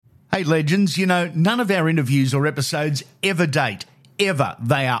Hey, legends, you know, none of our interviews or episodes ever date. Ever.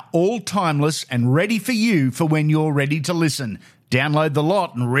 They are all timeless and ready for you for when you're ready to listen. Download the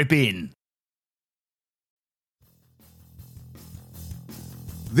lot and rip in.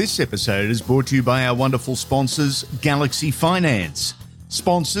 This episode is brought to you by our wonderful sponsors, Galaxy Finance.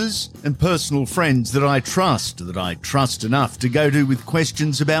 Sponsors and personal friends that I trust enough to go to with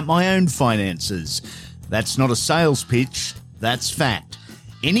questions about my own finances. That's not a sales pitch, that's fact.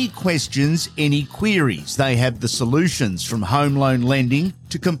 Any questions, any queries, they have the solutions from home loan lending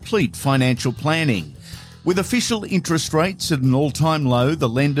to complete financial planning. With official interest rates at an all-time low, the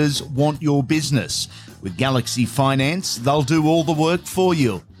lenders want your business. With Galaxy Finance, they'll do all the work for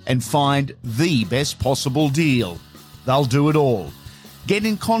you and find the best possible deal. They'll do it all. Get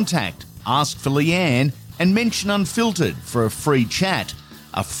in contact, ask for Leanne, and mention Unfiltered for a free chat.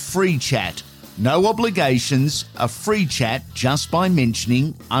 A free chat. No obligations, a free chat just by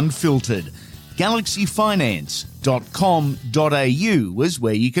mentioning Unfiltered. Galaxyfinance.com.au is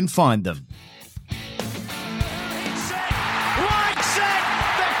where you can find them. Right set,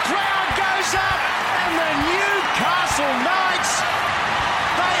 the crowd goes up, and the Newcastle Knights,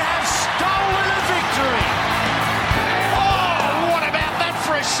 they have stolen a victory. Oh, what about that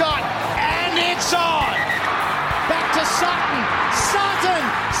for a shot? And it's on. Back to Sutton. Sutton!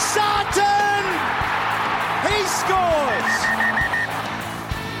 He scores!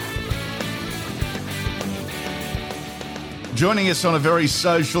 Joining us on a very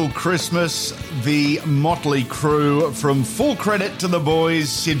social Christmas, the motley crew from Full Credit to the Boys,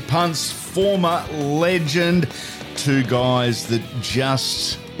 Sid Punt's former legend, two guys that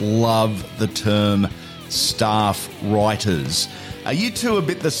just love the term staff writers. Are you two a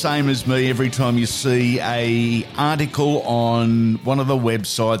bit the same as me every time you see a article on one of the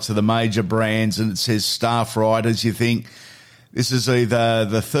websites of the major brands and it says staff writers, you think this is either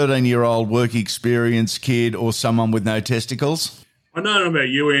the 13-year-old work experience kid or someone with no testicles? I don't know about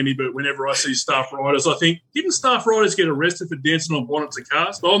you, Andy, but whenever I see staff writers, I think, didn't staff writers get arrested for dancing on bonnets of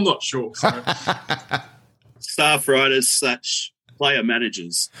cars? But I'm not sure. So. Staff writers / player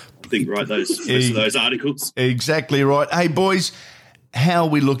managers, I think, write those articles. Exactly right. Hey, boys, how are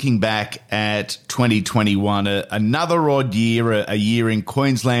we looking back at 2021? Another odd year, a year in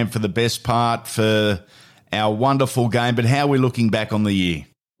Queensland for the best part for our wonderful game, but how are we looking back on the year?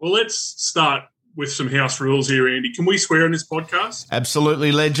 Well, let's start with some house rules here, Andy. Can we swear on this podcast?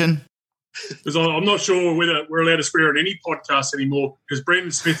 Absolutely, legend. Because I'm not sure whether we're allowed to swear on any podcast anymore because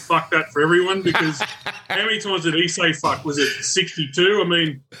Brendan Smith fucked that for everyone because how many times did he say fuck? Was it 62? I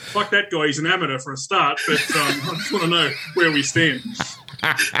mean, fuck that guy. He's an amateur for a start, but I just want to know where we stand.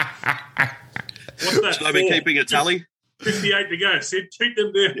 What's that? Should I be keeping a tally? 58 to go. Sid, keep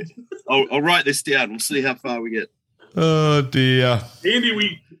them down. I'll write this down. We'll see how far we get. Oh, dear.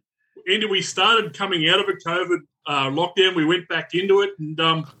 Andy, we started coming out of a COVID lockdown. We went back into it. And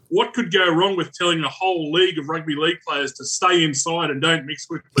what could go wrong with telling a whole league of rugby league players to stay inside and don't mix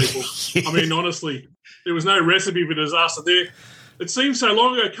with people? I mean, honestly, there was no recipe for disaster there. It seems so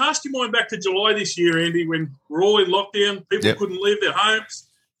long ago. Cast your mind back to July this year, Andy, when we're all in lockdown. People couldn't leave their homes.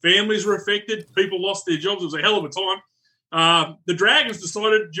 Families were affected. People lost their jobs. It was a hell of a time. The Dragons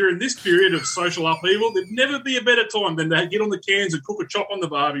decided during this period of social upheaval there'd never be a better time than to get on the cans and cook a chop on the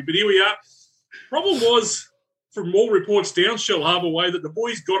barbie. But here we are. Problem was, from all reports down Shell Harbour Way, that the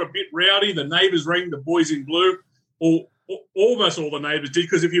boys got a bit rowdy. The neighbours rang the boys in blue. Or almost all the neighbours did,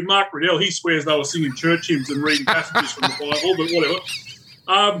 because if you Mark Riddell, he swears they were singing church hymns and reading passages from the Bible, but whatever.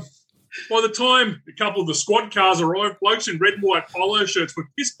 By the time a couple of the squad cars arrived, blokes in red and white polo shirts were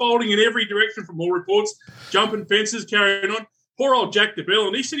fist-folding in every direction from all reports, jumping fences, carrying on. Poor old Jack DeBell,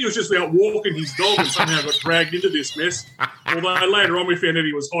 and he said he was just out walking his dog and somehow got dragged into this mess. Although later on we found out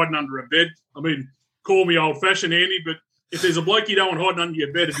he was hiding under a bed. I mean, call me old-fashioned, Andy, but if there's a bloke you don't want hiding under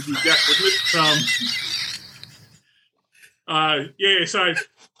your bed, it'd be Jack, wouldn't it? So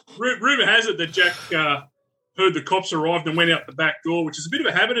rumour has it that Jack heard the cops arrived and went out the back door, which is a bit of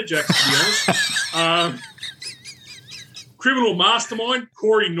a habit of Jack's, to be honest. Criminal mastermind,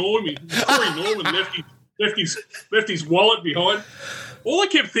 Corey Norman left his wallet behind. All I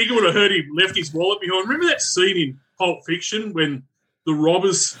kept thinking when I heard he left his wallet behind, remember that scene in Pulp Fiction when the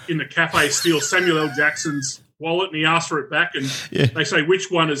robbers in the cafe steal Samuel L. Jackson's wallet and he asks for it back and they say,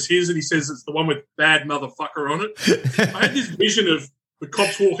 which one is his? And he says it's the one with bad motherfucker on it. I had this vision of the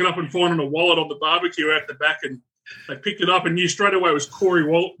cops walking up and finding a wallet on the barbecue out the back, and they picked it up and knew straight away it was Corey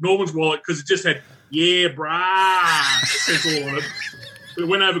Norman's wallet because it just had, yeah, brah, all on it. But it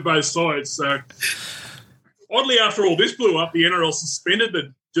went over both sides. So, oddly, after all this blew up, the NRL suspended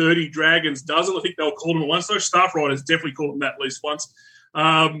the Dirty Dragons dozen. I think they were called them at once. Those staff writers definitely called them that at least once.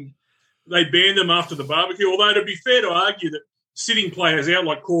 they banned them after the barbecue. Although, to be fair to argue that sitting players out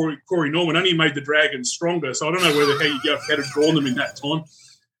like Corey Norman only made the Dragons stronger. So I don't know how to draw them in that time.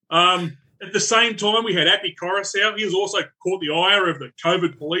 At the same time, we had Api Coruscant. He was also caught the ire of the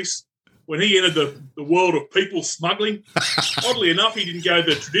COVID police when he entered the world of people smuggling. Oddly enough, he didn't go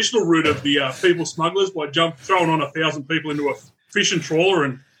the traditional route of the people smugglers by throwing on 1,000 people into a fishing trawler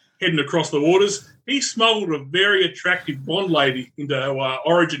and heading across the waters. He smuggled a very attractive blonde lady into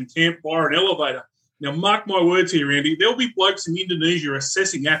Origin camp via an elevator. Now, mark my words here, Andy, there'll be blokes in Indonesia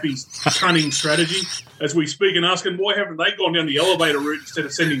assessing Api's cunning strategy as we speak and asking why haven't they gone down the elevator route instead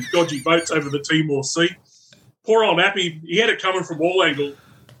of sending dodgy boats over the Timor Sea. Poor old Api, he had it coming from all angles.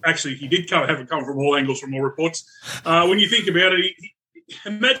 Actually, he did have it coming from all angles from all reports. When you think about it,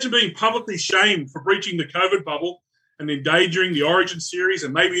 imagine being publicly shamed for breaching the COVID bubble and endangering the Origin series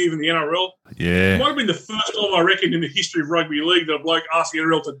and maybe even the NRL. Yeah. It might have been the first time, I reckon, in the history of rugby league that a bloke asked the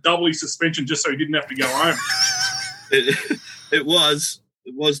NRL to double his suspension just so he didn't have to go home. It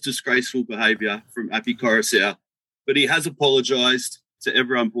was disgraceful behaviour from Api Coruscant, but he has apologised to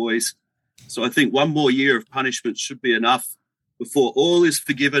everyone, boys. So I think one more year of punishment should be enough before all is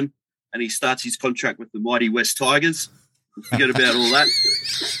forgiven and he starts his contract with the mighty West Tigers. Forget about all that.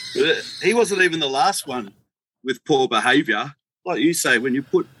 But he wasn't even the last one with poor behaviour. Like you say, when you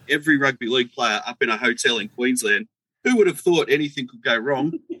put every rugby league player up in a hotel in Queensland, who would have thought anything could go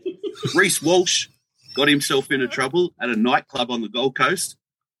wrong? Reece Walsh got himself into trouble at a nightclub on the Gold Coast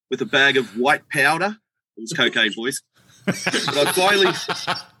with a bag of white powder. It was cocaine, boys. But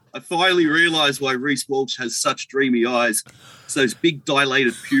I finally realised why Reece Walsh has such dreamy eyes. It's those big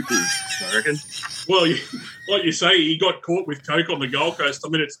dilated pupils, I reckon. Well, like you say, he got caught with coke on the Gold Coast. I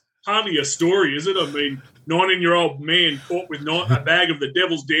mean, it's hardly a story, is it? I mean, 19-year-old man caught with a bag of the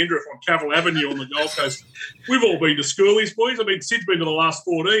devil's dandruff on Cavill Avenue on the Gold Coast. We've all been to schoolies, boys. I mean, Sid's been to the last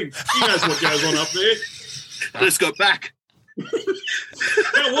 14. He knows what goes on up there. I just got back.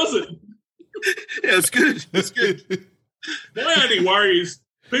 How was it? Yeah, it's good. It's good. My only worry is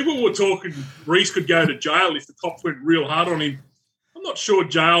people were talking Reece could go to jail if the cops went real hard on him. I'm not sure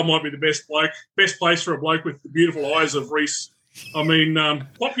jail might be the best place for a bloke with the beautiful eyes of Reece. I mean,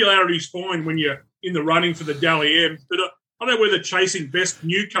 popularity's fine when you're in the running for the Dally M, but I don't know whether chasing best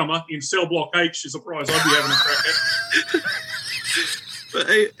newcomer in Cell Block H is a prize I'd be having a crack at.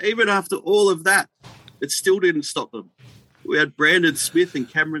 But even after all of that, it still didn't stop them. We had Brandon Smith and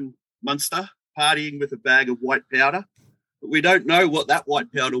Cameron Munster partying with a bag of white powder, but we don't know what that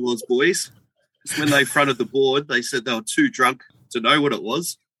white powder was, boys. Just when they fronted the board, they said they were too drunk to know what it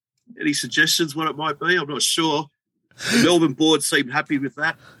was. Any suggestions what it might be? I'm not sure. The Melbourne board seemed happy with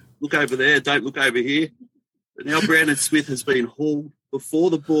that. Look over there, don't look over here. But now Brandon Smith has been hauled before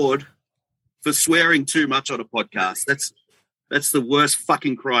the board for swearing too much on a podcast. That's the worst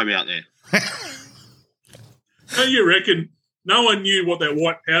fucking crime out there. So you reckon no one knew what that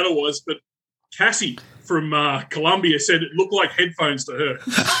white powder was, but Cassie from Colombia said it looked like headphones to her.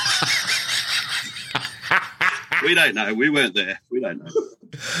 We don't know. We weren't there. We don't know.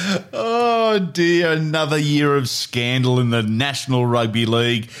 Oh, dear. Another year of scandal in the National Rugby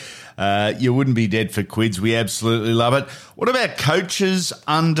League. You wouldn't be dead for quids. We absolutely love it. What about coaches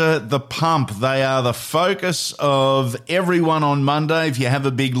under the pump? They are the focus of everyone on Monday. If you have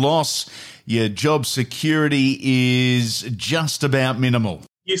a big loss, your job security is just about minimal.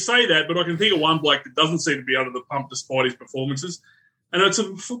 You say that, but I can think of one bloke that doesn't seem to be under the pump despite his performances. And it's a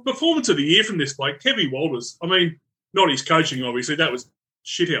performance of the year from this bloke, Kevy Walters. I mean, not his coaching, obviously. That was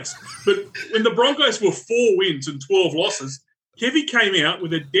shithouse. But when the Broncos were 4 wins and 12 losses, Kevy came out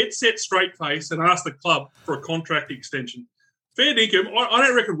with a dead-set straight face and asked the club for a contract extension. Fair dinkum. I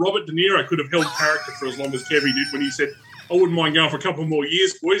don't reckon Robert De Niro could have held character for as long as Kevy did when he said, I wouldn't mind going for a couple more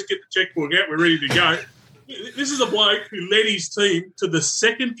years, boys. Get the checkbook out. We're ready to go. This is a bloke who led his team to the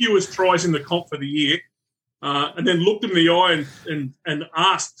second fewest tries in the comp for the year and then looked him in the eye and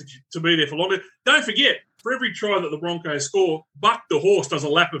asked to be there for longer. Don't forget, for every try that the Broncos score, Buck the horse does a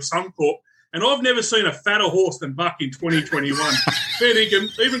lap of Suncorp. And I've never seen a fatter horse than Buck in 2021. Fair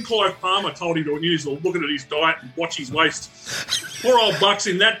dinkum, even Clive Palmer told him to use looking at his diet and watch his waist. Poor old Buck's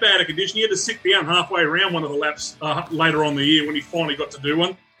in that bad a condition. He had to sit down halfway around one of the laps later on the year when he finally got to do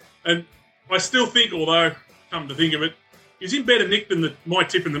one. And I still think, although, come to think of it, he's in better nick than my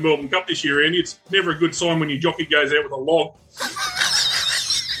tip in the Melbourne Cup this year, Andy. It's never a good sign when your jockey goes out with a log.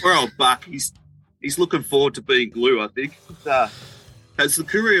 Poor old Buck. He's looking forward to being glue, I think. Has the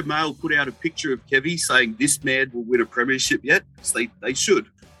Courier Mail put out a picture of Kevy saying this man will win a premiership yet? Because they should.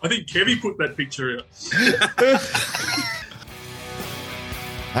 I think Kevy put that picture out.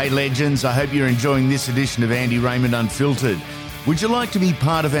 Hey, legends, I hope you're enjoying this edition of Andy Raymond Unfiltered. Would you like to be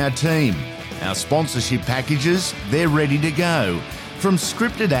part of our team? Our sponsorship packages, they're ready to go. From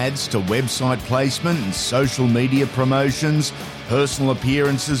scripted ads to website placement and social media promotions, personal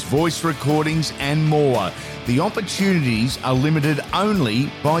appearances, voice recordings and more. The opportunities are limited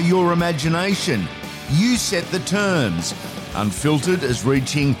only by your imagination. You set the terms. Unfiltered is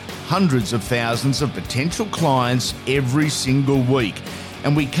reaching hundreds of thousands of potential clients every single week.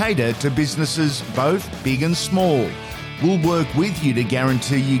 And we cater to businesses both big and small. We'll work with you to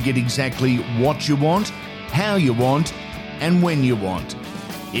guarantee you get exactly what you want, how you want, and when you want.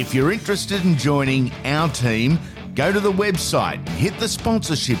 If you're interested in joining our team, go to the website and hit the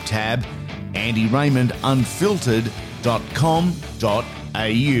sponsorship tab,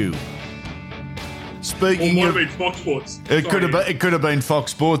 andyraymondunfiltered.com.au. Speaking might of, have been Fox Sports. it could have been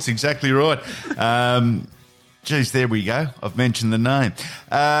Fox Sports, exactly right. Geez, there we go. I've mentioned the name.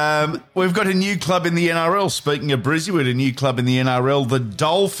 We've got a new club in the NRL. Speaking of Brizzy, we've got a new club in the NRL, the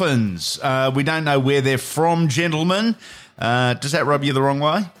Dolphins. We don't know where they're from, gentlemen. Does that rub you the wrong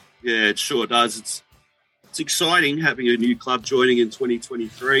way? Yeah, it sure does. It's exciting having a new club joining in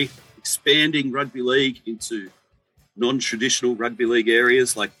 2023, expanding rugby league into non-traditional rugby league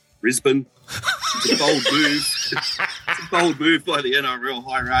areas like Brisbane. It's a bold move. It's a bold move by the NRL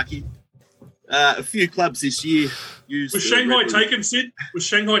hierarchy. A few clubs this year used... Was Shanghai taken, Sid? Was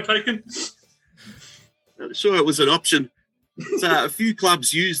Shanghai taken? Sure, it was an option. A few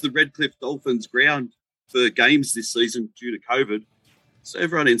clubs used the Redcliffe Dolphins ground for games this season due to COVID. So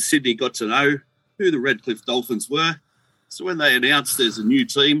everyone in Sydney got to know who the Redcliffe Dolphins were. So when they announced there's a new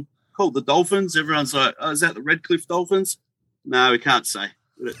team called the Dolphins, everyone's like, oh, is that the Redcliffe Dolphins? No, we can't say.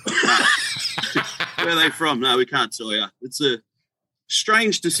 No. Where are they from? No, we can't tell you. It's a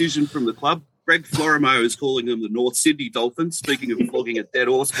strange decision from the club. Greg Florimo is calling them the North Sydney Dolphins, speaking of flogging a dead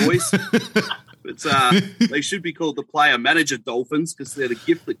horse, boys. But they should be called the player-manager Dolphins because they're the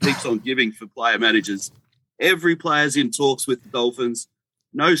gift that keeps on giving for player managers. Every player's in talks with the Dolphins.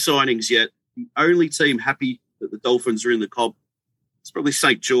 No signings yet. The only team happy that the Dolphins are in the comp is probably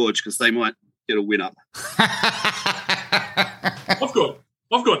St. George because they might get a win up. I've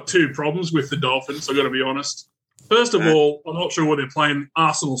got two problems with the Dolphins, I've got to be honest. First of all, I'm not sure why they're playing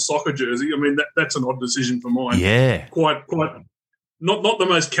Arsenal soccer jersey. I mean, that's an odd decision for mine. Yeah. Quite not the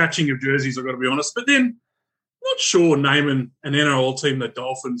most catching of jerseys, I've got to be honest. But then, not sure naming an NRL team the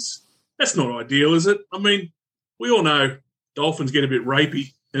Dolphins, that's not ideal, is it? I mean, we all know Dolphins get a bit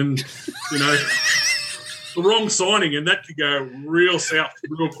rapey and, you know, the wrong signing and that could go real south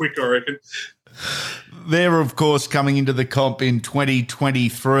real quick, I reckon. They're, of course, coming into the comp in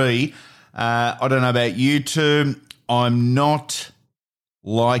 2023. I don't know about you two. I'm not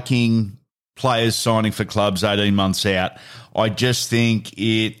liking players signing for clubs 18 months out. I just think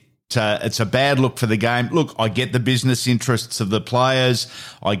it's a bad look for the game. Look, I get the business interests of the players.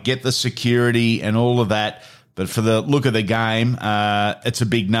 I get the security and all of that. But for the look of the game, it's a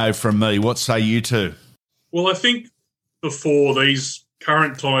big no from me. What say you two? Well, I think before these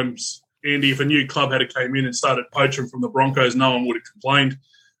current times, Andy, if a new club had came in and started poaching from the Broncos, no one would have complained.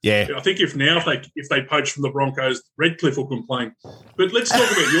 Yeah. I think if they poach from the Broncos, Redcliffe will complain. But let's talk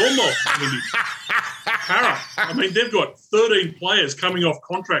about your mob, Andy. Para. I mean, they've got 13 players coming off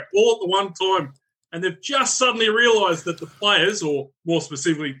contract all at the one time, and they've just suddenly realised that the players, or more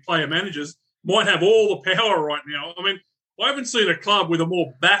specifically player managers, might have all the power right now. I mean, I haven't seen a club with a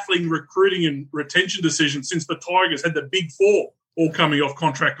more baffling recruiting and retention decision since the Tigers had the Big Four all coming off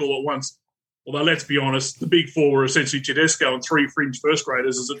contract all at once. Although, let's be honest, the Big Four were essentially Tedesco and 3 fringe first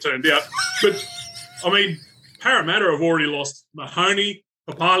graders, as it turned out. But, I mean, Parramatta have already lost Mahoney,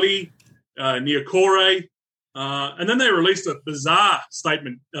 Papali, Niokore, and then they released a bizarre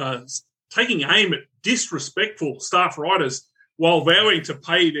statement taking aim at disrespectful staff writers while vowing to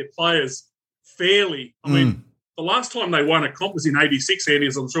pay their players fairly. I mean, the last time they won a comp was in 86, Andy,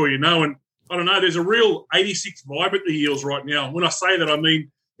 as I'm sure you know, and I don't know, there's a real 86 vibe at the Eels right now. When I say that, I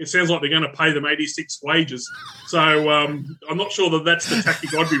mean it sounds like they're going to pay them 86 wages. So I'm not sure that that's the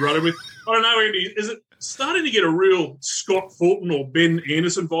tactic I'd be running with. I don't know, Andy, is it starting to get a real Scott Fulton or Ben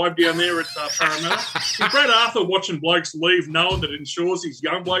Anderson vibe down there at Parramatta? Is Brad Arthur watching blokes leave knowing that it ensures his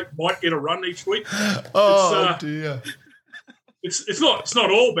young bloke might get a run each week? Oh, dear. It's not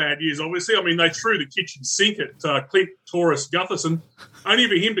all bad news, obviously. I mean, they threw the kitchen sink at Clint Taurus Gutherson, only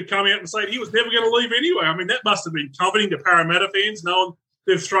for him to come out and say he was never going to leave anyway. I mean, that must have been comforting to Parramatta fans, knowing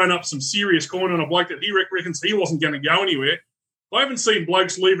they've thrown up some serious coin on a bloke that he reckons he wasn't going to go anywhere. I haven't seen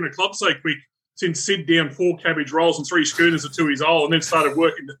blokes leaving a club so quick since Sid downed 4 cabbage rolls and 3 schooners at 2 years old and then started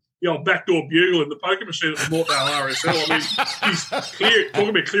working the old backdoor bugle in the poker machine at the Mortvale RSL. I mean, he's talking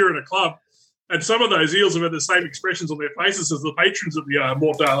about clearing a club. And some of those Eels have had the same expressions on their faces as the patrons of the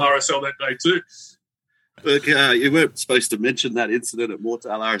Mortdale RSL that day too. Look, you weren't supposed to mention that incident at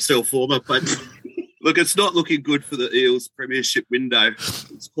Mortdale RSL former, but look, it's not looking good for the Eels' premiership window.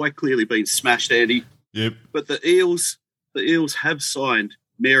 It's quite clearly been smashed, Andy. Yep. But the Eels have signed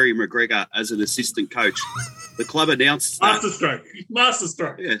Mary McGregor as an assistant coach. The club announced that.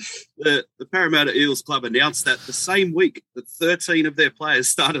 Masterstroke. Yeah, the Parramatta Eels club announced that the same week that 13 of their players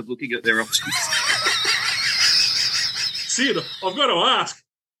started looking at their options. Sid, I've got to ask,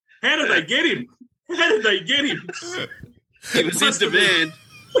 how did they get him? How did they get him? He was in demand.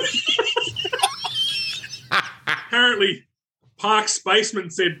 Apparently, Park's spaceman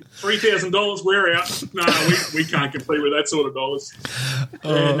said $3,000, we're out. No, we can't compete with that sort of dollars.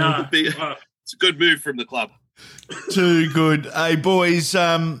 It's a good move from the club. Too good. Hey, boys,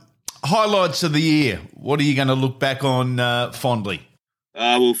 highlights of the year. What are you going to look back on fondly?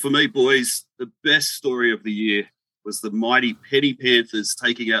 Well, for me, boys, the best story of the year was the mighty Penny Panthers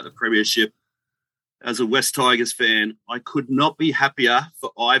taking out the premiership. As a West Tigers fan, I could not be happier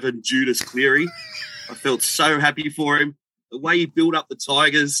for Ivan Judas Cleary. I felt so happy for him. The way he built up the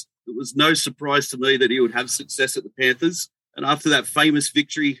Tigers, it was no surprise to me that he would have success at the Panthers. And after that famous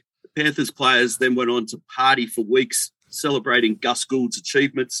victory, the Panthers players then went on to party for weeks, celebrating Gus Gould's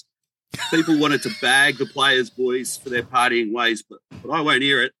achievements. People wanted to bag the players, boys, for their partying ways, but I won't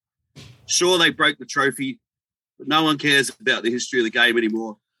hear it. Sure, they broke the trophy, but no one cares about the history of the game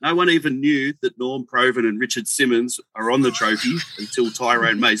anymore. No one even knew that Norm Proven and Richard Simmons are on the trophy until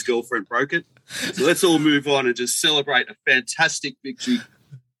Tyrone May's girlfriend broke it. So let's all move on and just celebrate a fantastic victory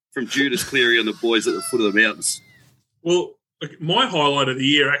from Judas Cleary and the boys at the foot of the mountains. Well, my highlight of the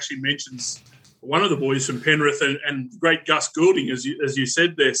year actually mentions one of the boys from Penrith and great Gus Goulding, as you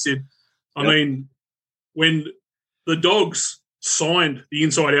said there, Sid. I mean, when the Dogs signed the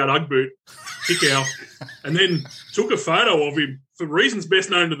inside-out Ugg boot, Kickow, and then took a photo of him for reasons best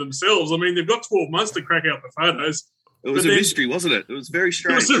known to themselves. I mean, they've got 12 months to crack out the photos. It was a mystery, wasn't it? It was very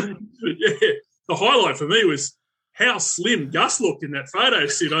strange. The highlight for me was how slim Gus looked in that photo,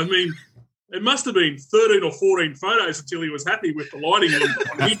 Sid. I mean, it must have been 13 or 14 photos until he was happy with the lighting.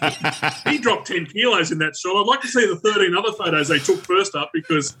 He dropped 10 kilos in that shot. I'd like to see the 13 other photos they took first up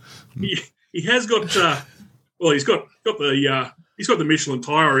because he has got he's got the Michelin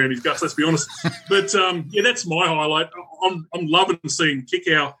tire around his guts, let's be honest. But, that's my highlight. I'm loving seeing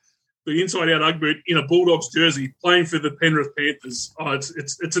Kickow, the inside-out Ugg boot, in a Bulldogs jersey, playing for the Penrith Panthers. Oh,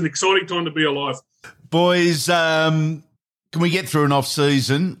 it's an exciting time to be alive. Boys, can we get through an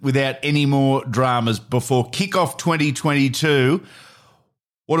off-season without any more dramas before kickoff 2022?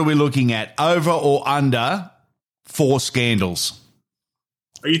 What are we looking at? Over or under 4 scandals?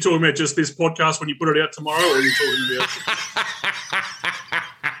 Are you talking about just this podcast when you put it out tomorrow, or are you talking about...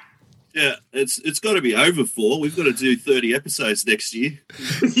 Yeah, it's got to be over 4. We've got to do 30 episodes next year.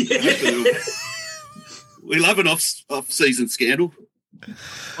 Yeah. We love an off-season scandal.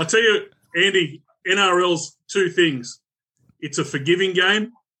 I tell you, Andy, NRL's 2 things. It's a forgiving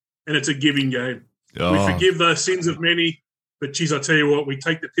game and it's a giving game. Oh. We forgive those sins of many, but, geez, I tell you what, we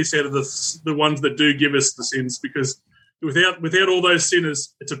take the piss out of the ones that do give us the sins because without all those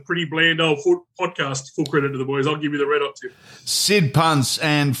sinners, it's a pretty bland old podcast. Full credit to the boys. I'll give you the red hot tip. Sid Punce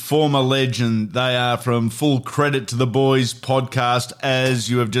and former legend. They are from Full Credit to the Boys podcast,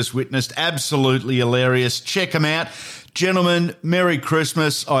 as you have just witnessed. Absolutely hilarious. Check them out. Gentlemen, Merry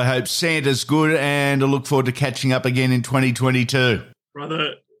Christmas. I hope Santa's good, and I look forward to catching up again in 2022.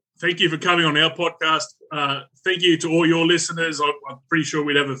 Brother, thank you for coming on our podcast. Thank you to all your listeners. I'm pretty sure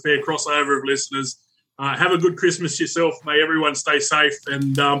we'd have a fair crossover of listeners. Have a good Christmas yourself. May everyone stay safe.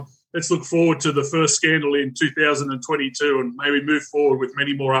 And let's look forward to the first scandal in 2022 and maybe move forward with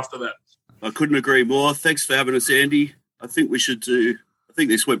many more after that. I couldn't agree more. Thanks for having us, Andy. I think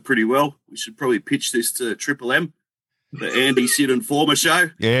this went pretty well. We should probably pitch this to Triple M, the Andy, Sid and Former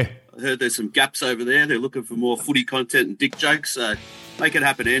show. Yeah. I heard there's some gaps over there. They're looking for more footy content and dick jokes. So make it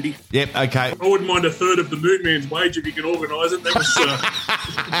happen, Andy. Yep, okay. I wouldn't mind a third of the Moot Man's wage if you can organise it. That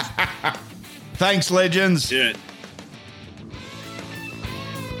was... Thanks, legends. Yeah.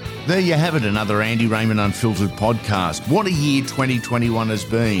 There you have it, another Andy Raymond Unfiltered podcast. What a year 2021 has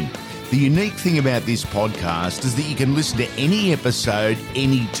been. The unique thing about this podcast is that you can listen to any episode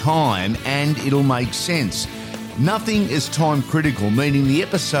any time and it'll make sense. Nothing is time critical, meaning the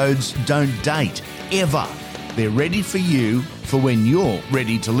episodes don't date, ever. They're ready for you for when you're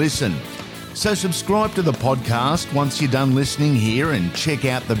ready to listen. So subscribe to the podcast once you're done listening here and check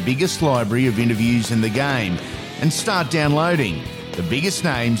out the biggest library of interviews in the game and start downloading. The biggest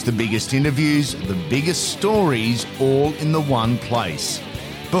names, the biggest interviews, the biggest stories, all in the one place.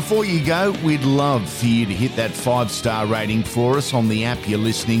 Before you go, we'd love for you to hit that 5-star rating for us on the app you're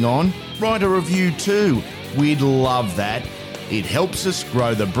listening on. Write a review too. We'd love that. It helps us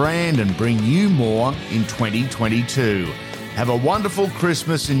grow the brand and bring you more in 2022. Have a wonderful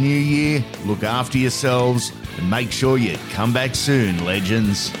Christmas and New Year. Look after yourselves and make sure you come back soon,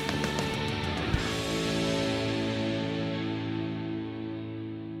 legends.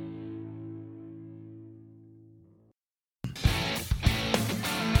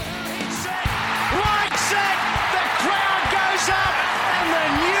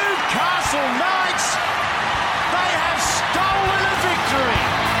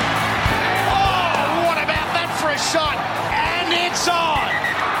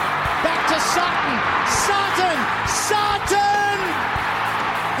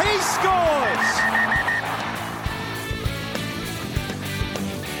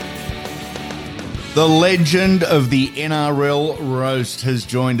 The legend of the NRL roast has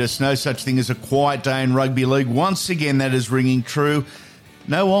joined us. No such thing as a quiet day in rugby league. Once again, that is ringing true.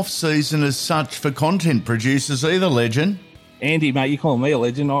 No off-season as such for content producers either, legend. Andy, mate, you call me a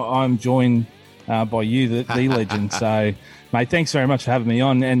legend. I'm joined by you, the legend. So, mate, thanks very much for having me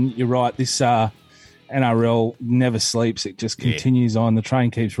on. And you're right, this NRL never sleeps. It just continues on. The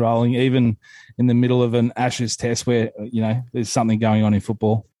train keeps rolling, even in the middle of an Ashes test where, there's something going on in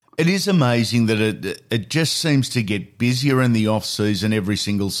football. It is amazing that it just seems to get busier in the off season every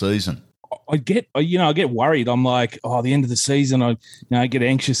single season. I get worried. I'm like, the end of the season, I get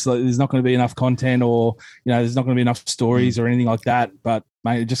anxious that there's not going to be enough content or, there's not going to be enough stories or anything like that. But,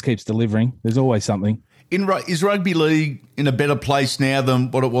 mate, it just keeps delivering. There's always something. Is rugby league in a better place now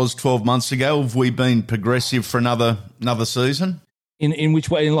than what it was 12 months ago? Have we been progressive for another season? In which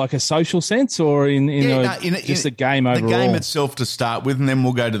way? In like a social sense or just the game overall? The game itself to start with, and then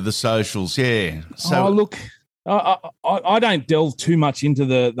we'll go to the socials, yeah. So, look, I don't delve too much into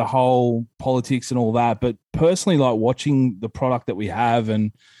the whole politics and all that, but personally, like watching the product that we have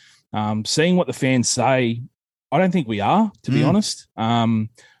and seeing what the fans say, I don't think we are, to be honest. I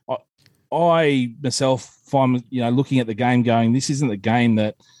myself find, looking at the game going, this isn't the game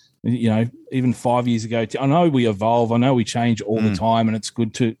that, even 5 years ago. I know we evolve. I know we change all the time, and it's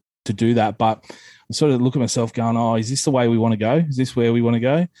good to do that. But I sort of look at myself going, is this the way we want to go? Is this where we want to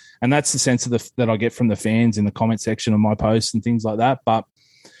go? And that's the sense that I get from the fans in the comment section of my posts and things like that. But,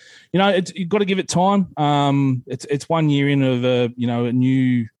 you've got to give it time. It's 1 year in of a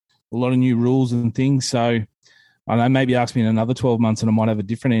lot of new rules and things. So I don't know, maybe ask me in another 12 months and I might have a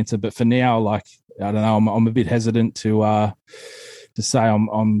different answer. But for now, I don't know, I'm a bit hesitant to say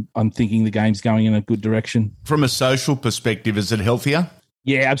I'm thinking the game's going in a good direction. From a social perspective, is it healthier?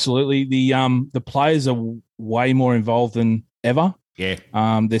 Yeah, absolutely. The players are way more involved than ever. Yeah.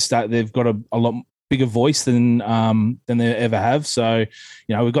 They've got a lot bigger voice than they ever have. So,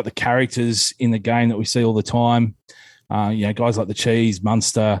 we've got the characters in the game that we see all the time. Guys like the Cheese,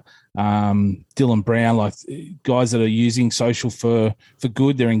 Munster, Dylan Brown, like guys that are using social for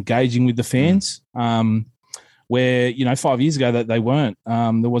good. They're engaging with the fans. Where 5 years ago that they weren't.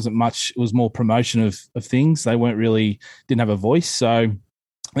 There wasn't much. It was more promotion of things. They didn't have a voice. So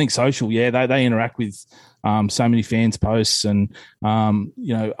I think social, they interact with so many fans' posts and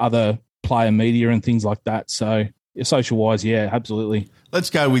other player media and things like that. So social wise, absolutely. Let's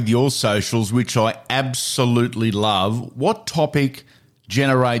go with your socials, which I absolutely love. What topic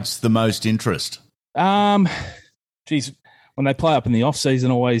generates the most interest? When they play up in the off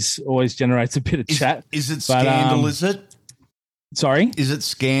season, always generates a bit of chat. Is it scandal? Is it? Sorry, is it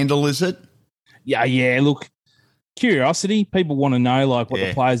scandal? Is it? Yeah. Look, curiosity. People want to know what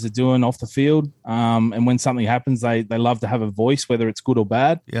the players are doing off the field, and when something happens, they love to have a voice, whether it's good or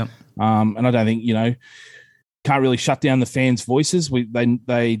bad. Yeah. And I don't think can't really shut down the fans' voices.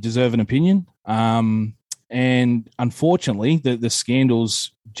 They deserve an opinion. And unfortunately, the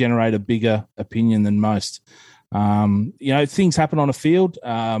scandals generate a bigger opinion than most. Things happen on a field,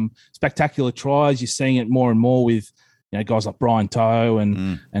 spectacular tries. You're seeing it more and more with, guys like Brian To'o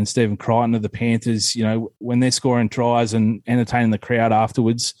and Stephen Crichton of the Panthers. When they're scoring tries and entertaining the crowd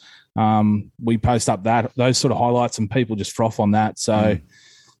afterwards, we post up those sort of highlights and people just froth on that. So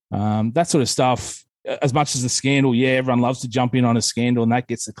that sort of stuff, as much as the scandal, everyone loves to jump in on a scandal and that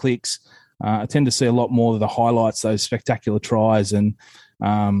gets the clicks. I tend to see a lot more of the highlights, those spectacular tries and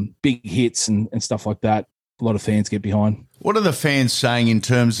big hits and stuff like that. A lot of fans get behind. What are the fans saying in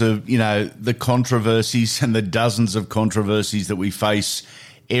terms of, the controversies and the dozens of controversies that we face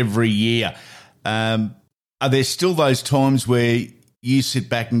every year? Are there still those times where you sit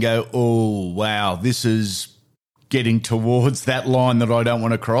back and go, oh, wow, this is getting towards that line that I don't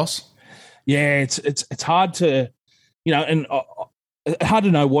want to cross? Yeah, it's hard to, and hard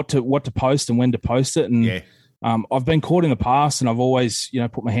to know what to post and when to post it. And I've been caught in the past, and I've always,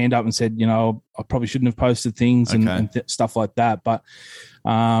 put my hand up and said, I probably shouldn't have posted things and stuff like that. But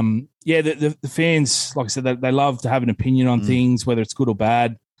the fans, like I said, they love to have an opinion on things, whether it's good or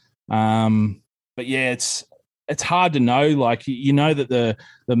bad. But yeah, it's hard to know. Like, that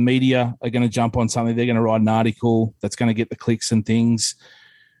the media are going to jump on something. They're going to write an article that's going to get the clicks and things.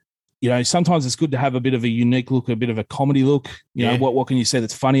 Sometimes it's good to have a bit of a unique look, a bit of a comedy look. What can you say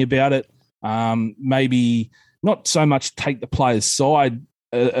that's funny about it? Maybe not so much take the player's side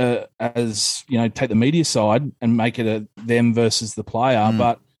as, take the media side and make it a them versus the player,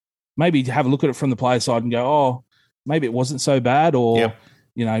 but maybe have a look at it from the player side and go, oh, maybe it wasn't so bad, or,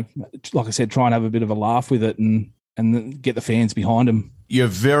 like I said, try and have a bit of a laugh with it and then get the fans behind them. You're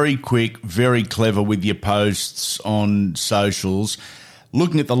very quick, very clever with your posts on socials.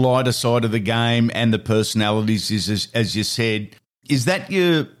 Looking at the lighter side of the game and the personalities, is, as you said, is that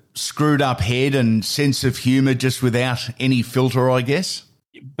your screwed up head and sense of humour just without any filter, I guess?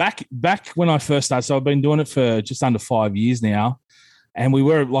 Back when I first started, so I've been doing it for just under 5 years now, and I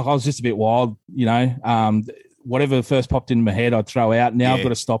was just a bit wild, whatever first popped into my head, I'd throw out. Now I've got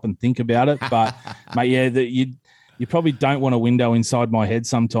to stop and think about it. But, mate, you probably don't want a window inside my head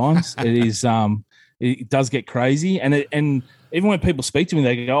sometimes. It is, it does get crazy. And even when people speak to me,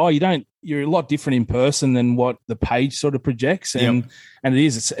 they go, oh, you're a lot different in person than what the page sort of projects. And it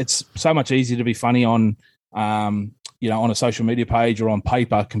is, it's so much easier to be funny on, on a social media page or on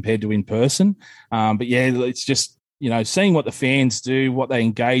paper compared to in person. But yeah, it's just, seeing what the fans do, what they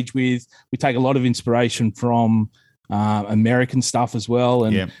engage with. We take a lot of inspiration from American stuff as well.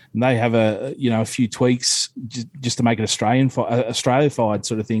 And they have a few tweaks just to make it Australia-fied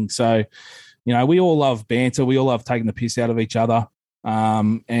sort of thing. So, we all love banter. We all love taking the piss out of each other.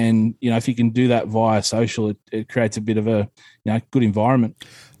 And, if you can do that via social, it creates a bit of a, good environment.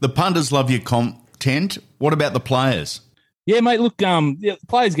 The punters love your content. What about the players? Yeah, mate, look, the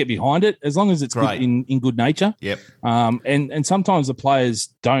players get behind it as long as it's good in good nature. Yep. And sometimes the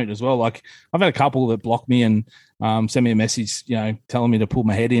players don't as well. Like, I've had a couple that block me and send me a message, telling me to pull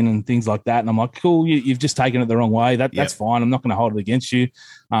my head in and things like that. And I'm like, cool, you've just taken it the wrong way. That's fine. I'm not going to hold it against you.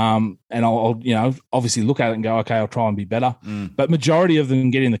 And I'll obviously look at it and go, okay, I'll try and be better. But majority of them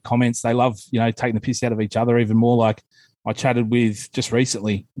get in the comments. They love, taking the piss out of each other even more. Like, I chatted with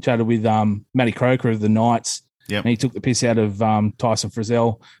Matty Croker of the Knights. Yep. And he took the piss out of Tyson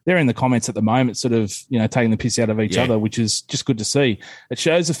Frizzell. They're in the comments at the moment, sort of, taking the piss out of each other, which is just good to see. It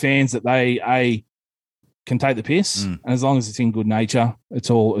shows the fans that they can take the piss, and as long as it's in good nature, it's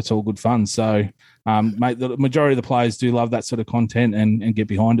all good fun. So, mate, the majority of the players do love that sort of content and get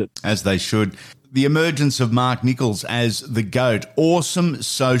behind it, as they should. The emergence of Mark Nichols as the GOAT, awesome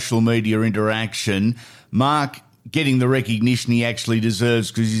social media interaction. Mark getting the recognition he actually deserves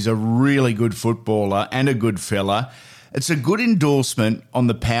because he's a really good footballer and a good fella. It's a good endorsement on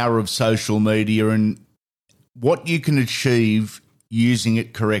the power of social media and what you can achieve using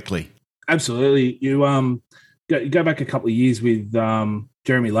it correctly. Absolutely. You go back a couple of years with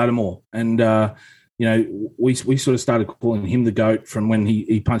Jeremy Lattimore, and we sort of started calling him the GOAT from when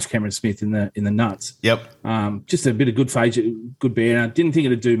he punched Cameron Smith in the nuts. Yep. Just a bit of good face, good banner. Didn't think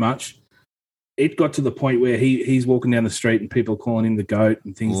it'd do much. It got to the point where he's walking down the street and people are calling him the GOAT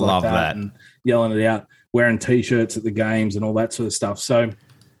and things like that, and yelling it out, wearing T-shirts at the games and all that sort of stuff. So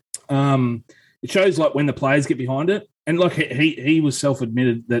it shows, like, when the players get behind it. And, like, he was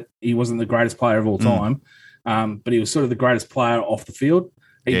self-admitted that he wasn't the greatest player of all time, but he was sort of the greatest player off the field.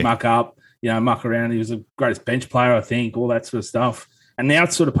 He'd muck up, muck around. He was the greatest bench player, I think, all that sort of stuff. And now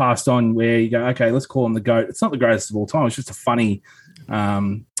it's sort of passed on where you go, okay, let's call him the GOAT. It's not the greatest of all time. It's just a funny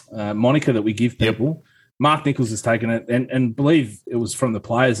moniker that we give people. Yep. Mark Nichols has taken it and believe it was from the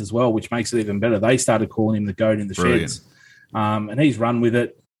players as well, which makes it even better. They started calling him the GOAT in the sheds. And he's run with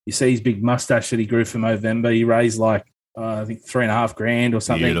it. You see his big mustache that he grew for Movember. He raised I think $3,500 or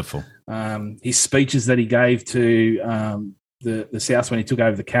something. Beautiful. His speeches that he gave to the Souths when he took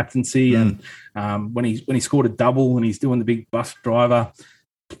over the captaincy, and when he scored a double and he's doing the big bus driver,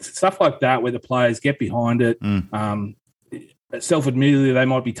 stuff like that, where the players get behind it. Self-admittedly, they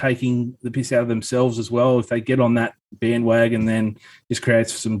might be taking the piss out of themselves as well. If they get on that bandwagon, then just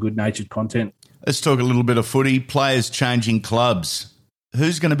creates some good-natured content. Let's talk a little bit of footy. Players changing clubs.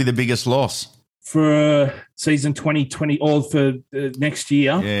 Who's going to be the biggest loss? For season 2020 or for next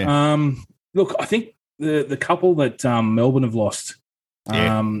year? Yeah. Look, I think the couple that Melbourne have lost,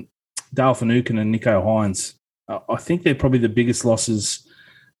 Dale Finucane and Nicho Hynes, I think they're probably the biggest losses.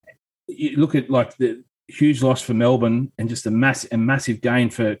 You look at, like, the huge loss for Melbourne and just a massive gain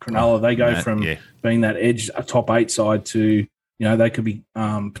for Cronulla. They go from being that edge, a top 8 side, to you know, they could be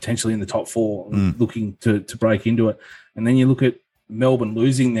potentially in the top 4 looking to break into it. And then you look at Melbourne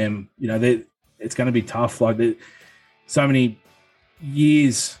losing them, you know, it's going to be tough. Like, so many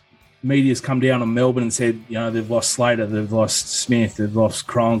years media's come down on Melbourne and said, you know, they've lost Slater, they've lost Smith, they've lost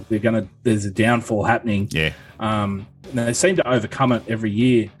Cronk, there's a downfall happening. Yeah. And they seem to overcome it every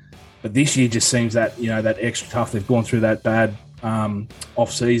year. But this year just seems that, you know, that extra tough. They've gone through that bad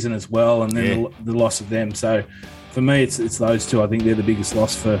off season as well, and then the loss of them. So for me, it's those two. I think they're the biggest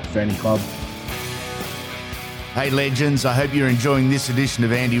loss for any club. Hey, legends, I hope you're enjoying this edition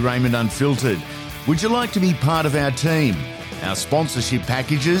of Andy Raymond Unfiltered. Would you like to be part of our team? Our sponsorship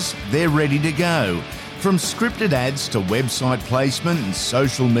packages, they're ready to go. From scripted ads to website placement and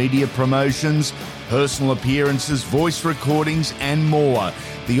social media promotions, personal appearances, voice recordings, and more.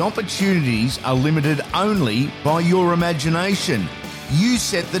 The opportunities are limited only by your imagination. You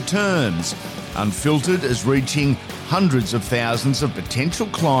set the terms. Unfiltered is reaching hundreds of thousands of potential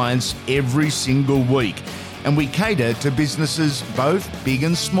clients every single week, and we cater to businesses both big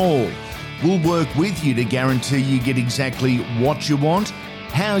and small. We'll work with you to guarantee you get exactly what you want,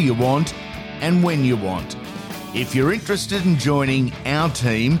 how you want, and when you want. If you're interested in joining our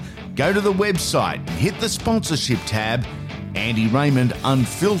team, go to the website and hit the sponsorship tab,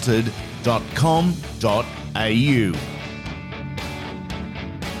 andyraymondunfiltered.com.au.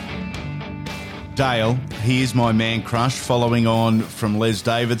 Dale, here's my man crush following on from Les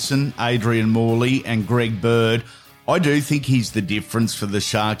Davidson, Adrian Morley and Greg Bird. I do think he's the difference for the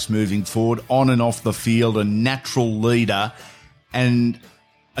Sharks moving forward, on and off the field, a natural leader and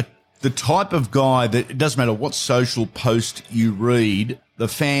the type of guy that it doesn't matter what social post you read, the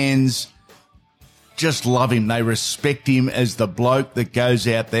fans just love him. They respect him as the bloke that goes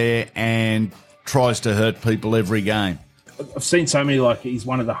out there and tries to hurt people every game. I've seen so many, like, he's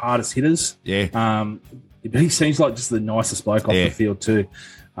one of the hardest hitters. Yeah. But he seems like just the nicest bloke off the field too.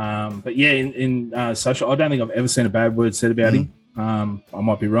 But yeah, in social, I don't think I've ever seen a bad word said about him. I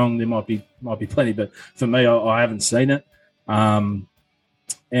might be wrong. There might be plenty, but for me, I haven't seen it.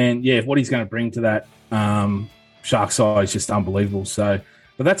 And yeah, what he's going to bring to that Shark side is just unbelievable. So,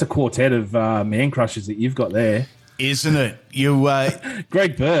 but that's a quartet of man crushes that you've got there, isn't it? You,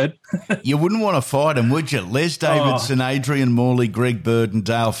 Greg Bird. You wouldn't want to fight him, would you? Les Davidson, Adrian Morley, Greg Bird, and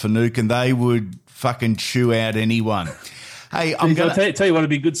Dale Finucane, they would fucking chew out anyone. Hey, I'm going to tell you what, it'd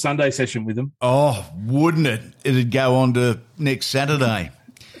be a good Sunday session with them. Oh, wouldn't it? It'd go on to next Saturday.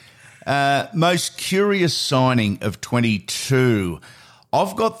 Most curious signing of 22.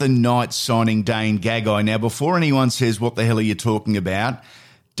 I've got the Knights signing Dane Gagai. Now, before anyone says, what the hell are you talking about?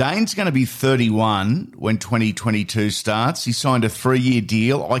 Dane's going to be 31 when 2022 starts. He signed a 3-year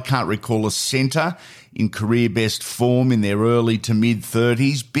deal. I can't recall a centre in career best form in their early to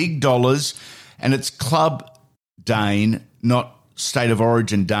mid-30s. Big dollars, and it's club Dane, not state of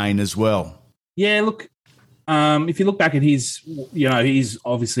origin Dane as well. Yeah, look, if you look back at his, you know, he's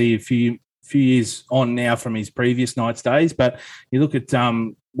obviously a few years on now from his previous Knights days, but you look at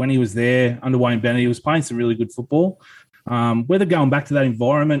when he was there under Wayne Bennett, he was playing some really good football. Whether going back to that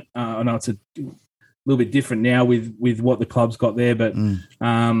environment, I know it's a little bit different now with what the club's got there, but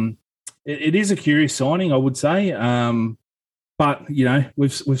it is a curious signing, I would say. But you know,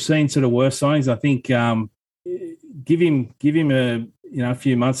 we've seen sort of worse signings. I think give him a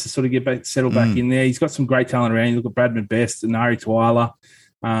few months to sort of get settle back in there. He's got some great talent around. You look at Bradman Best and Nari Tuala.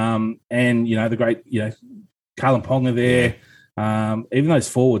 And, you know, the great, you know, Kalen Ponga there. Even those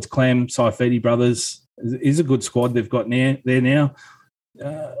forwards, Clem, Saifidi brothers, is a good squad they've got there now.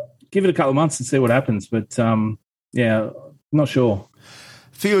 Give it a couple of months and see what happens. But, yeah, not sure.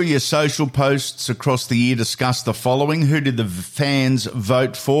 Few of your social posts across the year discuss the following. Who did the fans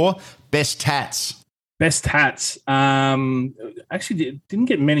vote for? Best tats. Best tats. Actually, didn't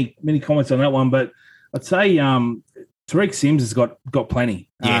get many comments on that one, but I'd say Tariq Sims has got plenty.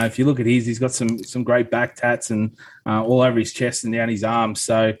 Yeah. If you look at he's got some great back tats and all over his chest and down his arms.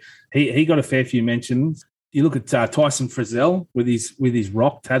 So he got a fair few mentions. You look at Tyson Frizzell with his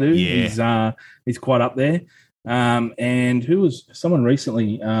rock tattoo. Yeah. He's quite up there. And who was someone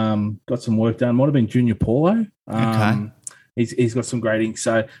recently got some work done? Might have been Junior Paulo. Okay. He's got some great ink.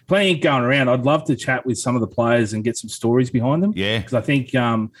 So plenty going around. I'd love to chat with some of the players and get some stories behind them. Yeah. Because I think,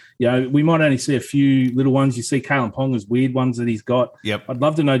 we might only see a few little ones. You see Kalen Ponga's weird ones that he's got. Yep. I'd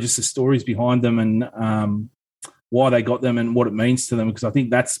love to know just the stories behind them and why they got them and what it means to them, because I think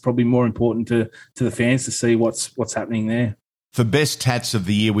that's probably more important to the fans to see what's happening there. For best tats of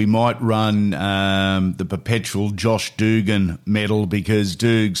the year, we might run the perpetual Josh Dugan medal because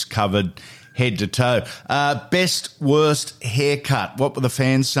Dug's covered head to toe. Best worst haircut. What were the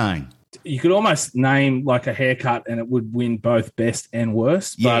fans saying? you could almost name like a haircut and it would win both best and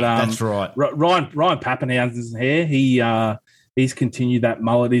worst. Yeah, but, that's right. Ryan Pappenhausen's hair, he's continued that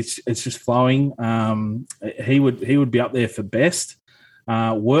mullet. It's just flowing. He would be up there for best.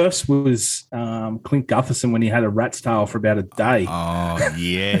 Worst was Clint Gutherson when he had a rat's tail for about a day. Oh,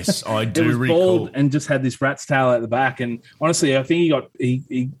 yes, I do it was recall. bald and just had this rat's tail at the back. And honestly, I think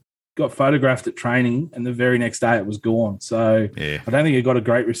he got photographed at training, and the very next day it was gone. So Yeah. I don't think it got a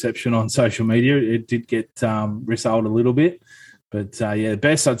great reception on social media. It did get resold a little bit. But,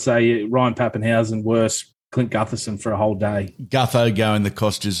 best I'd say Ryan Pappenhausen, worst Clint Gutherson for a whole day. Gutho going the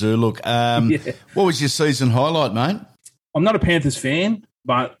Costa Zoo. Look, what was your season highlight, mate? I'm not a Panthers fan,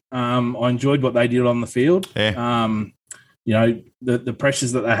 but I enjoyed what they did on the field. Yeah. The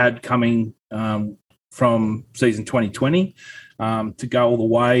pressures that they had coming from season 2020 to go all the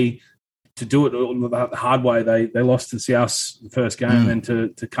way, to do it the hard way. They lost to South the first game, and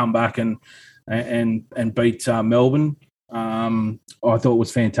to come back and beat Melbourne. I thought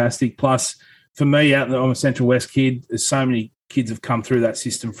was fantastic. Plus, for me, I'm a Central West kid. There's so many kids have come through that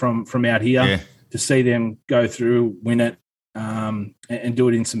system from out here. Yeah. To see them go through, win it, and do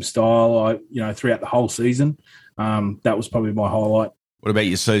it in some style, throughout the whole season, that was probably my highlight. What about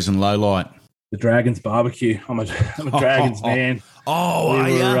your season low light? The Dragons barbecue. I'm a Dragons man. Oh,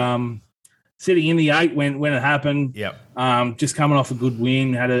 we were sitting in the 8 when it happened. Yep. Just coming off a good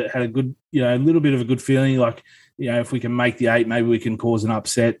win, had a good, a little bit of a good feeling. Like, if we can make the 8, maybe we can cause an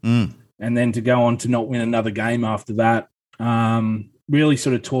upset. And then to go on to not win another game after that, really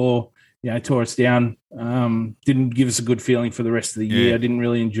sort of tore us down. Didn't give us a good feeling for the rest of the year. I didn't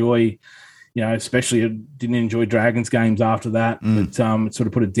really enjoy, especially I didn't enjoy Dragons games after that. But it sort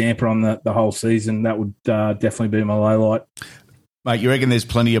of put a damper on the whole season. That would definitely be my low light. Mate, you reckon there's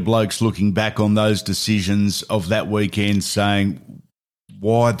plenty of blokes looking back on those decisions of that weekend saying,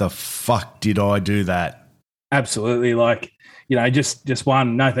 why the fuck did I do that? Absolutely. Like, just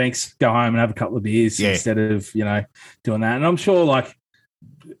one, no thanks, go home and have a couple of beers instead of, doing that. And I'm sure like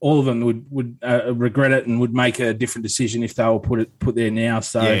all of them would regret it and would make a different decision if they were put there now.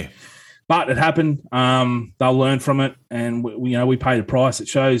 So, but it happened. They'll learn from it. And we paid a price. It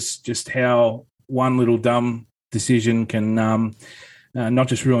shows just how one little dumb decision can not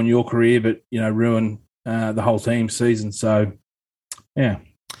just ruin your career, but, ruin the whole team's season. So, yeah.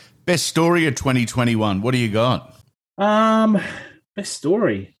 Best story of 2021. What do you got? Best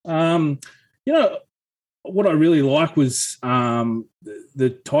story. What I really like was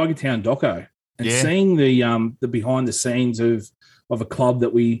the Tiger Town doco and seeing the behind the scenes of a club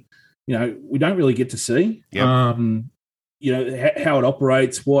that we don't really get to see. Yep. How it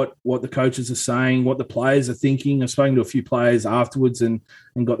operates, what the coaches are saying, what the players are thinking. I've spoken to a few players afterwards and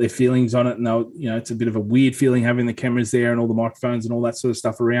got their feelings on it. And it's a bit of a weird feeling having the cameras there and all the microphones and all that sort of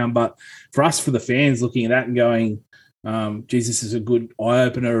stuff around. But for us, for the fans, looking at that and going, geez, this is a good eye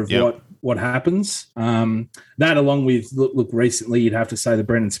opener of what happens. That along with look recently, you'd have to say the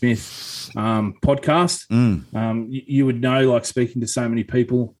Brendan Smith podcast. You would know, like speaking to so many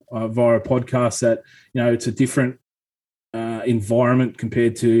people via a podcast, that it's a different environment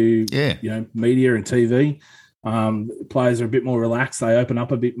compared to media and TV. Players are a bit more relaxed; they open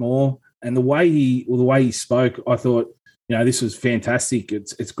up a bit more. And the way he spoke, I thought, this was fantastic.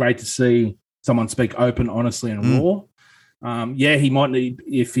 It's great to see someone speak open, honestly, and raw. He might need,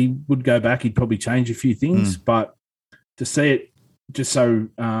 if he would go back, he'd probably change a few things. But to see it just so,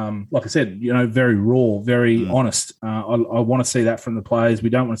 like I said, very raw, very honest. I want to see that from the players. We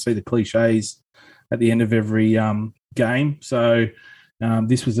don't want to see the cliches at the end of every game. So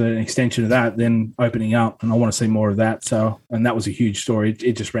this was an extension of that, then opening up, and I want to see more of that. So, and that was a huge story.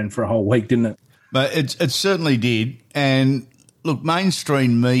 It just ran for a whole week, didn't it? But it certainly did. And look,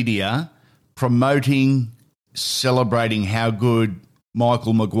 mainstream media promoting, celebrating how good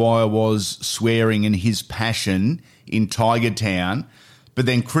Michael Maguire was, swearing and his passion in Tiger Town, but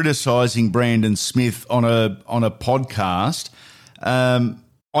then criticising Brandon Smith on a podcast.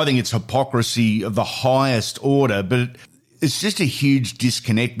 I think it's hypocrisy of the highest order, but it's just a huge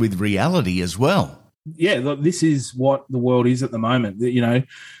disconnect with reality as well. Yeah, look, this is what the world is at the moment. You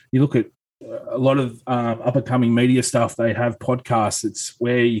look at a lot of up-and-coming media stuff, they have podcasts. It's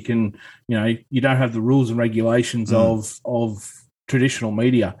where you can, you don't have the rules and regulations of traditional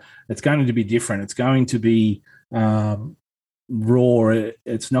media. It's going to be different. It's going to be raw.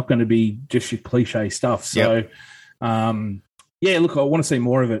 It's not going to be just your cliche stuff. So, look, I want to see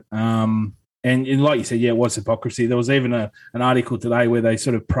more of it. And like you said, it was hypocrisy. There was even an article today where they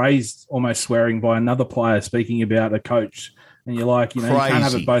sort of praised almost swearing by another player speaking about a coach. And you're like, you can't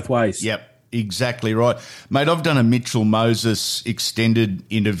have it both ways. Yep. Exactly right. Mate, I've done a Mitchell Moses extended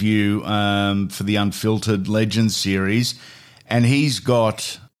interview for the Unfiltered Legends series, and he's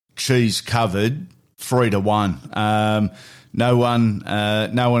got cheese covered 3-1. No one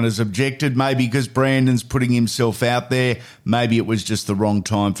has objected, maybe because Brandon's putting himself out there. Maybe it was just the wrong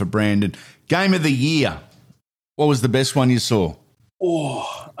time for Brandon. Game of the year. What was the best one you saw?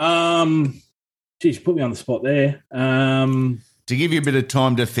 Geez, you put me on the spot there. To give you a bit of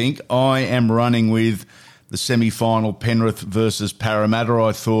time to think, I am running with the semi-final Penrith versus Parramatta.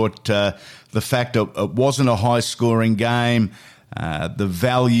 I thought the fact that it wasn't a high-scoring game, the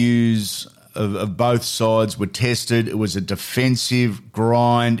values of both sides were tested. It was a defensive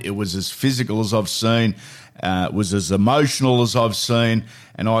grind. It was as physical as I've seen. It was as emotional as I've seen.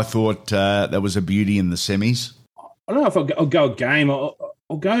 And I thought that was a beauty in the semis. I don't know if I'll go a game.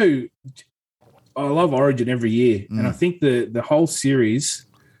 I'll go... I love Origin every year. And I think the whole series,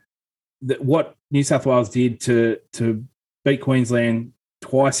 that what New South Wales did to beat Queensland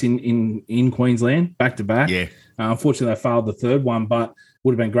twice in Queensland, back-to-back. Yeah. Unfortunately, they failed the third one, but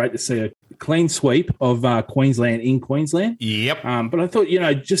would have been great to see a clean sweep of Queensland in Queensland. Yep. But I thought,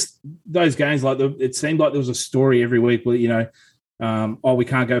 just those games, it seemed like there was a story every week where, we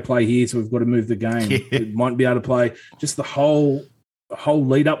can't go play here, so we've got to move the game. Yeah. We might be able to play just the whole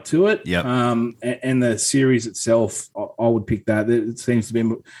lead up to it. Yep. And the series itself, I would pick that. It seems to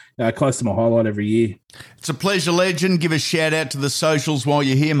be close to my highlight every year. It's a pleasure, Legend. Give a shout out to the socials while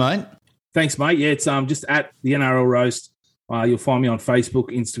you're here, mate. Thanks, mate. Yeah, it's just at the NRL Roast. You'll find me on Facebook,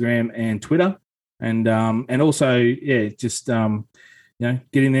 Instagram, and Twitter, and also just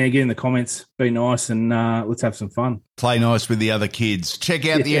get in there, get in the comments, be nice, and let's have some fun. Play nice with the other kids. Check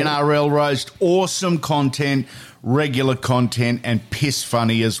out the NRL Roast. Awesome content, regular content, and piss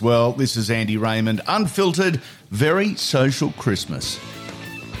funny as well. This is Andy Raymond, Unfiltered, very social Christmas.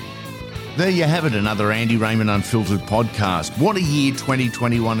 There you have it, another Andy Raymond Unfiltered podcast. What a year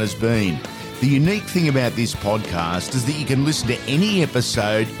 2021 has been. The unique thing about this podcast is that you can listen to any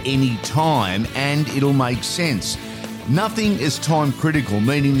episode anytime and it'll make sense. Nothing is time critical,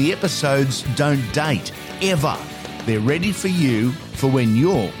 meaning the episodes don't date, ever. They're ready for you for when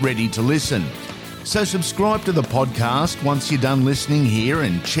you're ready to listen. So subscribe to the podcast once you're done listening here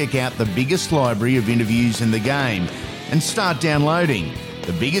and check out the biggest library of interviews in the game and start downloading.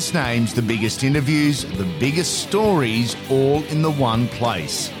 The biggest names, the biggest interviews, the biggest stories, all in the one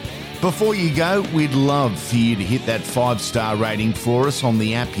place. Before you go, we'd love for you to hit that 5-star rating for us on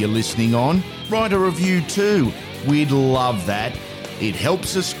the app you're listening on. Write a review too. We'd love that. It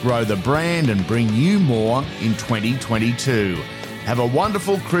helps us grow the brand and bring you more in 2022. Have a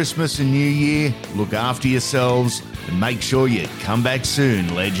wonderful Christmas and New Year. Look after yourselves and make sure you come back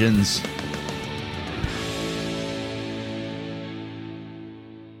soon, legends.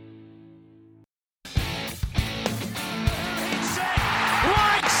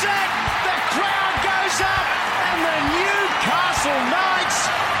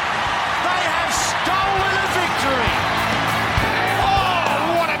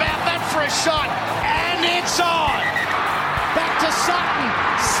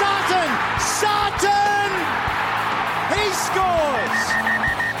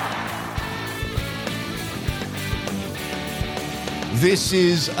 This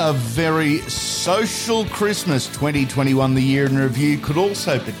is a very social Christmas 2021. The year in review could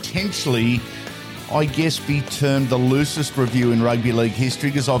also potentially, I guess, be termed the loosest review in rugby league history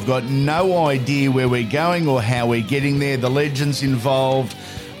because I've got no idea where we're going or how we're getting there. The legends involved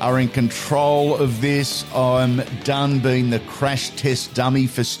are in control of this. I'm done being the crash test dummy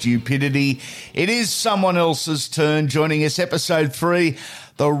for stupidity. It is someone else's turn. Joining us, episode 3,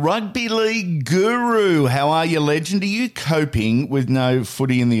 the Rugby League Guru. How are you, legend? Are you coping with no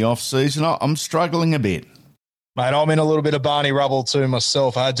footy in the off-season? I'm struggling a bit. Mate, I'm in a little bit of Barney rubble too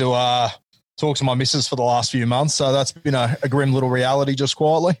myself. I had to talk to my missus for the last few months, so that's been a grim little reality just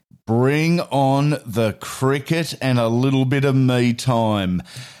quietly. Bring on the cricket and a little bit of me time.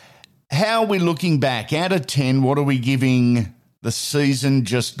 How are we looking back? Out of 10, what are we giving the season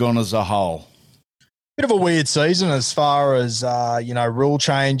just gone as a whole? Bit of a weird season as far as, rule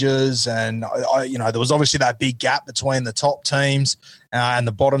changes and, there was obviously that big gap between the top teams and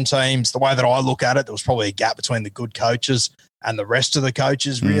the bottom teams. The way that I look at it, there was probably a gap between the good coaches and the rest of the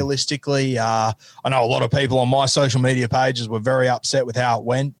coaches, realistically. I know a lot of people on my social media pages were very upset with how it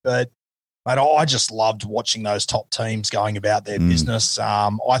went, but mate, I just loved watching those top teams going about their business.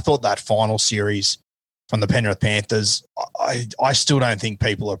 I thought that final series from the Penrith Panthers, I still don't think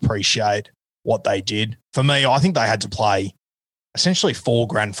people appreciate what they did. For me, I think they had to play essentially 4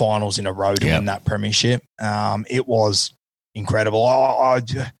 grand finals in a row to win that premiership. It was incredible. I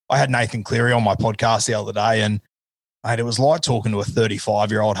had Nathan Cleary on my podcast the other day, and mate, it was like talking to a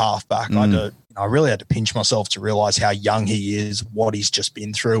 35-year-old halfback. I really had to pinch myself to realise how young he is, what he's just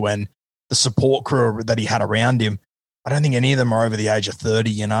been through, and the support crew that he had around him. I don't think any of them are over the age of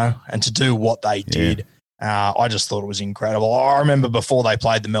 30, and to do what they did, I just thought it was incredible. I remember before they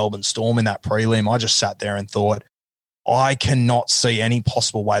played the Melbourne Storm in that prelim, I just sat there and thought, I cannot see any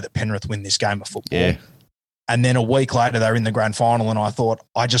possible way that Penrith win this game of football. Yeah. And then a week later, they were in the grand final, and I thought,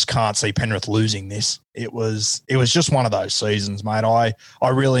 I just can't see Penrith losing this. It was just one of those seasons, mate. I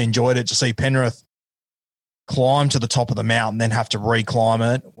really enjoyed it to see Penrith climb to the top of the mountain, then have to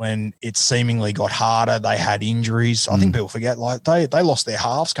reclimb it when it seemingly got harder. They had injuries. I think people forget, like they lost their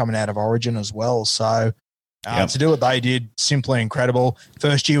halves coming out of Origin as well. So to do what they did, simply incredible.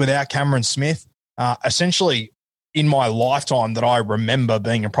 First year without Cameron Smith, essentially in my lifetime that I remember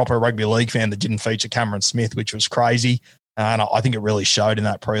being a proper rugby league fan that didn't feature Cameron Smith, which was crazy. And I think it really showed in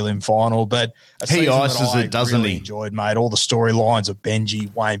that prelim final. But he ices it, doesn't really he? Enjoyed, mate. All the storylines of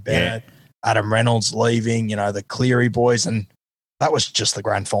Benji, Wayne Bennett, Adam Reynolds leaving, the Cleary boys, and that was just the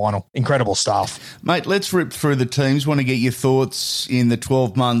grand final. Incredible stuff. Mate, let's rip through the teams. Want to get your thoughts in the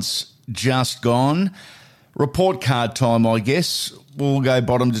 12 months just gone. Report card time, I guess. We'll go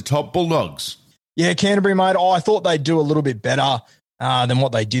bottom to top. Bulldogs. Yeah, Canterbury, mate. I thought they'd do a little bit better than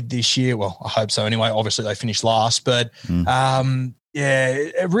what they did this year. Well, I hope so anyway. Obviously, they finished last. But,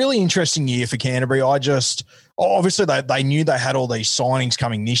 a really interesting year for Canterbury. Obviously, they knew they had all these signings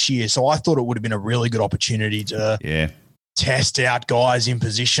coming this year, so I thought it would have been a really good opportunity to test out guys in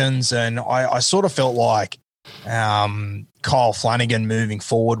positions. And I sort of felt like Kyle Flanagan moving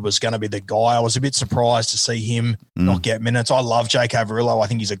forward was going to be the guy. I was a bit surprised to see him not get minutes. I love Jake Averillo. I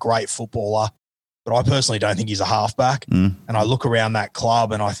think he's a great footballer, but I personally don't think he's a halfback. And I look around that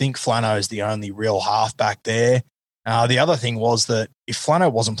club and I think Flano is the only real halfback there. The other thing was that if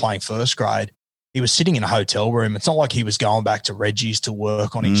Flano wasn't playing first grade, he was sitting in a hotel room. It's not like he was going back to Reggie's to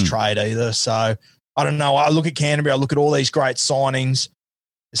work on his trade either. So I don't know. I look at Canterbury, I look at all these great signings.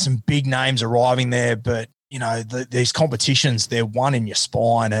 There's some big names arriving there, but these competitions, they're one in your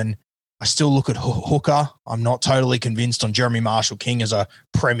spine. And I still look at hooker. I'm not totally convinced on Jeremy Marshall-King as a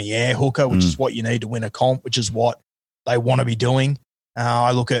premier hooker, which is what you need to win a comp, which is what they want to be doing.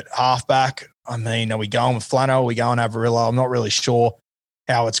 I look at halfback. I mean, are we going with Flano? Are we going Averillo? I'm not really sure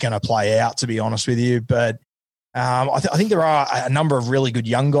how it's going to play out, to be honest with you. But I think there are a number of really good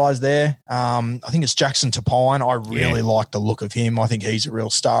young guys there. I think it's Jackson Tapine. I really like the look of him. I think he's a real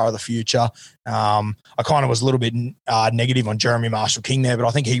star of the future. I kind of was a little bit negative on Jeremy Marshall-King there, but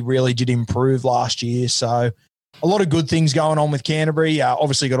I think he really did improve last year. So a lot of good things going on with Canterbury.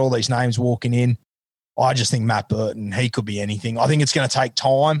 Obviously got all these names walking in. I just think Matt Burton, he could be anything. I think it's going to take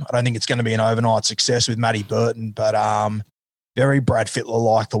time. I don't think it's going to be an overnight success with Matty Burton, but very Brad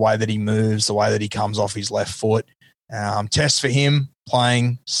Fittler-like, the way that he moves, the way that he comes off his left foot. Test for him,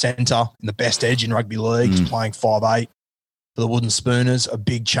 playing centre in the best edge in rugby league. He's playing 5'8" for the Wooden Spooners. A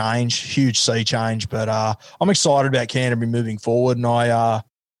big change, huge sea change. But I'm excited about Canterbury moving forward. And I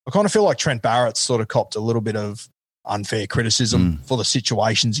kind of feel like Trent Barrett's sort of copped a little bit of unfair criticism for the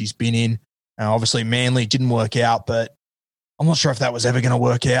situations he's been in. Obviously, Manly didn't work out, but I'm not sure if that was ever going to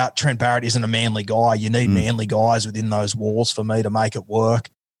work out. Trent Barrett isn't a Manly guy. You need Manly guys within those walls for me to make it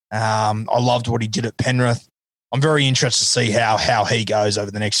work. I loved what he did at Penrith. I'm very interested to see how he goes over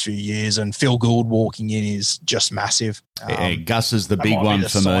the next few years. And Phil Gould walking in is just massive. Gus is the big one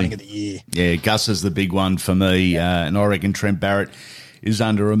for me. Of the year. Yeah, Gus is the big one for me. And I reckon Trent Barrett is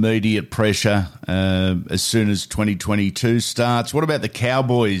under immediate pressure as soon as 2022 starts. What about the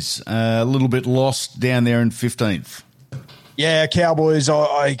Cowboys? A little bit lost down there in 15th. Yeah, Cowboys,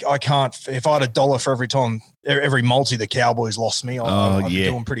 I can't – if I had $1 for every multi the Cowboys lost me, I'd be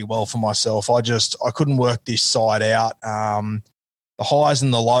doing pretty well for myself. I couldn't work this side out. The highs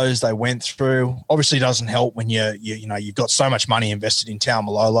and the lows they went through obviously doesn't help when you've got so much money invested in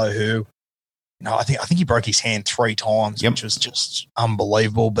Taumalolo, who – I think he broke his hand 3 times, which was just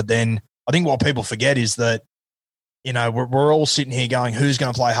unbelievable. But then I think what people forget is that, we're all sitting here going, who's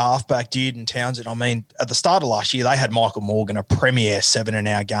going to play halfback? Did and Townsend. I mean, at the start of last year, they had Michael Morgan, a premier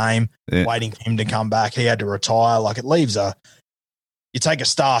 7-in-our game, waiting for him to come back. He had to retire. Like, it leaves you take a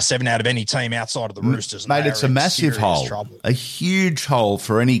star 7 out of any team outside of the Roosters. Mate, it's a massive hole, a huge hole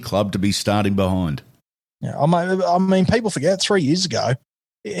for any club to be starting behind. Yeah, I mean, people forget 3 years ago,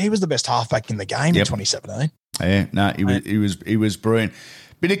 he was the best halfback in the game in 2017. Yeah, no, he was brilliant.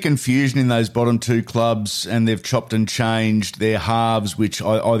 Bit of confusion in those bottom 2 clubs, and they've chopped and changed their halves, which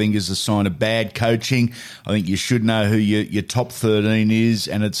I think is a sign of bad coaching. I think you should know who your top 13 is,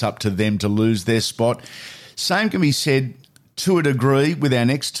 and it's up to them to lose their spot. Same can be said to a degree with our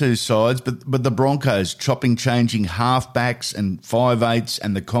next two sides, but the Broncos chopping, changing halfbacks and 5/8s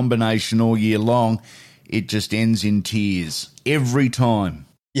and the combination all year long, it just ends in tears every time.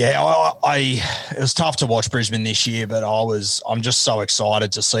 Yeah, it was tough to watch Brisbane this year, but I'm just so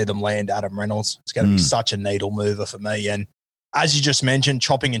excited to see them land Adam Reynolds. It's going to be such a needle mover for me. And as you just mentioned,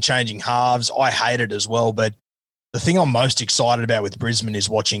 chopping and changing halves, I hate it as well. But the thing I'm most excited about with Brisbane is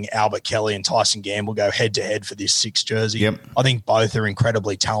watching Albert Kelly and Tyson Gamble go head-to-head for this 6 jersey. Yep. I think both are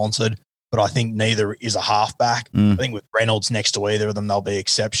incredibly talented, but I think neither is a halfback. I think with Reynolds next to either of them, they'll be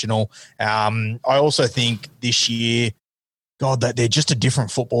exceptional. I also think this year, God, that they're just a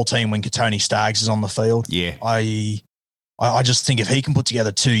different football team when Katoni Staggs is on the field. Yeah. I just think if he can put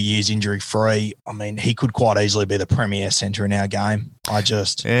together 2 years injury-free, I mean, he could quite easily be the premier centre in our game. I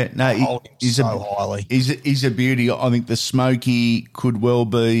just hold him so highly. He's a beauty. I think the Smoky could well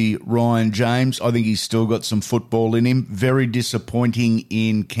be Ryan James. I think he's still got some football in him. Very disappointing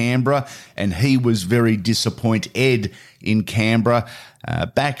in Canberra, and he was very disappointed in Canberra.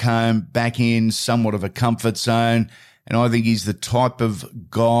 Back home, back in somewhat of a comfort zone. And I think he's the type of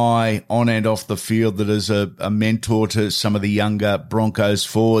guy on and off the field that is a mentor to some of the younger Broncos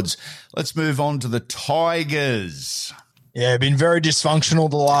forwards. Let's move on to the Tigers. Yeah, been very dysfunctional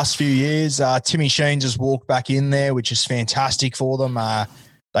the last few years. Timmy Sheens has walked back in there, which is fantastic for them.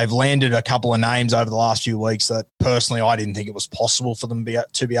 They've landed a couple of names over the last few weeks that personally I didn't think it was possible for them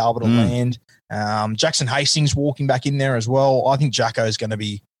to be able to land. Jackson Hastings walking back in there as well. I think Jacko is going to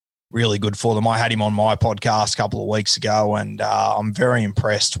be really good for them. I had him on my podcast a couple of weeks ago, and I'm very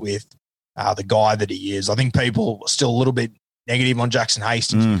impressed with the guy that he is. I think people are still a little bit negative on Jackson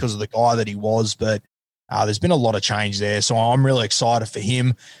Hastings because of the guy that he was, but there's been a lot of change there, so I'm really excited for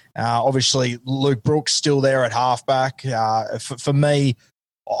him. Obviously, Luke Brooks still there at halfback. For me,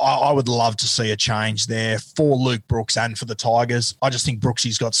 I would love to see a change there for Luke Brooks and for the Tigers. I just think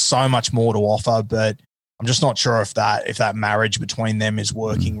Brooksy's got so much more to offer, but I'm just not sure if that marriage between them is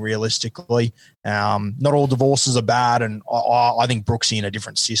working realistically. Not all divorces are bad, and I think Brooksy in a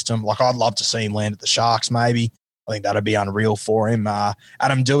different system. Like, I'd love to see him land at the Sharks maybe. I think that'd be unreal for him.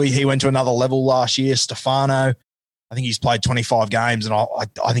 Adam Dewey, he went to another level last year. Stefano, I think he's played 25 games, and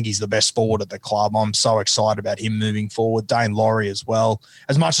I think he's the best forward at the club. I'm so excited about him moving forward. Dane Laurie as well.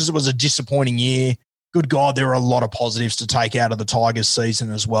 As much as it was a disappointing year, good God, there are a lot of positives to take out of the Tigers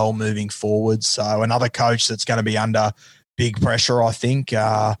season as well moving forward. So another coach that's going to be under big pressure, I think.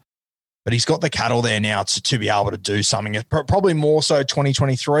 But he's got the cattle there now to be able to do something. Probably more so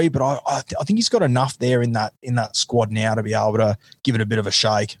 2023, but I think he's got enough there in that squad now to be able to give it a bit of a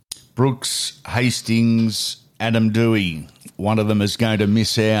shake. Brooks, Hastings, Adam Dewey, one of them is going to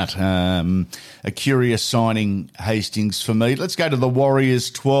miss out. A curious signing, Hastings, for me. Let's go to the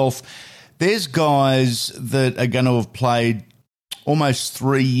Warriors 12th. There's guys that are going to have played almost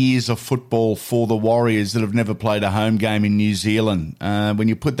 3 years of football for the Warriors that have never played a home game in New Zealand. When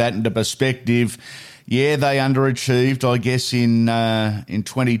you put that into perspective, yeah, they underachieved, I guess, in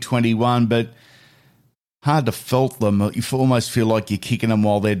 2021, but hard to fault them. You almost feel like you're kicking them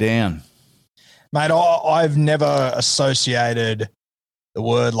while they're down. Mate, I've never associated the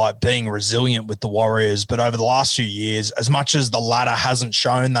word like being resilient with the Warriors, but over the last few years, as much as the ladder hasn't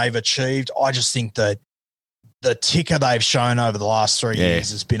shown they've achieved, I just think that the ticker they've shown over the last 3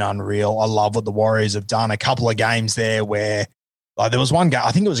 years has been unreal. I love what the Warriors have done. A couple of games there where there was one game,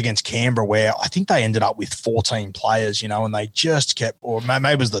 I think it was against Canberra, where I think they ended up with 14 players, and they just kept, or maybe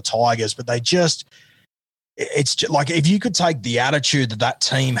it was the Tigers, but it's just like if you could take the attitude that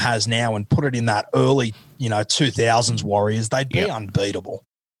team has now and put it in that early, 2000s Warriors, they'd be unbeatable.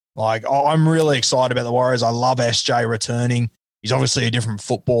 Like, I'm really excited about the Warriors. I love SJ returning. He's obviously a different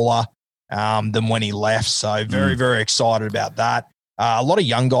footballer than when he left. So very, very excited about that. A lot of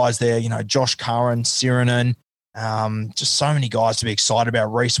young guys there, Josh Curran, Sirinen, just so many guys to be excited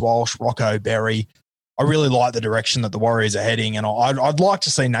about. Reece Walsh, Rocco Berry. I really like the direction that the Warriors are heading, and I'd like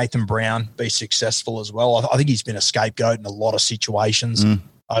to see Nathan Brown be successful as well. I think he's been a scapegoat in a lot of situations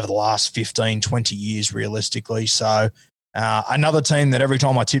over the last 15, 20 years, realistically. So another team that every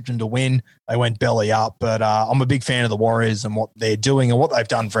time I tipped them to win, they went belly up. But I'm a big fan of the Warriors and what they're doing and what they've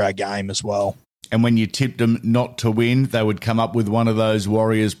done for our game as well. And when you tipped them not to win, they would come up with one of those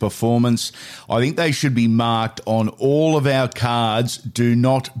Warriors performance. I think they should be marked on all of our cards. Do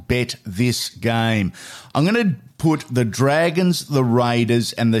not bet this game. I'm going to put the Dragons, the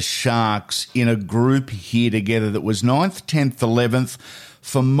Raiders and the Sharks in a group here together that was 9th, 10th, 11th.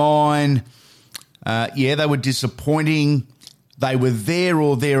 For mine, they were disappointing. They were there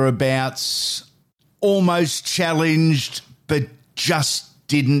or thereabouts, almost challenged, but just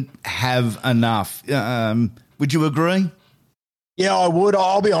didn't have enough. Would you agree? Yeah, I would.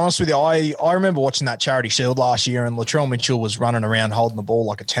 I'll be honest with you. I remember watching that Charity Shield last year, and Latrell Mitchell was running around holding the ball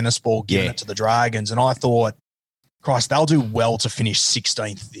like a tennis ball, giving it to the Dragons. And I thought, Christ, they'll do well to finish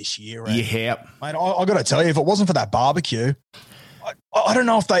 16th this year. And, Yeah. mate, I got to tell you, if it wasn't for that barbecue, I don't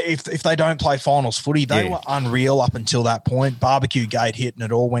know if they don't play finals footy. They were unreal up until that point. Barbecue gate hit and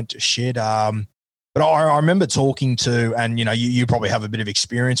it all went to shit. But I remember talking to, and you probably have a bit of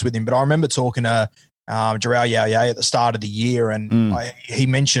experience with him, but I remember talking to Jarrell Yao at the start of the year, and he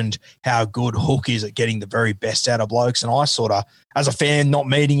mentioned how good Hook is at getting the very best out of blokes. And I sort of, as a fan, not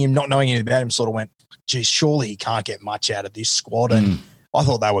meeting him, not knowing anything about him, sort of went, geez, surely he can't get much out of this squad. And I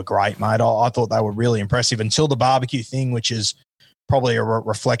thought they were great, mate. I thought they were really impressive until the barbecue thing, which is probably a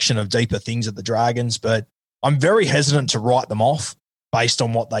reflection of deeper things at the Dragons. But I'm very hesitant to write them off based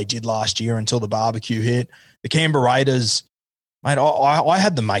on what they did last year until the barbecue hit. The Canberra Raiders, mate, I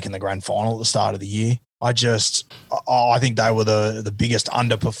had them making the grand final at the start of the year. I think they were the biggest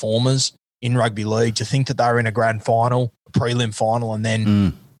underperformers in rugby league. To think that they were in a grand final, a prelim final, and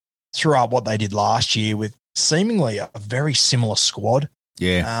then threw up what they did last year with seemingly a very similar squad.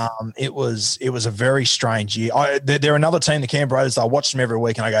 Yeah. It was a very strange year. They're another team, the Canberra Raiders. I watch them every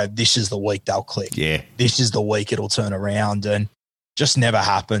week and I go, this is the week they'll click. Yeah. This is the week it'll turn around, and just never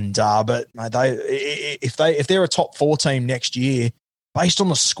happened. But if they're a top 4 team next year, based on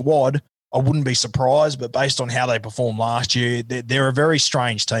the squad, I wouldn't be surprised. But based on how they performed last year, they're a very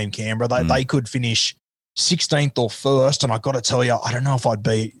strange team, Canberra. They could finish 16th or 1st, and I got to tell you, I don't know if I'd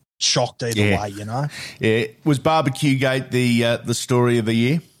be shocked either way. Yeah. Was Barbecue Gate the story of the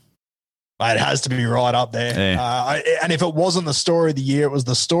year? It has to be right up there. Yeah. And if it wasn't the story of the year, it was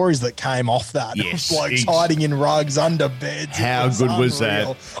the stories that came off that. Yes. Blokes hiding in rugs, under beds. How good was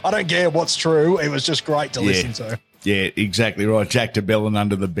that? I don't care what's true. It was just great to listen to. Yeah, exactly right. Jack de Belin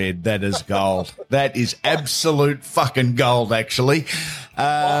under the bed. That is gold. That is absolute fucking gold, actually.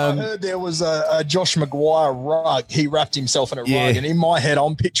 I heard there was a Josh Maguire rug. He wrapped himself in a rug. And in my head,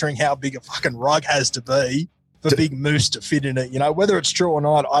 I'm picturing how big a fucking rug has to be for Big Moose to fit in it. Whether it's true or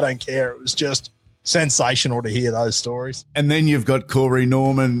not, I don't care. It was just sensational to hear those stories. And then you've got Corey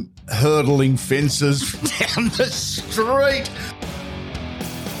Norman hurdling fences down the street.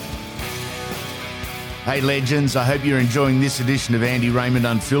 Hey, legends, I hope you're enjoying this edition of Andy Raymond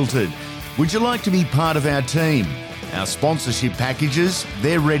Unfiltered. Would you like to be part of our team? Our sponsorship packages,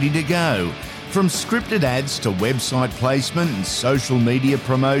 they're ready to go. From scripted ads to website placement and social media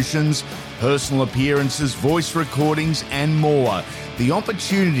promotions, personal appearances, voice recordings, and more. The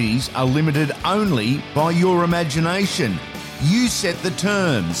opportunities are limited only by your imagination. You set the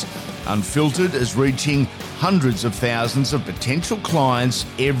terms. Unfiltered is reaching hundreds of thousands of potential clients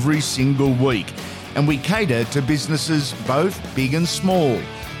every single week. And we cater to businesses both big and small.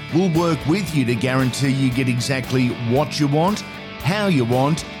 We'll work with you to guarantee you get exactly what you want, how you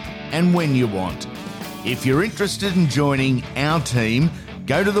want, and when you want. If you're interested in joining our team,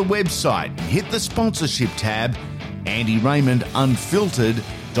 go to the website and hit the sponsorship tab,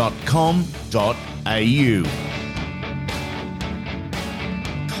 andyraymondunfiltered.com.au.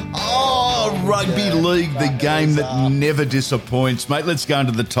 Oh, rugby league, the game that never disappoints. Mate, let's go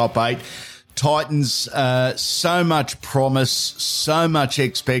into the top 8. Titans, so much promise, so much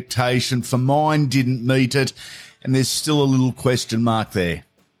expectation. For mine, didn't meet it, and there's still a little question mark there.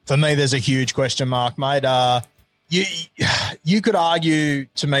 For me, there's a huge question mark, mate. You could argue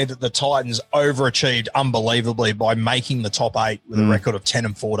to me that the Titans overachieved unbelievably by making the top 8 with a record of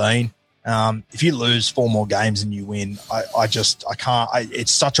 10-14. If you lose 4 more games than you win, I can't.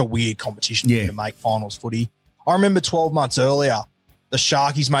 It's such a weird competition to make finals footy. I remember 12 months earlier, the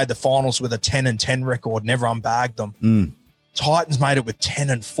Sharkies made the finals with a 10-10 record and everyone bagged them. Titans made it with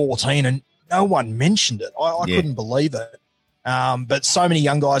 10-14 and no one mentioned it. I couldn't believe it. But so many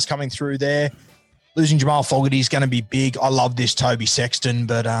young guys coming through there. Losing Jamal Fogarty is going to be big. I love this Toby Sexton,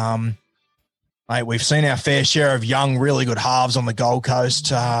 but mate, we've seen our fair share of young, really good halves on the Gold Coast.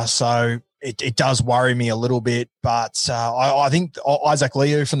 So it does worry me a little bit. But I think Isaac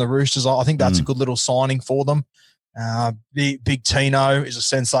Liu from the Roosters, I think that's a good little signing for them. Big Tino is a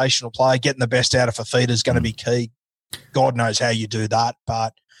sensational player. Getting the best out of Fafita is going to be key. God knows how you do that,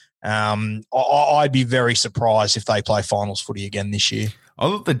 but I'd be very surprised if they play finals footy again this year. I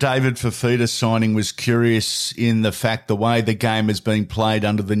thought the David Fafita signing was curious in the fact the way the game is being played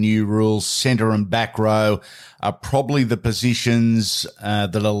under the new rules, centre and back row are probably the positions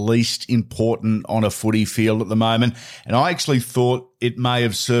that are least important on a footy field at the moment. And I actually thought it may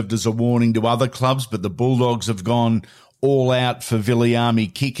have served as a warning to other clubs, but the Bulldogs have gone all out for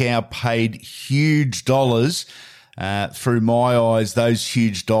Viliami Kikau, paid huge dollars. Through my eyes, those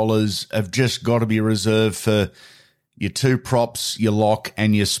huge dollars have just got to be reserved for your two props, your lock,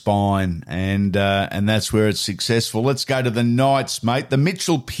 and your spine, and that's where it's successful. Let's go to the Knights, mate. The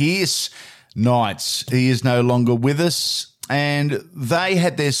Mitchell Pearce Knights. He is no longer with us, and they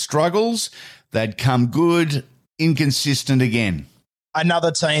had their struggles. They'd come good, inconsistent again.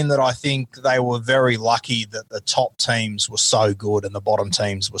 Another team that I think they were very lucky that the top teams were so good and the bottom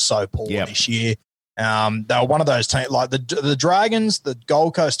teams were so poor this year. They were one of those teams, like the Dragons, the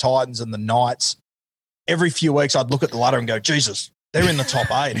Gold Coast Titans, and the Knights. Every few weeks, I'd look at the ladder and go, Jesus, they're in the top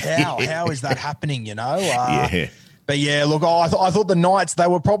 8. How is that happening, you know? But, yeah, look, I thought the Knights, they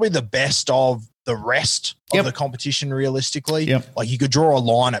were probably the best of the rest of the competition realistically. Like you could draw a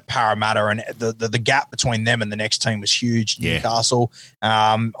line at Parramatta, and the gap between them and the next team was huge, Newcastle.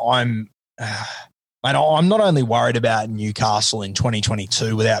 I'm not only worried about Newcastle in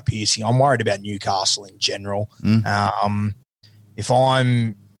 2022 without Piercy, I'm worried about Newcastle in general. If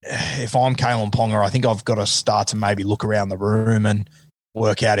I'm Kalen Ponga, I think I've got to start to maybe look around the room and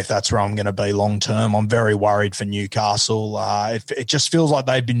work out if that's where I'm going to be long term. I'm very worried for Newcastle. It just feels like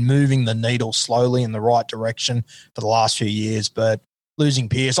they've been moving the needle slowly in the right direction for the last few years, but losing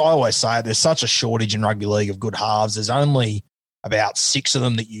Pearce, I always say it, there's such a shortage in rugby league of good halves. There's only about 6 of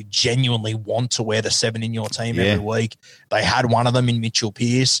them that you genuinely want to wear the 7 in your team every week. They had one of them in Mitchell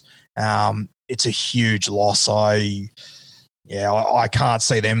Pearce. It's a huge loss. I can't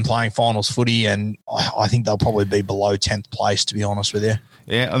see them playing finals footy, and I think they'll probably be below 10th place, to be honest with you.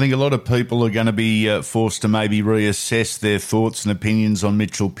 Yeah, I think a lot of people are going to be forced to maybe reassess their thoughts and opinions on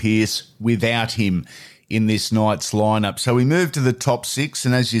Mitchell Pearce without him in this night's lineup. So we move to the top 6,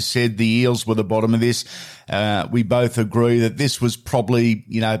 and as you said, the Eels were the bottom of this. We both agree that this was probably,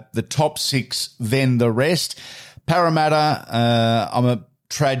 the top 6, then the rest. Parramatta, I'm a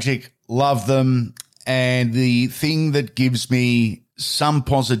tragic, love them. And the thing that gives me some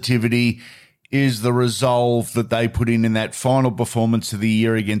positivity is the resolve that they put in that final performance of the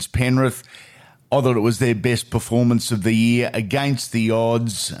year against Penrith. I thought it was their best performance of the year against the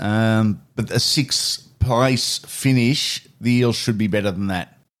odds. But a 6th place finish, the Eels should be better than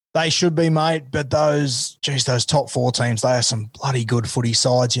that. They should be, mate. But those top 4 teams, they are some bloody good footy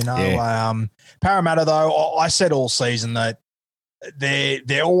sides, Parramatta, though, I said all season that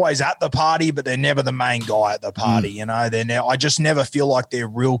they're always at the party, but they're never the main guy at the party. I just never feel like they're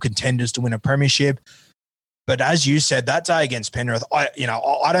real contenders to win a premiership. But as you said, that day against Penrith, I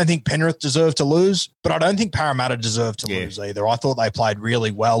don't think Penrith deserved to lose, but I don't think Parramatta deserved to lose either. I thought they played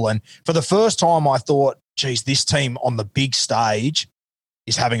really well, and for the first time, I thought, geez, this team on the big stage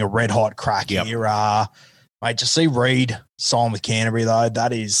is having a red hot crack here. Mate, to see Reid sign with Canterbury though,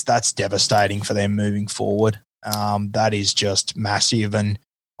 that's devastating for them moving forward. That is just massive, and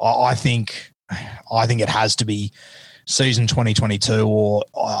I think it has to be season 2022, or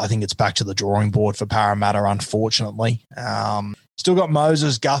I think it's back to the drawing board for Parramatta, unfortunately. Still got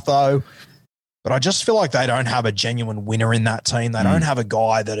Moses, Gutho, but I just feel like they don't have a genuine winner in that team. They don't have a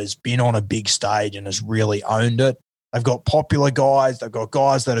guy that has been on a big stage and has really owned it. They've got popular guys. They've got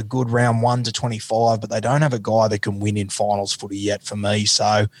guys that are good round 1 to 25, but they don't have a guy that can win in finals footy yet for me.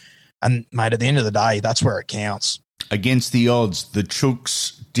 So, and, mate, at the end of the day, that's where it counts. Against the odds, the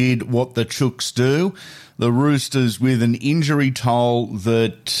Chooks did what the Chooks do. The Roosters with an injury toll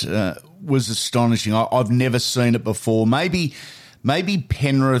that was astonishing. I've never seen it before. Maybe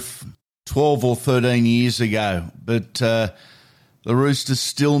Penrith 12 or 13 years ago, but the Roosters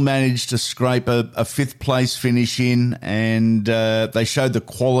still managed to scrape a 5th place finish in, and they showed the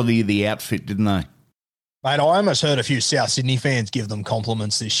quality of the outfit, didn't they? Mate, I almost heard a few South Sydney fans give them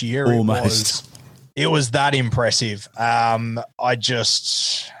compliments this year. Almost. It was that impressive. And it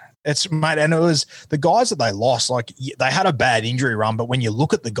was the guys that they lost. Like, they had a bad injury run, but when you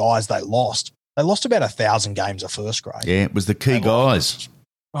look at the guys they lost about 1,000 games of first grade. Yeah, it was the key guys.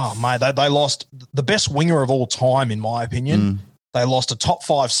 Oh, mate, they lost the best winger of all time, in my opinion. They lost a top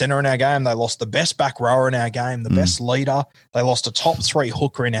 5 centre in our game. They lost the best back rower in our game, the best leader. They lost a top 3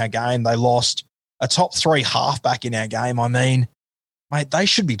 hooker in our game. They lost a top 3 halfback in our game. I mean, mate, they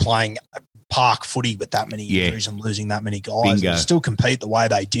should be playing park footy with that many injuries and losing that many guys and still compete the way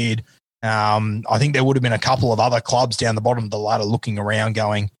they did. I think there would have been a couple of other clubs down the bottom of the ladder looking around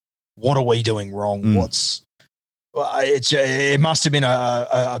going, what are we doing wrong? It must have been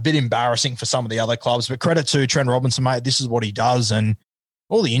a bit embarrassing for some of the other clubs, but credit to Trent Robinson, mate. This is what he does, and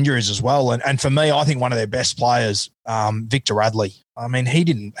all the injuries as well. And for me, I think one of their best players, Victor Radley. I mean, he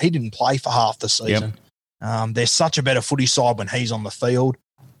didn't play for half the season. They're such a better footy side when he's on the field.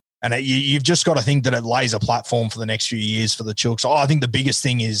 And you've just got to think that it lays a platform for the next few years for the Chooks. I think the biggest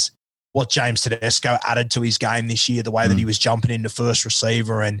thing is what James Tedesco added to his game this year, the way that he was jumping into first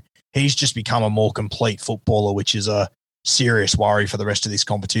receiver and he's just become a more complete footballer, which is a serious worry for the rest of this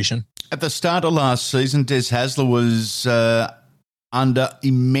competition. At the start of last season, Des Hasler was under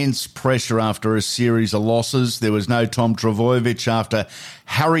immense pressure after a series of losses. There was no Tom Trbojevic after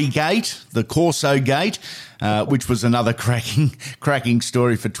Harrygate, the Corso Gate, which was another cracking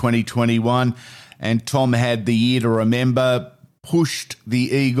story for 2021. And Tom had the year to remember, pushed the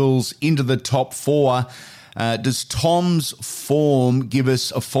Eagles into the top 4. Does Tom's form give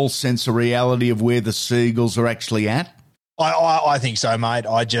us a false sense of reality of where the Seagulls are actually at? I think so, mate.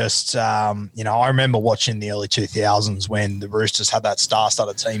 I just, I remember watching the early 2000s when the Roosters had that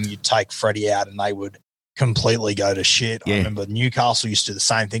star-studded team. You'd take Freddie out and they would completely go to shit. Yeah. I remember Newcastle used to do the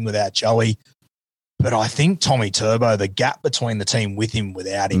same thing without Joey. But I think Tommy Turbo, the gap between the team with him,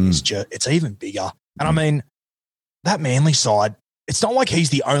 without him, is just, it's even bigger. And I mean, that Manly side, it's not like he's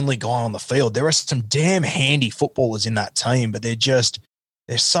the only guy on the field. There are some damn handy footballers in that team, but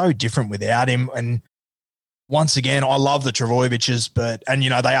they're so different without him. And once again, I love the Trbojevic's, and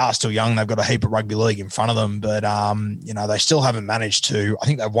they are still young. They've got a heap of rugby league in front of them, but, they still haven't managed to, I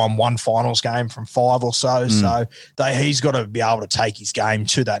think they've won one finals game from 5 or so. So he's got to be able to take his game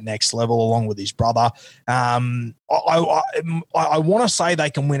to that next level along with his brother. I want to say they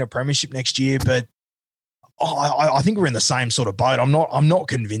can win a premiership next year, but I think we're in the same sort of boat. I'm not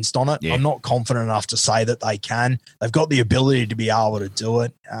convinced on it. Yeah. I'm not confident enough to say that they can. They've got the ability to be able to do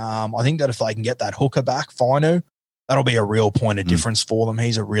it. I think that if they can get that hooker back, Fainu, that'll be a real point of difference for them.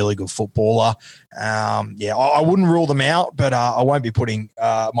 He's a really good footballer. I wouldn't rule them out, but I won't be putting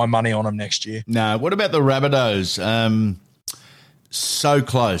my money on them next year. No. What about the Rabbitohs? So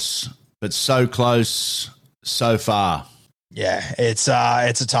close, but so close so far. Yeah, it's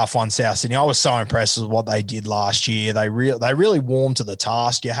a tough one, South Sydney. I was so impressed with what they did last year. They really warmed to the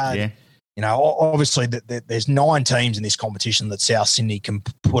task. You had, obviously there's 9 teams in this competition that South Sydney can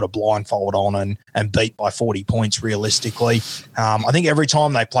put a blindfold on and beat by 40 points realistically. I think every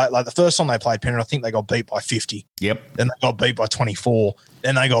time they played, like the first time they played Penrith, I think they got beat by 50. Yep. Then they got beat by 24.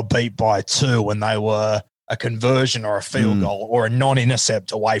 Then they got beat by 2 when they were a conversion or a field goal or a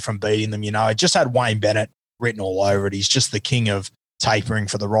non-intercept away from beating them. It just had Wayne Bennett written all over it. He's just the king of tapering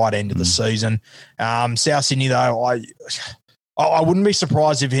for the right end of the season. South Sydney, though, I wouldn't be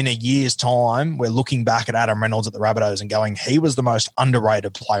surprised if in a year's time we're looking back at Adam Reynolds at the Rabbitohs and going, he was the most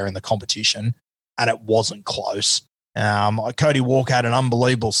underrated player in the competition, and it wasn't close. Cody Walker had an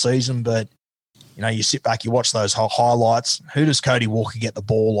unbelievable season, but you sit back, you watch those highlights. Who does Cody Walker get the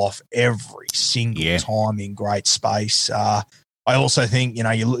ball off every single time in great space? I also think,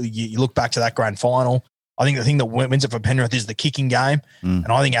 you look back to that grand final. I think the thing that wins it for Penrith is the kicking game. And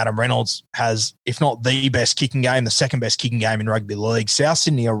I think Adam Reynolds has, if not the best kicking game, the second best kicking game in rugby league. South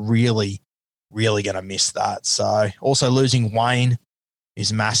Sydney are really, really going to miss that. So also losing Wayne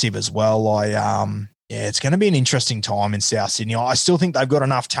is massive as well. It's going to be an interesting time in South Sydney. I still think they've got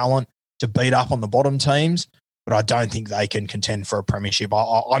enough talent to beat up on the bottom teams, but I don't think they can contend for a premiership.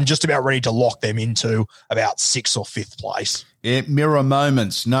 I'm just about ready to lock them into about 6th or 5th place. Yeah, mirror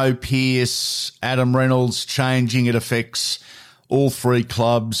moments. No Pearce, Adam Reynolds changing. It affects all 3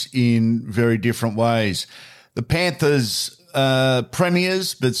 clubs in very different ways. The Panthers,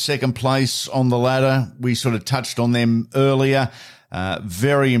 premiers, but second place on the ladder. We sort of touched on them earlier.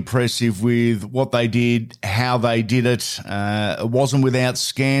 Very impressive with what they did, how they did it. It wasn't without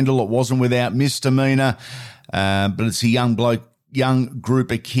scandal. It wasn't without misdemeanor. But it's a young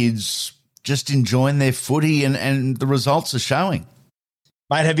group of kids just enjoying their footy, and the results are showing.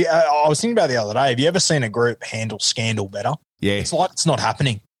 Mate, have you? I was thinking about it the other day. Have you ever seen a group handle scandal better? Yeah. It's like it's not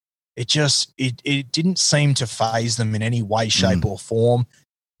happening. It just it didn't seem to faze them in any way, shape, or form.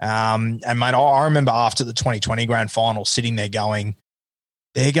 And mate, I remember after the 2020 grand final sitting there going,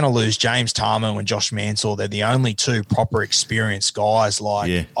 they're going to lose James Tarman and Josh Mansell. They're the only 2 proper experienced guys.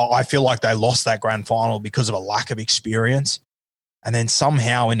 I feel like they lost that grand final because of a lack of experience. And then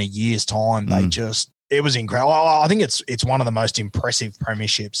somehow in a year's time, it was incredible. I think it's one of the most impressive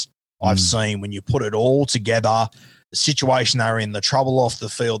premierships I've seen when you put it all together. The situation they were in, the trouble off the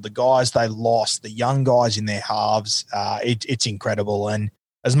field, the guys they lost, the young guys in their halves, it's incredible. And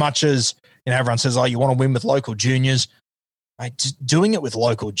as much as everyone says, you want to win with local juniors, mate, doing it with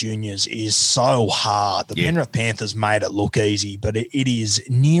local juniors is so hard. The Penrith Panthers made it look easy, but it is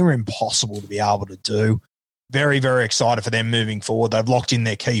near impossible to be able to do. Very, very excited for them moving forward. They've locked in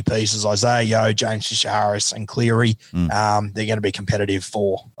their key pieces, Isaiah Yeo, James Fisher-Harris and Cleary. They're going to be competitive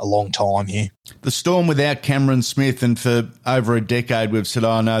for a long time here. The Storm without Cameron Smith, and for over a decade we've said,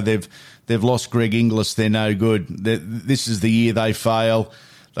 no, they've lost Greg Inglis, they're no good. This is the year they fail.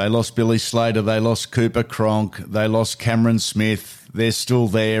 They lost Billy Slater, they lost Cooper Cronk, they lost Cameron Smith. they're still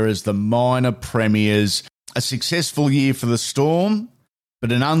there as the minor premiers. A successful year for the Storm,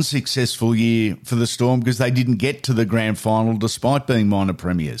 but an unsuccessful year for the Storm because they didn't get to the grand final despite being minor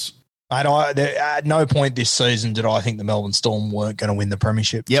premiers. Mate, at no point this season did I think the Melbourne Storm weren't going to win the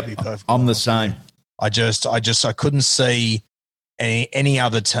premiership. Yep, I'm the same. I couldn't see any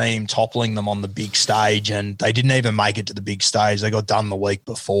other team toppling them on the big stage, and they didn't even make it to the big stage. They got done the week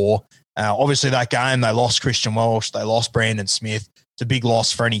before. Obviously, that game, they lost Christian Welch, they lost Brandon Smith. It's a big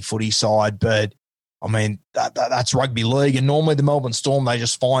loss for any footy side, but, I mean, that's rugby league, and normally the Melbourne Storm, they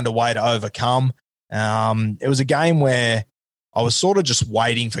just find a way to overcome. It was a game where I was sort of just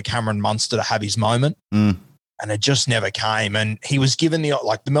waiting for Cameron Munster to have his moment. And it just never came. And he was given the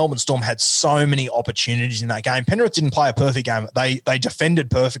Melbourne Storm had so many opportunities in that game. Penrith didn't play a perfect game. They defended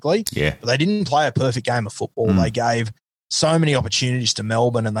perfectly, but they didn't play a perfect game of football. They gave so many opportunities to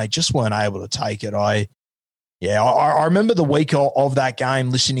Melbourne and they just weren't able to take it. I remember the week of that game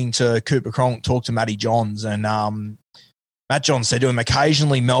listening to Cooper Cronk talk to Matty Johns, and Matt Johns said to him,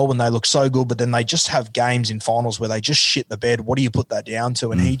 occasionally Melbourne, they look so good, but then they just have games in finals where they just shit the bed. What do you put that down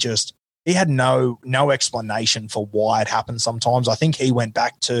to? And he had no explanation for why it happened sometimes. I think he went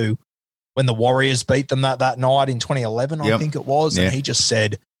back to when the Warriors beat them that night in 2011, I think it was. And he just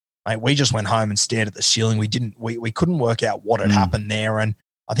said, mate, we just went home and stared at the ceiling. We couldn't work out what had happened there. And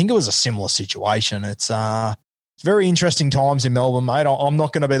I think it was a similar situation. It's very interesting times in Melbourne, mate. I'm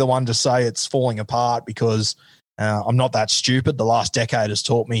not going to be the one to say it's falling apart because I'm not that stupid. The last decade has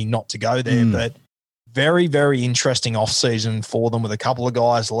taught me not to go there, but very, very interesting off-season for them with a couple of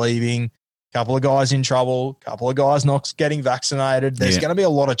guys leaving, a couple of guys in trouble, a couple of guys not getting vaccinated. There's going to be a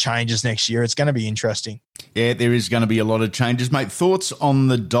lot of changes next year. It's going to be interesting. Yeah, there is going to be a lot of changes. Mate, thoughts on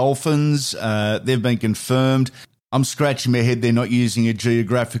the Dolphins? They've been confirmed. I'm scratching my head they're not using a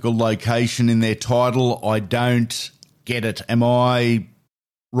geographical location in their title. I don't get it. Am I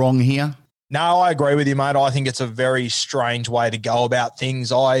wrong here? No, I agree with you, mate. I think it's a very strange way to go about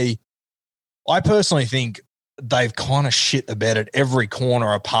things. I personally think they've kind of shit the bed at every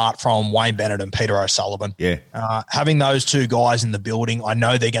corner apart from Wayne Bennett and Peter O'Sullivan. Yeah. Having those two guys in the building, I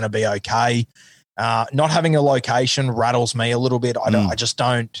know they're going to be okay. Not having a location rattles me a little bit. I just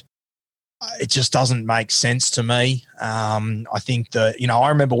don't. It just doesn't make sense to me. I think that, I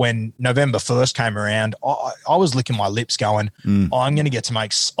remember when November 1st came around, I was licking my lips going, I'm going to get to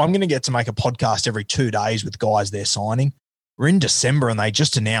make a podcast every 2 days with guys they're signing. We're in December and they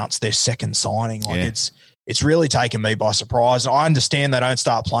just announced their second signing. It's really taken me by surprise. I understand they don't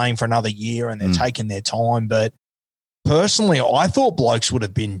start playing for another year and they're taking their time, but personally, I thought blokes would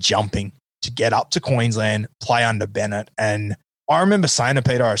have been jumping to get up to Queensland, play under Bennett. And I remember saying to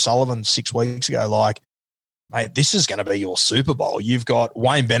Peter O'Sullivan 6 weeks ago, mate, this is going to be your Super Bowl. You've got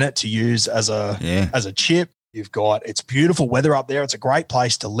Wayne Bennett to use as a chip. It's beautiful weather up there. It's a great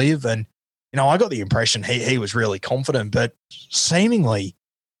place to live. And, I got the impression he was really confident, but seemingly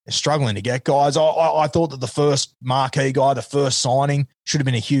they're struggling to get guys. I thought that the first marquee guy, the first signing, should have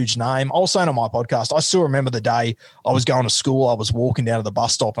been a huge name. I was saying on my podcast, I still remember the day I was going to school, I was walking down to the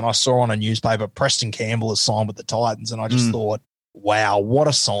bus stop and I saw on a newspaper Preston Campbell has signed with the Titans, and I just thought, wow, what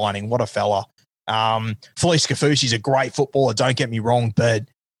a signing, what a fella. Felice Kafusi's a great footballer, don't get me wrong, but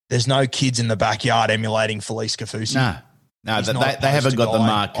there's no kids in the backyard emulating Felice Kafusi. No, they haven't got the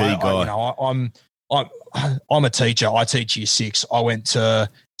marquee guy. I'm a teacher. I teach year 6. I went to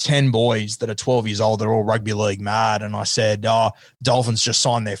 10 boys that are 12 years old. They're all rugby league mad. And I said, Dolphins just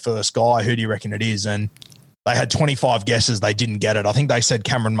signed their first guy. Who do you reckon it is? And they had 25 guesses. They didn't get it. I think they said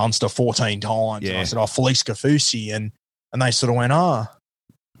Cameron Munster 14 times. Yeah. And I said, Felice Kafusi. And they sort of went,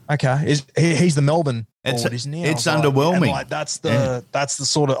 okay. He's the Melbourne forward, isn't he? It's underwhelming. That's the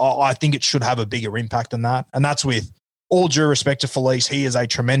sort of, I think it should have a bigger impact than that. And that's with all due respect to Felice. He is a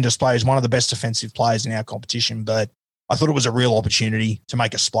tremendous player. He's one of the best defensive players in our competition, but I thought it was a real opportunity to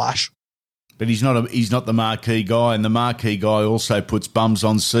make a splash. But he's not the marquee guy, and the marquee guy also puts bums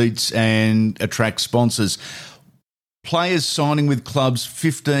on seats and attracts sponsors. Players signing with clubs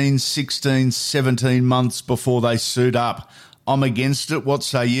 15, 16, 17 months before they suit up. I'm against it. What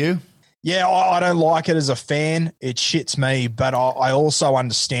say you? Yeah, I don't like it as a fan. It shits me, but I also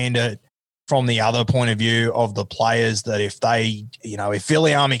understand it from the other point of view of the players, that if they, if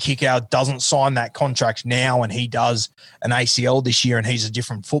Viliame Kikau doesn't sign that contract now and he does an ACL this year and he's a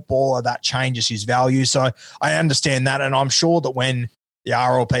different footballer, that changes his value. So I understand that. And I'm sure that when the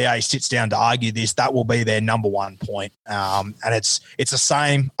RLPA sits down to argue this, that will be their number one point. And it's the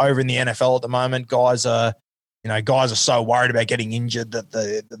same over in the NFL at the moment. Guys are so worried about getting injured that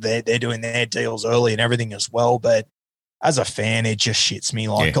they're doing their deals early and everything as well. But as a fan, it just shits me.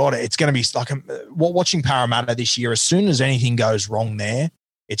 Like, Yeah. God, it's going to be like watching Parramatta this year. As soon as anything goes wrong there,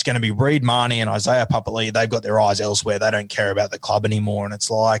 it's going to be Reid Marnie and Isaiah Papali'i. They've got their eyes elsewhere. They don't care about the club anymore. And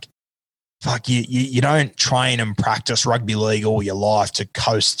it's like, fuck, you don't train and practice rugby league all your life to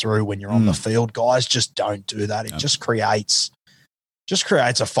coast through when you're on the field. Guys, just don't do that. It just creates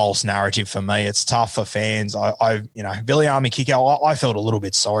a false narrative for me. It's tough for fans. Viliame Kikau, I felt a little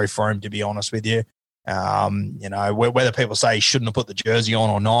bit sorry for him, to be honest with you. Whether people say he shouldn't have put the jersey on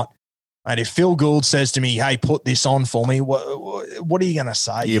or not. And if Phil Gould says to me, hey, put this on for me, what are you going to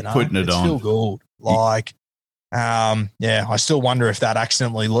say? You're putting it on. Phil Gould. I still wonder if that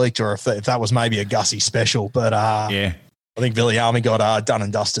accidentally leaked or if that was maybe a Gussie special. But I think Viliame got done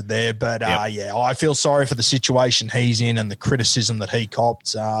and dusted there. But I feel sorry for the situation he's in and the criticism that he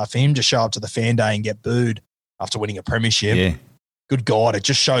copped. For him to show up to the fan day and get booed after winning a premiership. Yeah. Good God, it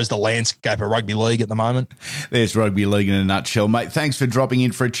just shows the landscape of rugby league at the moment. There's rugby league in a nutshell, mate. Thanks for dropping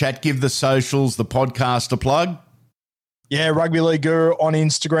in for a chat. Give the socials, the podcast a plug. Yeah, Rugby League Guru on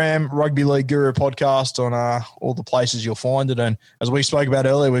Instagram, Rugby League Guru podcast on all the places you'll find it. And as we spoke about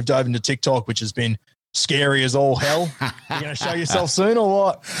earlier, we've dove into TikTok, which has been scary as all hell. You going to show yourself soon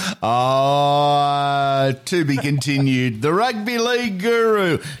or what? To be continued. The Rugby League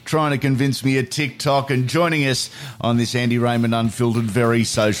Guru trying to convince me at TikTok and joining us on this Andy Raymond Unfiltered Very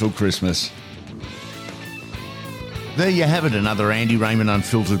Social Christmas. There you have it, another Andy Raymond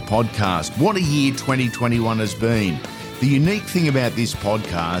Unfiltered podcast. What a year 2021 has been. The unique thing about this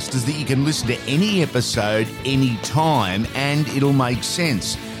podcast is that you can listen to any episode anytime and it'll make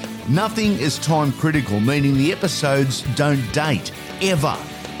sense. Nothing is time critical, meaning the episodes don't date, ever.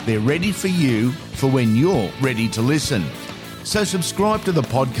 They're ready for you for when you're ready to listen. So subscribe to the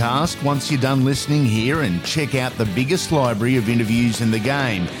podcast once you're done listening here and check out the biggest library of interviews in the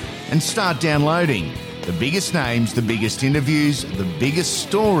game and start downloading. The biggest names, the biggest interviews, the biggest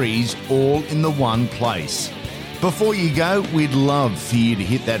stories, all in the one place. Before you go, we'd love for you to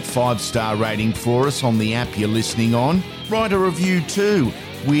hit that 5-star rating for us on the app you're listening on. Write a review too.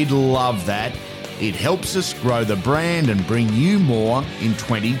 We'd love that. It helps us grow the brand and bring you more in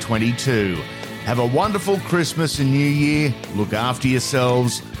 2022. Have a wonderful Christmas and New Year. Look after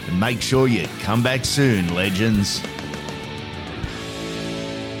yourselves and make sure you come back soon, legends.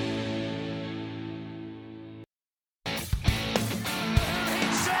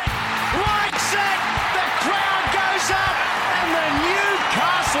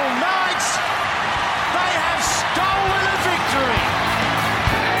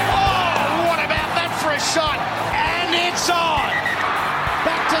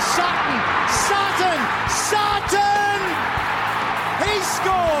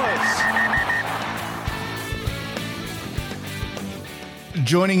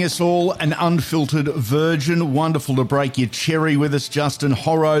 Joining us all, an unfiltered virgin. Wonderful to break your cherry with us, Justin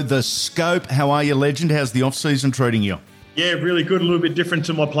Horo, The Scope. How are you, legend? How's the off-season treating you? Yeah, really good. A little bit different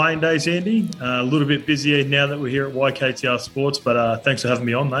to my playing days, Andy. A little bit busier now that we're here at YKTR Sports, but thanks for having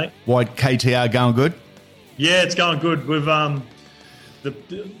me on, mate. YKTR going good? Yeah, it's going good.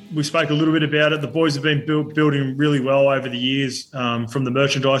 We spoke a little bit about it. The boys have been building really well over the years, from the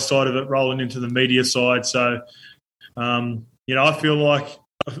merchandise side of it rolling into the media side. So, I feel like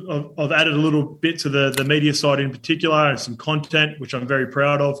I've added a little bit to the media side in particular and some content, which I'm very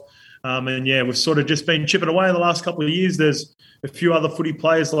proud of. We've sort of just been chipping away in the last couple of years. There's a few other footy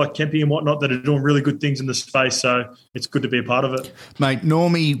players like Kempy and whatnot that are doing really good things in the space, so it's good to be a part of it. Mate,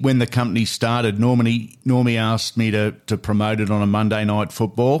 Normie, when the company started, Normie asked me to promote it on a Monday night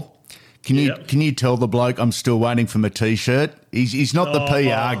football. Can you tell the bloke I'm still waiting for my T-shirt? He's not the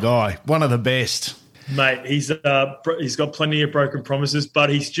PR guy, one of the best. Mate, he's got plenty of broken promises, but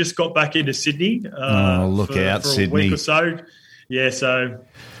he's just got back into Sydney. Look out, for Sydney. A week or so. Yeah, so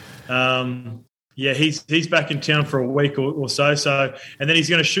he's back in town for a week or so. So, and then he's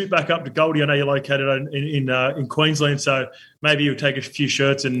going to shoot back up to Goldie. I know you're located in Queensland, so maybe he'll take a few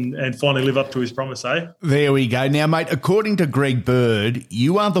shirts and finally live up to his promise, eh? There we go. Now, mate, according to Greg Bird,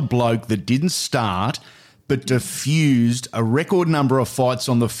 you are the bloke that didn't start but diffused a record number of fights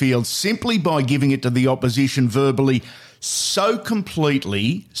on the field simply by giving it to the opposition verbally so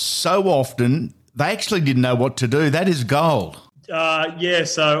completely, so often, they actually didn't know what to do. That is gold. So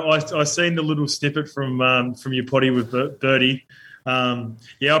I seen the little snippet from your potty with Birdie.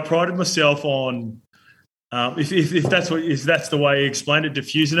 I prided myself on if that's the way he explained it,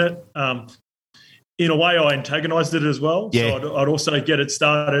 diffusing it. In a way, I antagonised it as well. Yeah. So I'd also get it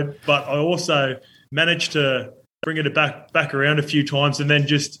started, but I also managed to bring it back around a few times and then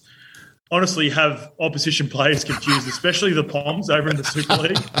just honestly have opposition players confused, especially the Poms over in the Super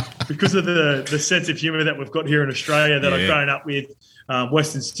League, because of the sense of humour that we've got here in Australia that I've grown up with,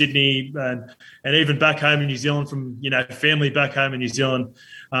 Western Sydney and even back home in New Zealand from, family back home in New Zealand.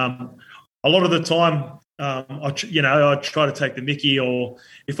 A lot of the time, I try to take the mickey, or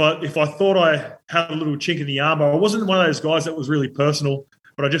if I thought I had a little chink in the armour, I wasn't one of those guys that was really personal,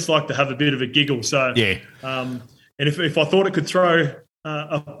 but I just like to have a bit of a giggle. So, and if I thought it could throw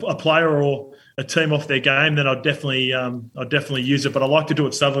a player or a team off their game, then I'd definitely use it. But I like to do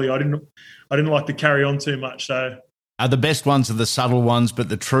it subtly. I didn't like to carry on too much. So. The best ones are the subtle ones, but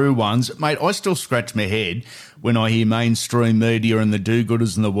the true ones. Mate, I still scratch my head when I hear mainstream media and the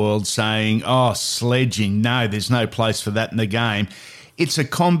do-gooders in the world saying, sledging, no, there's no place for that in the game. It's a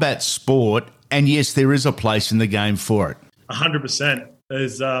combat sport, and yes, there is a place in the game for it. 100%.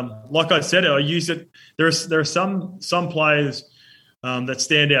 There's, like I said, I use it. There are some players that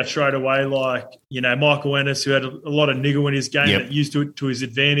stand out straight away, like, Michael Ennis, who had a lot of niggle in his game that used it to his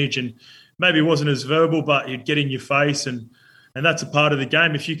advantage, and maybe it wasn't as verbal, but he'd get in your face, and that's a part of the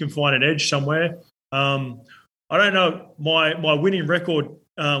game. If you can find an edge somewhere, I don't know. My winning record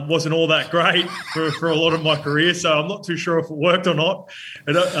wasn't all that great for a lot of my career, so I'm not too sure if it worked or not.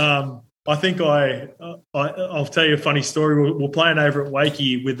 And, I think I'll tell you a funny story. We're playing over at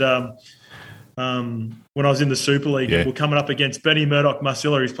Wakey with when I was in the Super League. Yeah. We're coming up against Benny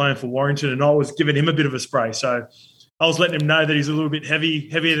Murdoch-Marcilla, who's playing for Warrington, and I was giving him a bit of a spray. So I was letting him know that he's a little bit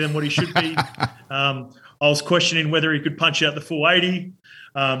heavier than what he should be. I was questioning whether he could punch out the full 80.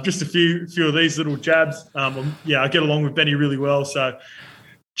 Just a few of these little jabs. I get along with Benny really well. So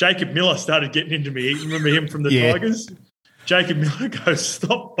Jacob Miller started getting into me. You remember him from the Tigers? Jacob Miller goes,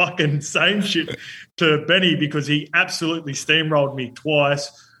 stop fucking saying shit to Benny, because he absolutely steamrolled me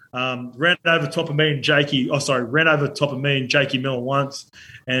twice. Ran over top of me and Jakey Miller once,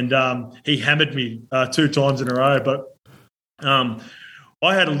 and he hammered me 2 times in a row. But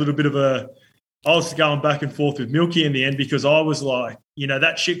I had a little bit of I was going back and forth with Milky in the end, because I was like,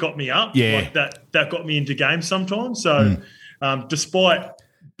 that shit got me up. Yeah. Like that got me into games sometimes. So despite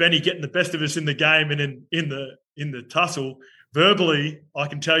Benny getting the best of us in the game and in the tussle, verbally, I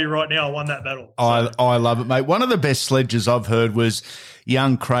can tell you right now, I won that battle. So. I love it, mate. One of the best sledges I've heard was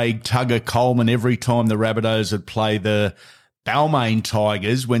young Craig Tugger Coleman. Every time the Rabbitohs would play the Balmain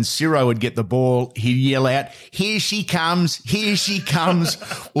Tigers, when Ciro would get the ball, he'd yell out, here she comes, here she comes.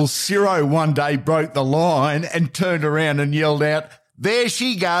 Well, Ciro one day broke the line and turned around and yelled out, there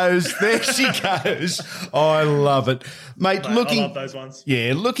she goes, there she goes. I love it. Mate, I love those ones.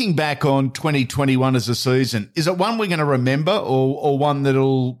 Yeah, looking back on 2021 as a season, is it one we're going to remember or one that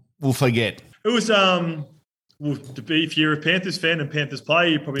we'll forget? It was, if you're a Panthers fan and Panthers player,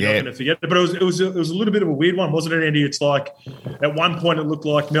 you're probably not going to forget it. But it was a little bit of a weird one, wasn't it, Andy? It's like at one point it looked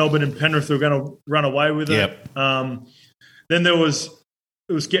like Melbourne and Penrith were going to run away with it. Then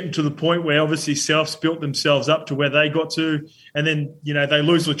it was getting to the point where obviously Souths built themselves up to where they got to, and then, they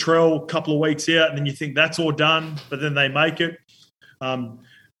lose Latrell a couple of weeks out, and then you think that's all done, but then they make it.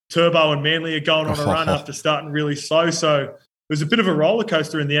 Turbo and Manly are going on a run after starting really slow. So it was a bit of a roller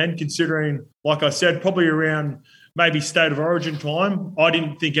coaster in the end, considering, like I said, probably around maybe State of Origin time, I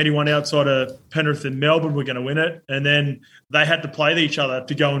didn't think anyone outside of Penrith and Melbourne were going to win it. And then they had to play each other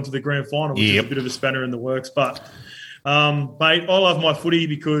to go into the grand final, which is a bit of a spanner in the works. But mate, I love my footy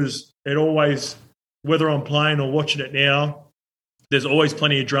because it always, whether I'm playing or watching it now, there's always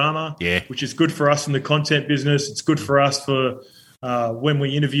plenty of drama, which is good for us in the content business. It's good for us for when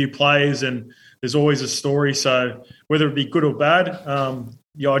we interview players, and there's always a story. So whether it be good or bad,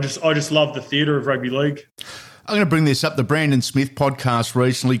 I just love the theatre of rugby league. I'm going to bring this up. The Brandon Smith podcast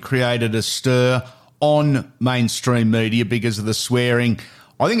recently created a stir on mainstream media because of the swearing.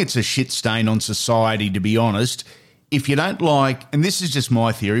 I think it's a shit stain on society, to be honest. If you don't like, and this is just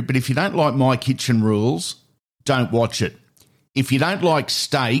my theory, but if you don't like My Kitchen Rules, don't watch it. If you don't like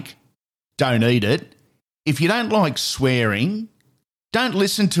steak, don't eat it. If you don't like swearing, don't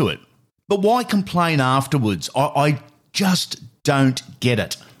listen to it. But why complain afterwards? I just don't get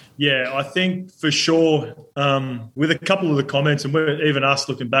it. Yeah, I think for sure with a couple of the comments, and we're even us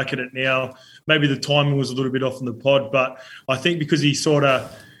looking back at it now, maybe the timing was a little bit off in the pod, but I think because he sort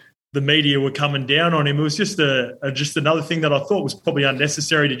of, the media were coming down on him, it was just another thing that I thought was probably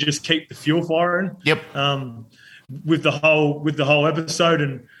unnecessary to just keep the fuel firing. Yep. With the whole episode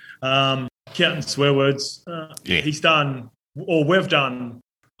and counting swear words, he's done, or we've done.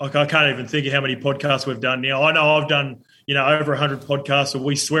 Like, I can't even think of how many podcasts we've done now. I know I've done, over 100 podcasts, and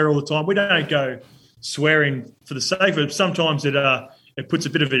we swear all the time. We don't go swearing for the sake of it. Sometimes it puts a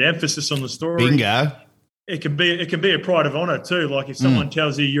bit of an emphasis on the story. Bingo. It can be a pride of honour too. Like if someone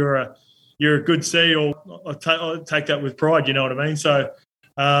tells you you're you're a good C, or I'll take that with pride. You know what I mean? So,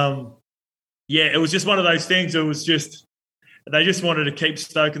 it was just one of those things. It was just they just wanted to keep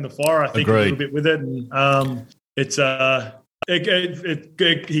stoking the fire, I think, a little bit with it, and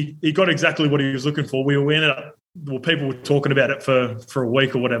he got exactly what he was looking for. People were talking about it for a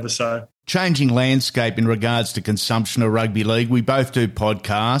week or whatever. So, changing landscape in regards to consumption of rugby league. We both do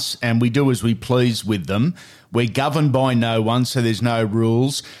podcasts and we do as we please with them. We're governed by no one, so there's no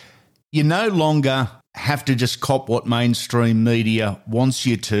rules. You no longer have to just cop what mainstream media wants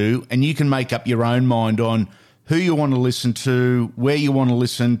you to, and you can make up your own mind on who you want to listen to, where you want to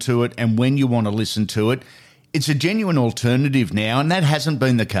listen to it, and when you want to listen to it. It's a genuine alternative now, and that hasn't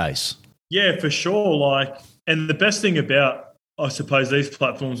been the case. Yeah, for sure. And the best thing about, I suppose, these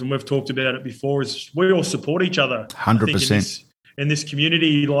platforms, and we've talked about it before, is we all support each other. 100%. In this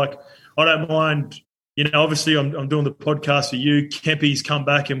community, I don't mind, obviously I'm doing the podcast for you. Kempy's come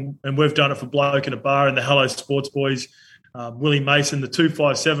back and we've done it for Bloke in a Bar and the Hello Sports boys, Willie Mason, the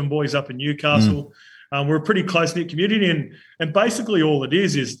 257 boys up in Newcastle. We're a pretty close-knit community, and basically all it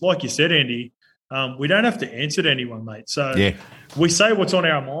is, like you said, Andy, we don't have to answer to anyone, mate. So we say what's on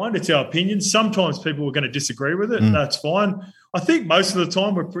our mind. It's our opinion. Sometimes people are going to disagree with it, and that's fine. I think most of the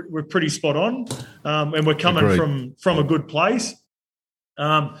time we're pretty spot on, and we're coming from a good place.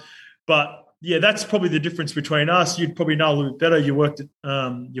 But yeah, that's probably the difference between us. You'd probably know a little bit better. You've worked at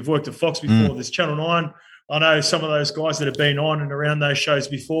Fox before. There's Channel 9. I know some of those guys that have been on and around those shows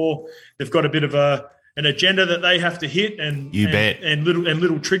before. They've got a bit of an agenda that they have to hit, and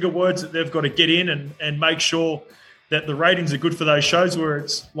little trigger words that they've got to get in and make sure that the ratings are good for those shows. Where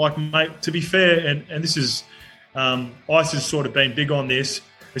it's like, mate, to be fair, and this is Ice has sort of been big on this,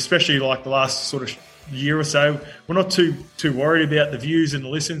 especially like the last sort of year or so. We're not too worried about the views and the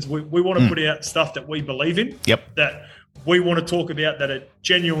listens. We want to put out stuff that we believe in. Yep. That we want to talk about, that it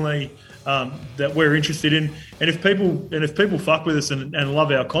genuinely that we're interested in. And if people fuck with us and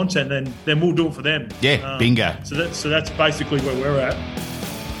love our content, then we'll do it for them. Yeah, bingo. So that's basically where we're at.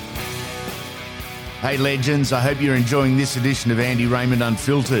 Hey legends, I hope you're enjoying this edition of Andy Raymond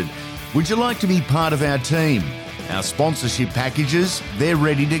Unfiltered. Would you like to be part of our team? Our sponsorship packages, they're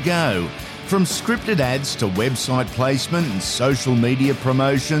ready to go. From scripted ads to website placement and social media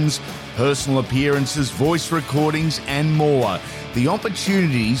promotions, personal appearances, voice recordings and more. The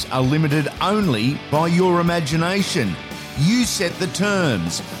opportunities are limited only by your imagination. You set the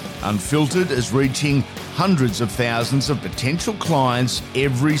terms. Unfiltered is reaching hundreds of thousands of potential clients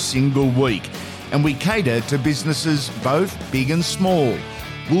every single week. And we cater to businesses both big and small.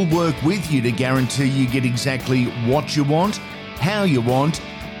 We'll work with you to guarantee you get exactly what you want, how you want,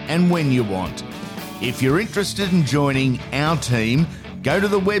 and when you want. If you're interested in joining our team, go to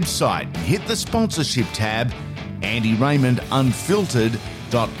the website and hit the sponsorship tab,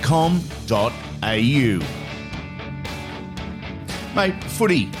 andyraymondunfiltered.com.au. Mate,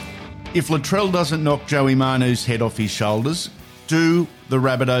 footy. If Latrell doesn't knock Joey Manu's head off his shoulders, do the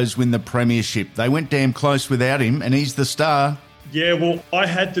Rabbitohs win the premiership? They went damn close without him, and he's the star. Yeah, well, I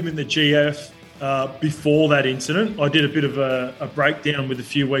had them in the GF before that incident. I did a bit of a breakdown with a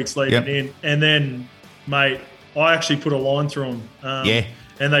few weeks leading in. And then, mate, I actually put a line through them.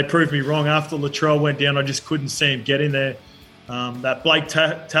 And they proved me wrong. After Latrell went down, I just couldn't see him get in there. That Blake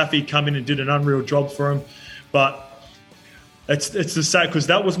Taffy come in and did an unreal job for him. But it's the same, because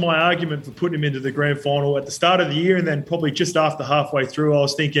that was my argument for putting him into the grand final at the start of the year, and then probably just after halfway through, I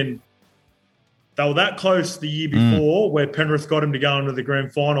was thinking they were that close the year before where Penrith got him to go into the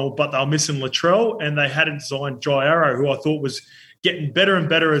grand final, but they were missing Latrell and they hadn't signed Jai Arrow, who I thought was getting better and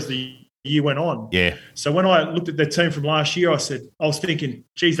better as the year went on. Yeah. So when I looked at their team from last year, I was thinking,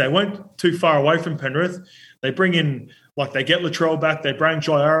 geez, they weren't too far away from Penrith. They bring in, they get Latrell back, they bring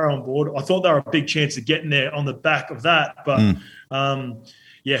Jai Arrow on board. I thought they were a big chance of getting there on the back of that. But,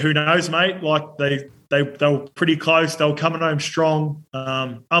 who knows, mate? They were pretty close. They were coming home strong.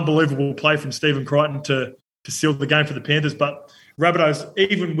 Unbelievable play from Stephen Crichton to seal the game for the Panthers. But Rabbitohs,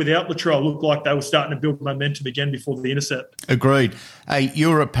 even without Latrell, looked like they were starting to build momentum again before the intercept. Agreed. Hey, you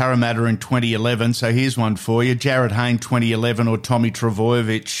were at Parramatta in 2011, so here's one for you. Jared Hayne 2011 or Tommy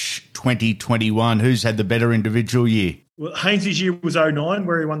Travojevic 2021. Who's had the better individual year? Well, Haynes' year was 09,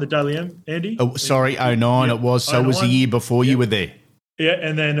 where he won the Daily M, Andy. Oh, sorry, 09 it was. So 09. It was a year before you were there. Yeah,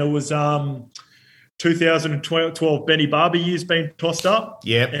 and then it was 2012 Benny Barber year's been tossed up.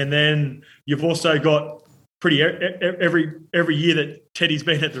 Yeah. And then you've also got pretty every year that Teddy's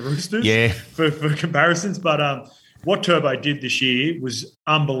been at the Roosters. Yeah. For comparisons. But what Turbo did this year was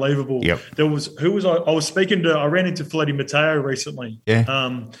unbelievable. Yep. I ran into Fletty Mateo recently.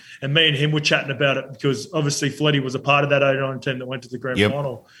 Yeah. And me and him were chatting about it because obviously Fletty was a part of that 09 team that went to the grand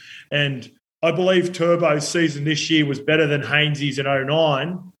final. And I believe Turbo's season this year was better than Hainsey's in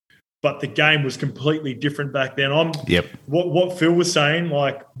 09, but the game was completely different back then. What Phil was saying,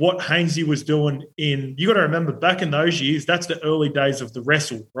 like what Hainsey was doing you got to remember back in those years, that's the early days of the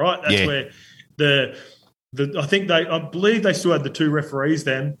wrestle, right? That's where I believe they still had the 2 referees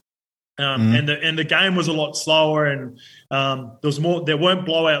then. And the game was a lot slower, and there weren't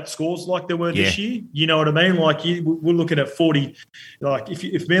blowout scores like there were this year. You know what I mean? Like we're looking at 40. Like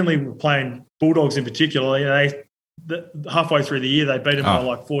if Manly were playing Bulldogs in particular, halfway through the year they beat them by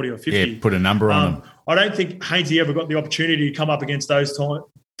like 40 or 50. Yeah, put a number on them. I don't think Hainsey ever got the opportunity to come up against those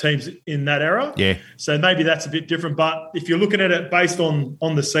teams in that era. Yeah. So maybe that's a bit different. But if you're looking at it based on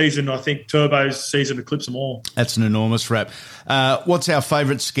the season, I think Turbo's season eclipsed them all. That's an enormous wrap. What's our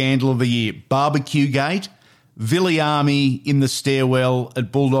favourite scandal of the year? Barbecue Gate, Villy Army in the stairwell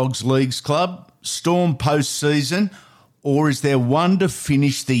at Bulldogs Leagues Club, Storm post-season, or is there one to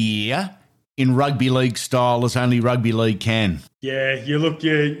finish the year in rugby league style as only rugby league can? Yeah,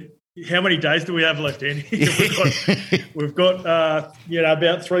 how many days do we have left, Andy? we've got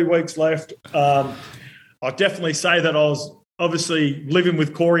about 3 weeks left. I'd definitely say that I was obviously living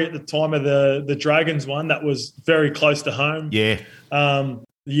with Corey at the time of the Dragons one. That was very close to home. Yeah.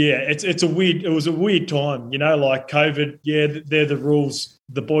 It was a weird time, like COVID. Yeah, they're the rules.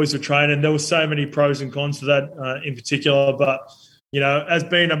 The boys were training. There were so many pros and cons to that in particular. But, as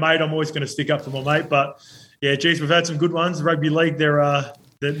being a mate, I'm always going to stick up for my mate. But, yeah, geez, we've had some good ones. Rugby league,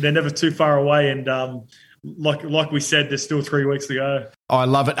 they're never too far away, and like we said, there's still 3 weeks to go. I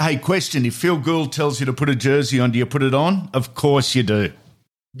love it. Hey, question, if Phil Gould tells you to put a jersey on, do you put it on? Of course you do.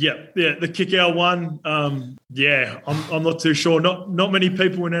 Yeah, the kick-out one, I'm not too sure. Not many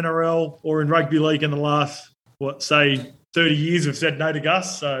people in NRL or in rugby league in the last, 30 years have said no to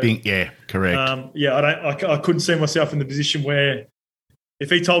Gus. So yeah, correct. I couldn't see myself in the position where if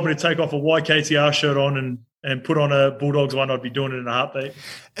he told me to take off a YKTR shirt on and put on a Bulldogs one, I'd be doing it in a heartbeat.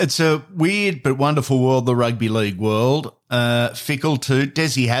 It's a weird but wonderful world, the rugby league world. Fickle too.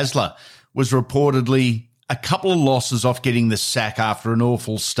 Desi Hasler was reportedly a couple of losses off getting the sack after an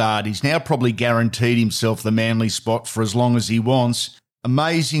awful start. He's now probably guaranteed himself the Manly spot for as long as he wants.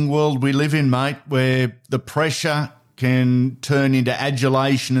 Amazing world we live in, mate, where the pressure can turn into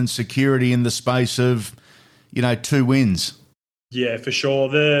adulation and security in the space of, 2 wins. Yeah, for sure.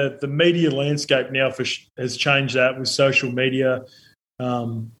 The media landscape now has changed that with social media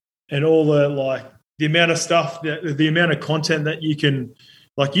and all the amount of stuff, the amount of content that you can,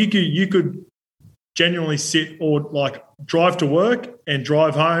 you could genuinely sit or drive to work and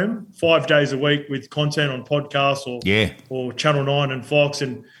drive home 5 days a week with content on podcasts or Channel 9 and Fox.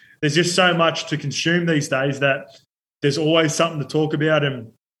 And there's just so much to consume these days that there's always something to talk about.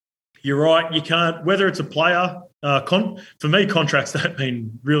 And you're right, you can't, whether it's a player, for me, contracts don't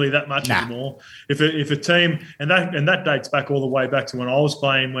mean really that much anymore. If a team, and that dates back all the way back to when I was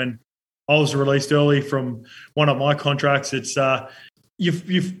playing, when I was released early from one of my contracts. It's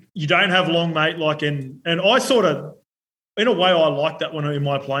you don't have long, mate. And I sort of, in a way, I liked that one in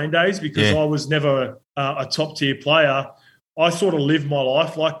my playing days because I was never a top tier player. I sort of lived my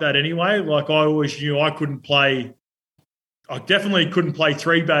life like that anyway. I always knew I definitely couldn't play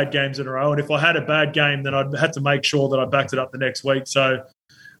 3 bad games in a row. And if I had a bad game, then I'd had to make sure that I backed it up the next week. So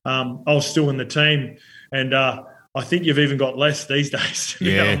I was still in the team. And I think you've even got less these days,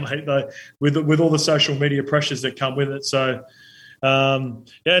 mate, with all the social media pressures that come with it. So,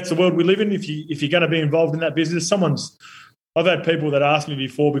 it's the world we live in. If you're going to be involved in that business, I've had people that asked me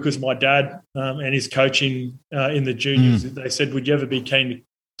before because my dad and his coaching in the juniors, they said, would you ever be keen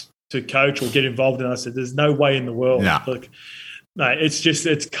to coach or get involved? And I said, there's no way in the world. No. No,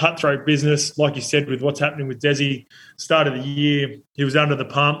 it's cutthroat business. Like you said, with what's happening with Desi, start of the year, he was under the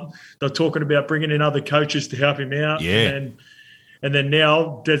pump. They're talking about bringing in other coaches to help him out. Yeah. And then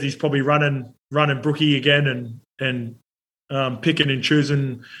now Desi's probably running Brookie again and picking and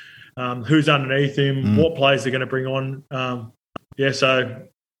choosing who's underneath him, what players they're going to bring on. So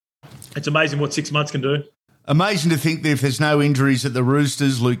it's amazing what 6 months can do. Amazing to think that if there's no injuries at the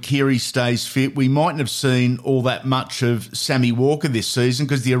Roosters, Luke Keary stays fit, we mightn't have seen all that much of Sammy Walker this season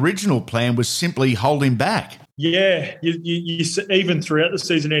because the original plan was simply hold him back. Yeah, you even throughout the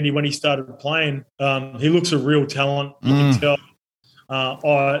season, Andy, when he started playing, he looks a real talent. You can tell.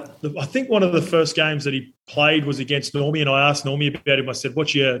 I think one of the first games that he played was against Normie, and I asked Normie about him. I said,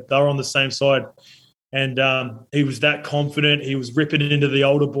 they were on the same side. And he was that confident. He was ripping into the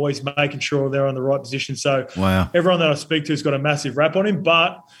older boys, making sure they're on the right position. So everyone that I speak to has got a massive rap on him.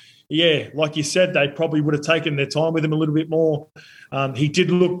 But, yeah, like you said, they probably would have taken their time with him a little bit more. He did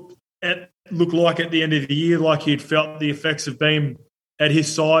look like at the end of the year like he'd felt the effects of being at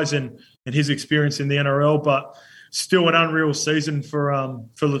his size and his experience in the NRL, but still an unreal season for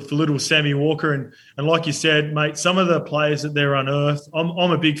little Sammy Walker. And like you said, mate, some of the players that they're unearthed,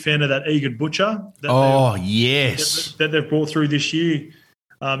 I'm a big fan of that Egan Butcher. That they've brought through this year.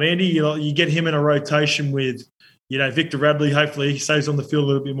 Andy, you get him in a rotation with, Victor Radley. Hopefully he stays on the field a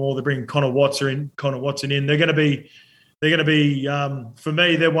little bit more. They bring Connor Watson in. They're going to be, for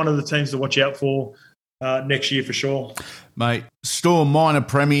me, they're one of the teams to watch out for next year for sure. Mate, Storm minor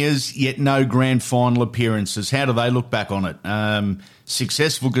premiers, yet no grand final appearances. How do they look back on it?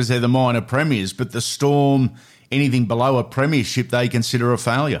 Successful because they're the minor premiers, but the Storm, anything below a premiership, they consider a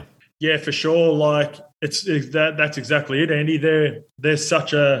failure. Yeah, for sure. Like that's exactly it, Andy. They're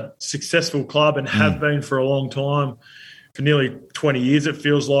such a successful club and have been for a long time, for nearly 20 years. It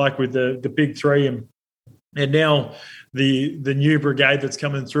feels like with the big three and now the new brigade that's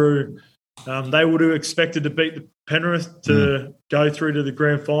coming through. They would have expected to beat the Penrith to go through to the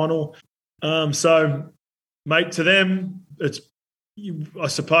grand final. So, mate, to them, it's, I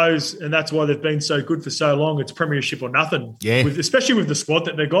suppose, and that's why they've been so good for so long. It's premiership or nothing. Yeah. Especially with the squad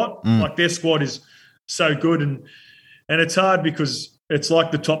that they got. Like their squad is so good, and it's hard because it's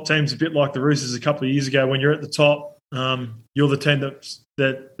like the top teams, a bit like the Roosters a couple of years ago. When you're at the top, you're the team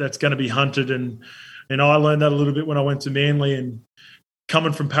that's going to be hunted, and I learned that a little bit when I went to Manly and.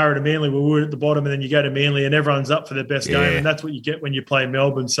 Coming from Parra to Manly, we were at the bottom, and then you go to Manly, and everyone's up for their best game, and that's what you get when you play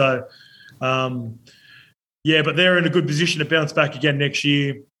Melbourne. So, but they're in a good position to bounce back again next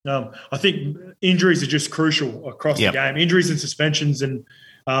year. I think injuries are just crucial across the game. Injuries and suspensions, and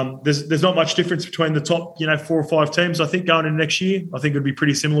there's not much difference between the top, 4 or 5 teams. I think going into next year, I think it would be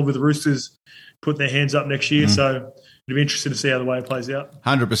pretty similar with the Roosters putting their hands up next year. So it'll be interesting to see how the way it plays out.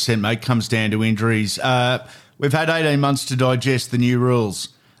 100%, mate. Comes down to injuries. We've had 18 months to digest the new rules.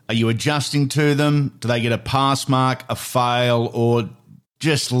 Are you adjusting to them? Do they get a pass mark, a fail, or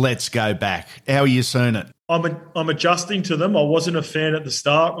just let's go back? How are you seeing it? I'm adjusting to them. I wasn't a fan at the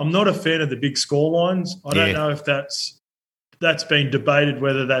start. I'm not a fan of the big score lines. I don't know if that's been debated,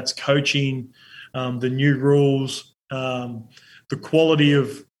 whether that's coaching, the new rules, the quality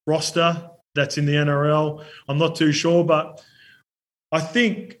of roster that's in the NRL. I'm not too sure, but I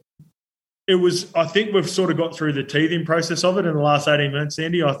think we've sort of got through the teething process of it in the last 18 months,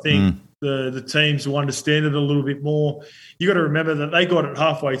 Andy. I think the teams will understand it a little bit more. You got to remember that they got it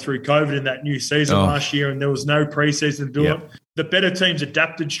halfway through COVID in that new season last year, and there was no preseason to do it. The better teams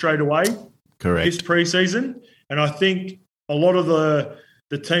adapted straight away. Correct. This preseason, and I think a lot of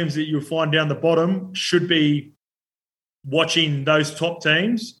the teams that you'll find down the bottom should be watching those top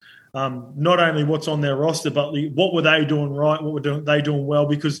teams. Not only what's on their roster, but what were they doing right? What were they doing well?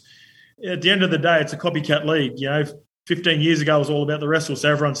 Because at the end of the day, it's a copycat league. 15 years ago it was all about the wrestle,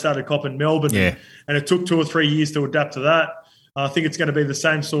 so everyone started copping Melbourne, and it took 2 or 3 years to adapt to that. I think it's going to be the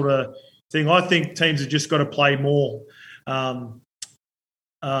same sort of thing. I think teams have just got to play more up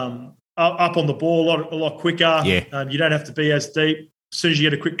on the ball a lot quicker. You don't have to be as deep. As soon as you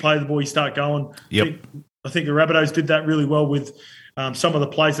get a quick play of the ball, you start going. I think the Rabbitohs did that really well with some of the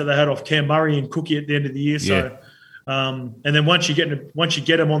plays that they had off Cam Murray and Cookie at the end of the year. So. And then once you get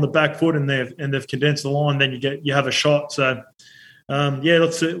them on the back foot and they've condensed the line, then you have a shot. So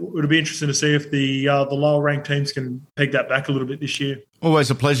it'll be interesting to see if the lower ranked teams can peg that back a little bit this year. Always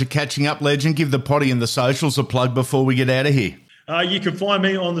a pleasure catching up, Legend. Give the potty and the socials a plug before we get out of here. You can find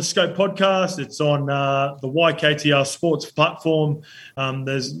me on the Scope podcast. It's on the YKTR Sports platform.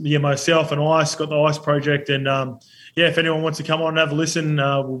 There's myself and Ice, got the Ice Project, and if anyone wants to come on and have a listen,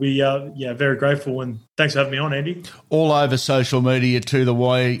 we'll be very grateful. And thanks for having me on, Andy. All over social media to the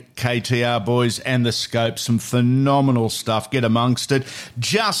YKTR boys and the Scope. Some phenomenal stuff. Get amongst it.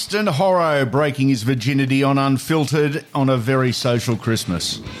 Justin Horro breaking his virginity on Unfiltered on a very social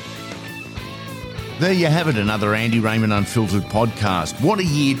Christmas. There you have it, another Andy Raymond Unfiltered podcast. What a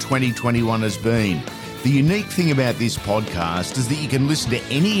year 2021 has been. The unique thing about this podcast is that you can listen to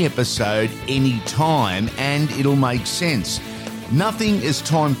any episode anytime and it'll make sense. Nothing is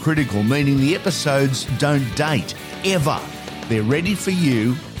time critical, meaning the episodes don't date, ever. They're ready for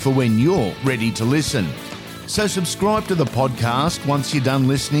you for when you're ready to listen. So subscribe to the podcast once you're done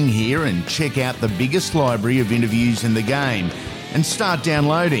listening here and check out the biggest library of interviews in the game and start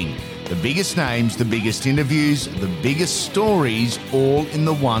downloading. The biggest names, the biggest interviews, the biggest stories, all in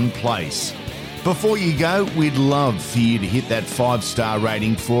the one place. Before you go, we'd love for you to hit that 5-star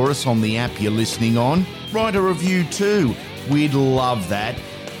rating for us on the app you're listening on. Write a review too. We'd love that.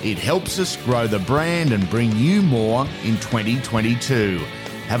 It helps us grow the brand and bring you more in 2022.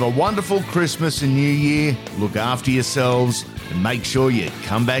 Have a wonderful Christmas and New Year. Look after yourselves and make sure you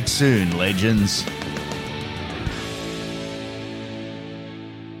come back soon, legends.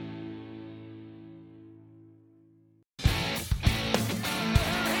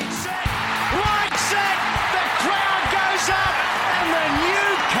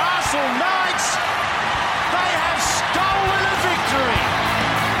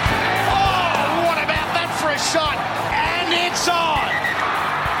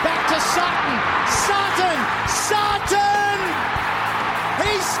 Sutton.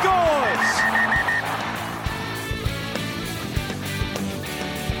 He scores.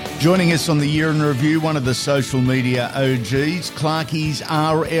 Joining us on the Year in Review, one of the social media OGs, Clarkie's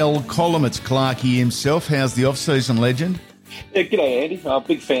RL column. It's Clarkie himself. How's the off-season, legend? Yeah, g'day, Andy. I'm a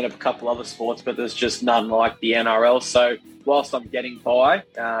big fan of a couple other sports, but there's just none like the NRL. So whilst I'm getting by,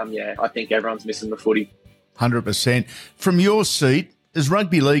 I think everyone's missing the footy. 100%. From your seat, is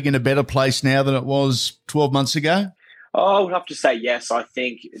rugby league in a better place now than it was 12 months ago? Oh, I would have to say yes. I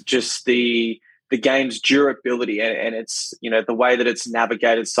think just the game's durability and it's, the way that it's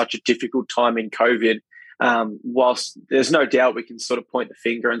navigated such a difficult time in COVID, whilst there's no doubt we can sort of point the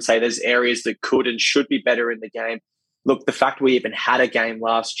finger and say there's areas that could and should be better in the game. Look, the fact we even had a game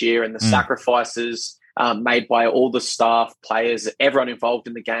last year and the sacrifices made by all the staff, players, everyone involved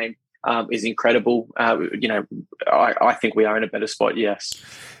in the game is incredible. I think we are in a better spot, yes.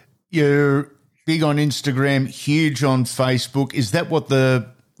 You're big on Instagram, huge on Facebook. Is that what the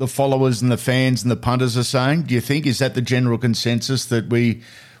followers and the fans and the punters are saying? Do you think, is that the general consensus that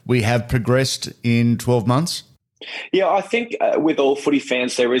we have progressed in 12 months? Yeah, I think with all footy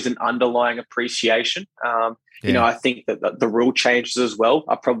fans, there is an underlying appreciation. I think that the rule changes as well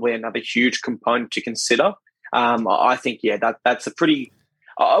are probably another huge component to consider. I think, that's a pretty,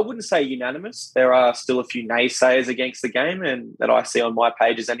 I wouldn't say unanimous. There are still a few naysayers against the game and that I see on my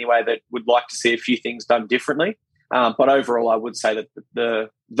pages anyway that would like to see a few things done differently. But overall, I would say that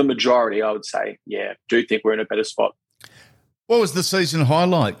the majority, I would say, do think we're in a better spot. What was the season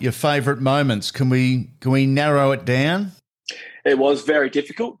highlight? Your favourite moments? Can we narrow it down? It was very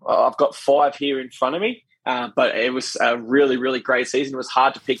difficult. I've got 5 here in front of me, but it was a really, really great season. It was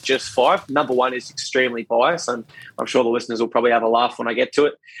hard to pick just 5. Number 1 is extremely biased, and I'm sure the listeners will probably have a laugh when I get to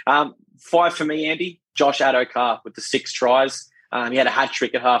it. 5 for me, Andy, Josh Addo-Carr with the 6 tries. He had a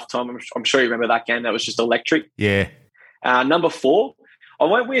hat-trick at halftime. I'm sure you remember that game. That was just electric. Yeah. Number 4, I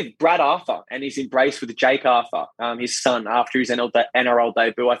went with Brad Arthur and his embrace with Jake Arthur, his son, after his NRL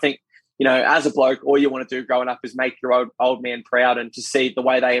debut. I think, as a bloke, all you want to do growing up is make your old man proud, and to see the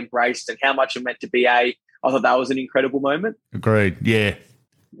way they embraced and how much it meant to BA, I thought that was an incredible moment. Agreed, yeah.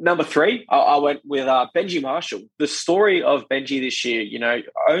 Number 3, I went with Benji Marshall. The story of Benji this year,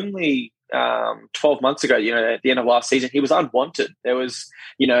 only 12 months ago, at the end of last season, he was unwanted. There was,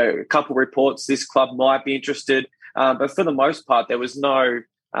 a couple of reports this club might be interested, but for the most part, there was no,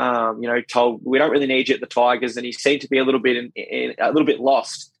 told we don't really need you at the Tigers, and he seemed to be a little bit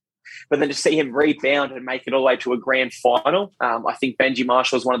lost. But then to see him rebound and make it all the way to a grand final, I think Benji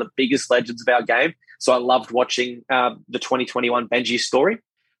Marshall is one of the biggest legends of our game. So I loved watching the 2021 Benji story.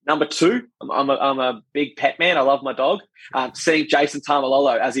 Number 2, I'm a big pet man. I love my dog. Seeing Jason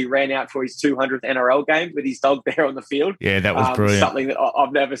Tamalolo as he ran out for his 200th NRL game with his dog there on the field. Yeah, that was brilliant. Something that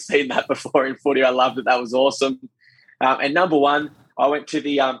I've never seen that before in footy. I loved it. That was awesome. And number 1, I went to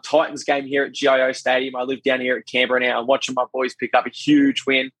the Titans game here at GIO Stadium. I live down here at Canberra now. I'm watching my boys pick up a huge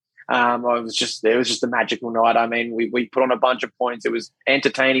win. It was just a magical night. I mean, we put on a bunch of points. It was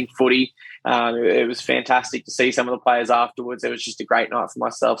entertaining footy. It was fantastic to see some of the players afterwards. It was just a great night for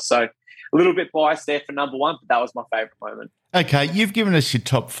myself. So a little bit biased there for number 1, but that was my favourite moment. Okay, you've given us your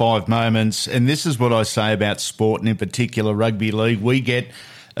top 5 moments, and this is what I say about sport, and in particular rugby league. We get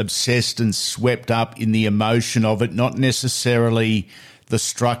obsessed and swept up in the emotion of it, not necessarily the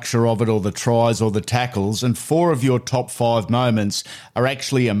structure of it or the tries or the tackles. And 4 of your top 5 moments are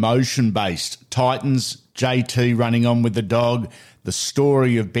actually emotion-based. Titans, JT running on with the dog, the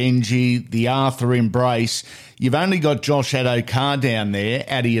story of Benji, the Arthur embrace. You've only got Josh Addo-Carr down there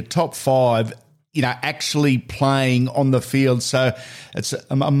out of your top 5, actually playing on the field. So it's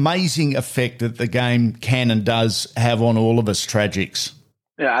an amazing effect that the game can and does have on all of us tragics.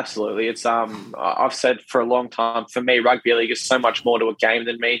 Yeah, absolutely. It's I've said for a long time, for me, rugby league is so much more to a game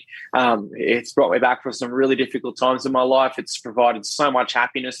than me. It's brought me back from some really difficult times in my life. It's provided so much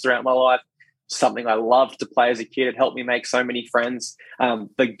happiness throughout my life. Something I loved to play as a kid. It helped me make so many friends.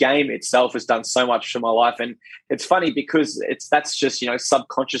 The game itself has done so much for my life, and it's funny because that's just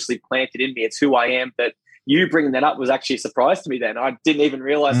subconsciously planted in me. It's who I am. That you bringing that up was actually a surprise to me. Then I didn't even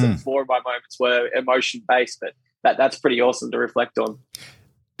realize that 4 of my moments were emotion based, but that's pretty awesome to reflect on.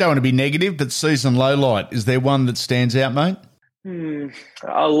 Don't want to be negative, but season low light, is there one that stands out, mate?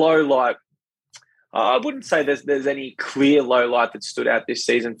 A low light. I wouldn't say there's any clear low light that stood out this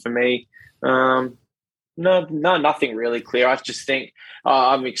season for me. No, nothing really clear. I just think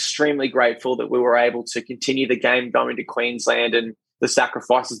I'm extremely grateful that we were able to continue the game going to Queensland, and the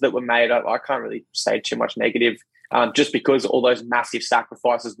sacrifices that were made. I can't really say too much negative, just because all those massive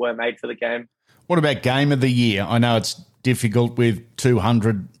sacrifices were made for the game. What about game of the year? I know it's difficult with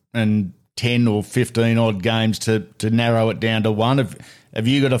 200 and 10 or 15 odd games to narrow it down to one. Have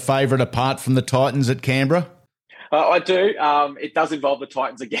you got a favourite apart from the Titans at Canberra? I do. It does involve the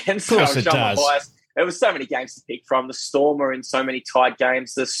Titans again. Of course it does. There was so many games to pick from. The Storm were in so many tight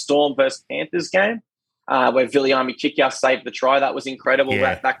games. The Storm versus Panthers game, where Viliami Kikau saved the try. That was incredible.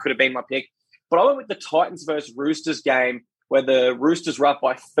 Yeah. That could have been my pick. But I went with the Titans versus Roosters game, where the Roosters were up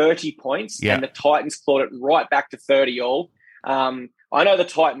by 30 points and the Titans clawed it right back to 30 all. I know the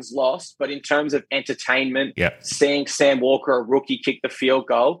Titans lost, but in terms of entertainment, seeing Sam Walker, a rookie, kick the field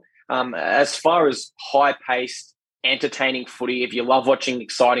goal, as far as high-paced, entertaining footy, if you love watching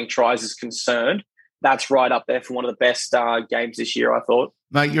exciting tries is concerned, that's right up there for one of the best games this year, I thought.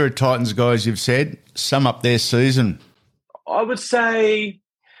 Mate, you're a Titans guy, as you've said. Sum up their season. I would say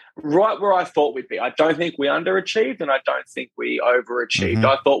right where I thought we'd be. I don't think we underachieved and I don't think we overachieved. Mm-hmm.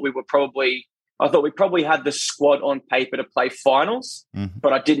 I thought we probably had the squad on paper to play finals,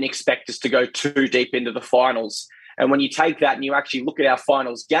 but I didn't expect us to go too deep into the finals. And when you take that and you actually look at our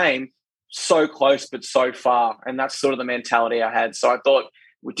finals game, so close but so far. And that's sort of the mentality I had. So I thought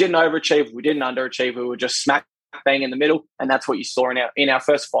we didn't overachieve, we didn't underachieve, we were just smack bang in the middle. And that's what you saw in our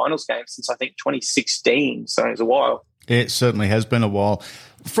first finals game since I think 2016. So it was a while. It certainly has been a while.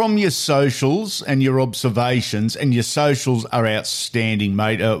 From your socials and your observations, and your socials are outstanding,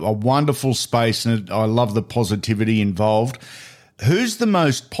 mate, a wonderful space, and I love the positivity involved. Who's the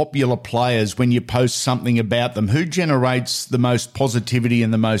most popular players when you post something about them? Who generates the most positivity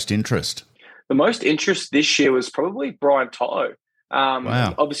and the most interest? The most interest this year was probably Brian To'o.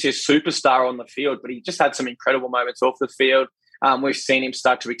 Wow. Obviously a superstar on the field, but he just had some incredible moments off the field. We've seen him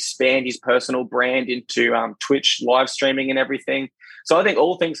start to expand his personal brand into Twitch live streaming and everything. So I think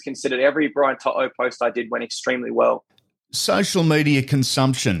all things considered, every Brian To'o post I did went extremely well. Social media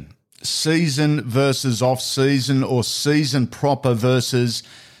consumption, season versus off-season, or season proper versus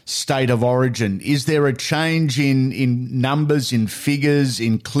state of origin. Is there a change in numbers, in figures,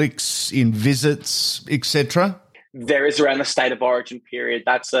 in clicks, in visits, etc.? There is around the state of origin period.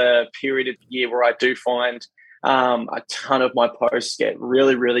 That's a period of the year where I do find a ton of my posts get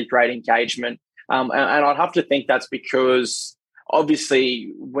really, really great engagement. And I'd have to think that's because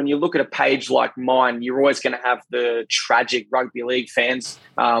obviously when you look at a page like mine, you're always going to have the tragic rugby league fans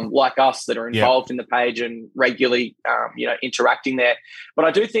like us that are involved in the page and regularly, interacting there. But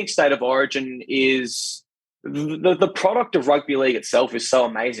I do think state of origin is the product of rugby league itself is so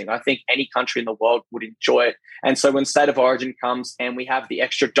amazing. I think any country in the world would enjoy it. And so when state of origin comes and we have the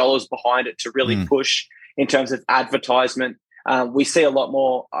extra dollars behind it to really push in terms of advertisement, we see a lot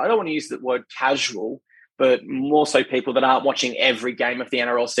more, I don't want to use the word casual, but more so people that aren't watching every game of the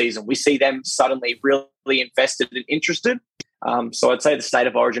NRL season. We see them suddenly really invested and interested. So I'd say the state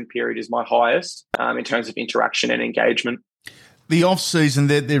of origin period is my highest in terms of interaction and engagement. The off-season,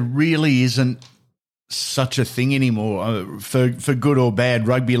 there really isn't such a thing anymore. For good or bad,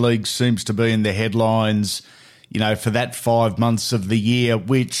 rugby league seems to be in the headlines, for that 5 months of the year,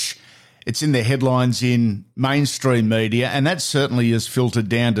 which it's in the headlines in mainstream media, and that certainly is filtered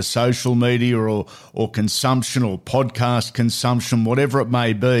down to social media or consumption or podcast consumption, whatever it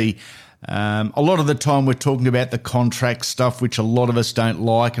may be. A lot of the time we're talking about the contract stuff, which a lot of us don't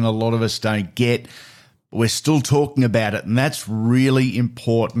like and a lot of us don't get. We're still talking about it, and that's really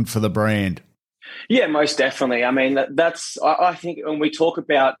important for the brand. Yeah, most definitely. I mean, I think when we talk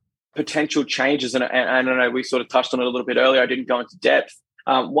about potential changes, and I don't know, we sort of touched on it a little bit earlier, I didn't go into depth.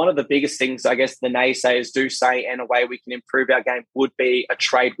 One of the biggest things, I guess, the naysayers do say, and a way we can improve our game would be a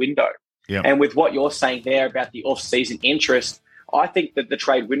trade window. Yep. And with what you're saying there about the off-season interest, I think that the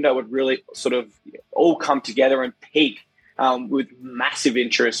trade window would really sort of all come together and peak with massive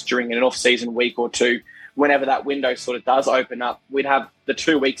interest during an off-season week or two. Whenever that window sort of does open up, we'd have the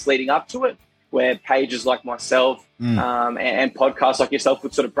 2 weeks leading up to it, where pages like myself and podcasts like yourself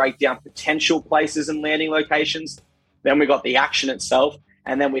would sort of break down potential places and landing locations. Then we got the action itself.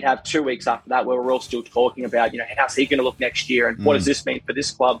 And then we'd have 2 weeks after that where we're all still talking about, how's he going to look next year and what does this mean for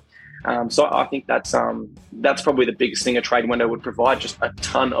this club? So I think that's probably the biggest thing a trade window would provide, just a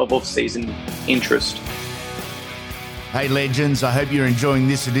ton of off-season interest. Hey, legends, I hope you're enjoying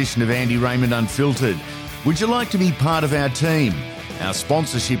this edition of Andy Raymond Unfiltered. Would you like to be part of our team? Our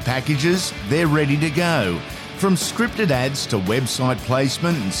sponsorship packages, they're ready to go. From scripted ads to website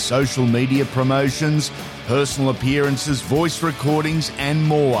placement and social media promotions, personal appearances, voice recordings, and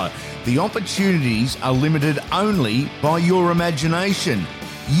more. The opportunities are limited only by your imagination.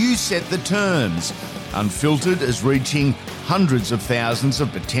 You set the terms. Unfiltered is reaching hundreds of thousands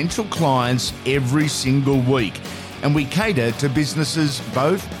of potential clients every single week, and we cater to businesses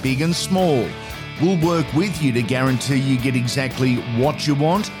both big and small. We'll work with you to guarantee you get exactly what you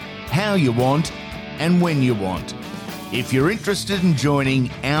want, how you want, and when you want. If you're interested in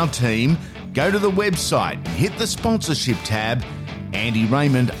joining our team, go to the website and hit the sponsorship tab,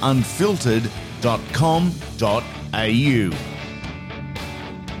 andyraymondunfiltered.com.au.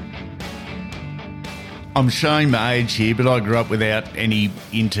 I'm showing my age here, but I grew up without any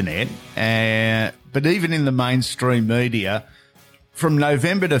internet. But even in the mainstream media, from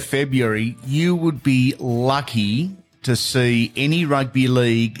November to February, you would be lucky to see any rugby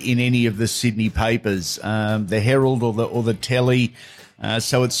league in any of the Sydney papers, the Herald or the Telly.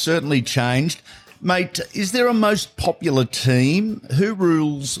 So it's certainly changed. Mate, is there a most popular team? Who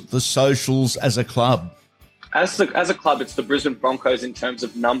rules the socials as a club? As a club, it's the Brisbane Broncos in terms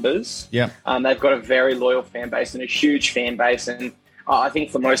of numbers. Yeah. They've got a very loyal fan base and a huge fan base. And I think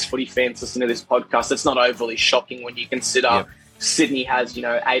for most footy fans listening to this podcast, it's not overly shocking when you consider Sydney has,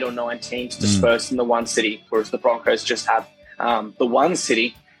 8 or 9 teams dispersed in the one city, whereas the Broncos just have the one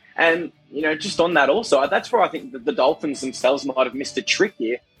city. And, just on that also, that's where I think the Dolphins themselves might have missed a trick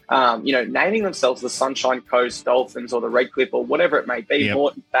here. Naming themselves the Sunshine Coast Dolphins or the Redcliffe or whatever it may be,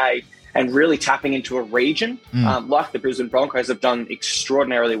 Moreton Bay, and really tapping into a region like the Brisbane Broncos have done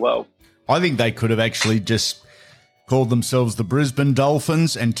extraordinarily well. I think they could have actually just called themselves the Brisbane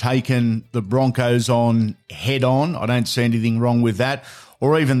Dolphins and taken the Broncos on head on. I don't see anything wrong with that.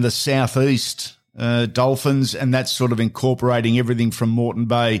 Or even the Southeast Dolphins, and that's sort of incorporating everything from Moreton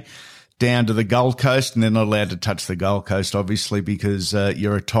Bay down to the Gold Coast, and they're not allowed to touch the Gold Coast, obviously, because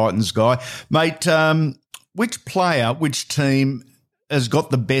you're a Titans guy. Mate, which player, which team has got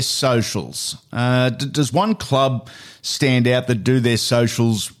the best socials? Does one club stand out that do their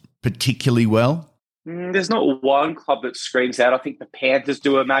socials particularly well? There's not one club that screams out. I think the Panthers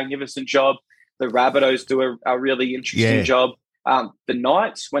do a magnificent job. The Rabbitohs do a really interesting job. The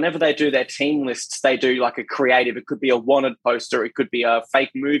Knights, whenever they do their team lists, they do like a creative. It could be a wanted poster. It could be a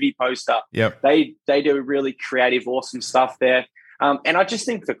fake movie poster. Yep. They do really creative, awesome stuff there. And I just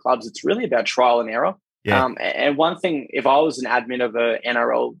think for clubs, it's really about trial and error. Yeah. And one thing, if I was an admin of a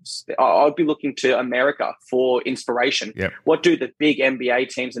NRL, I'd be looking to America for inspiration. Yep. What do the big NBA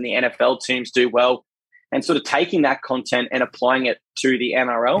teams and the NFL teams do well? And sort of taking that content and applying it to the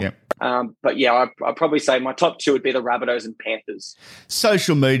NRL. Yep. But yeah, I'd probably say my top 2 would be the Rabbitohs and Panthers.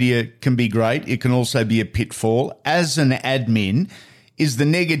 Social media can be great. It can also be a pitfall. As an admin, is the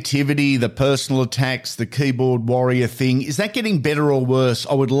negativity, the personal attacks, the keyboard warrior thing, is that getting better or worse?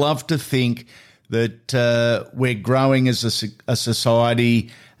 I would love to think that we're growing as a society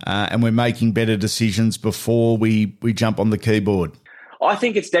and we're making better decisions before we jump on the keyboard. I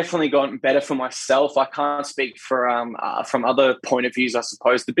think it's definitely gotten better for myself. I can't speak for from other point of views, I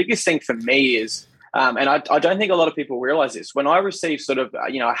suppose. The biggest thing for me is, and I don't think a lot of people realize this, when I receive sort of,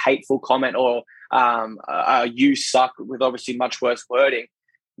 a hateful comment or you suck with obviously much worse wording,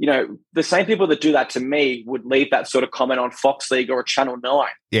 the same people that do that to me would leave that sort of comment on Fox League or Channel 9,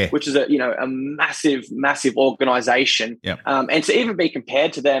 which is a massive, massive organization. Yep. And to even be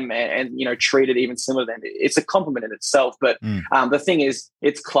compared to them and treated even similar to them, it's a compliment in itself. But the thing is,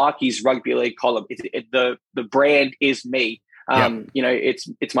 it's Clarkie's rugby league column. The brand is me.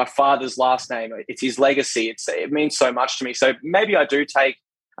 It's my father's last name. It's his legacy. It means so much to me. So maybe I do take,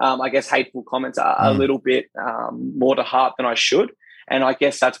 hateful comments a little bit more to heart than I should. And I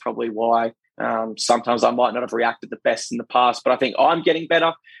guess that's probably why sometimes I might not have reacted the best in the past. But I think I'm getting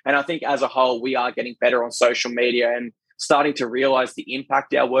better. And I think as a whole, we are getting better on social media and starting to realise the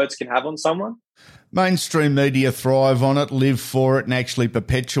impact our words can have on someone. Mainstream media thrive on it, live for it, and actually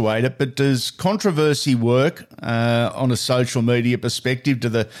perpetuate it. But does controversy work on a social media perspective? Do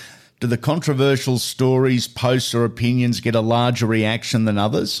the controversial stories, posts or opinions get a larger reaction than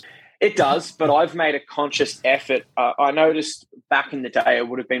others? It does, but I've made a conscious effort. I noticed back in the day, it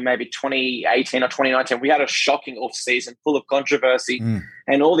would have been maybe 2018 or 2019, we had a shocking off-season full of controversy,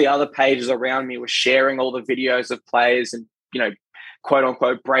 and all the other pages around me were sharing all the videos of players and,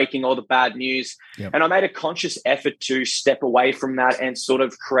 quote-unquote, breaking all the bad news. Yep. And I made a conscious effort to step away from that and sort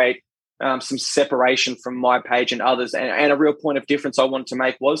of create some separation from my page and others. And a real point of difference I wanted to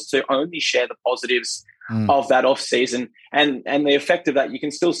make was to only share the positives of that off season, and the effect of that you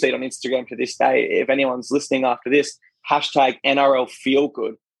can still see it on Instagram to this day. If anyone's listening after this, hashtag NRL Feel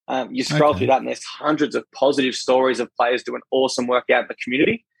Good. You scroll through that, and there's hundreds of positive stories of players doing awesome work out in the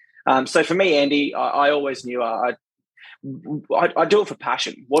community. So for me, Andy, I always knew I do it for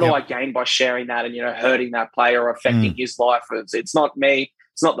passion. What do I gain by sharing that and hurting that player or affecting his life? It's not me.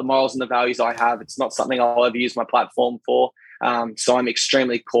 It's not the morals and the values I have. It's not something I'll ever use my platform for. So I'm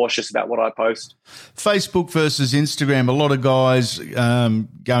extremely cautious about what I post. Facebook versus Instagram. A lot of guys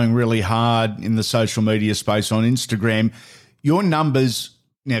going really hard in the social media space on Instagram. Your numbers,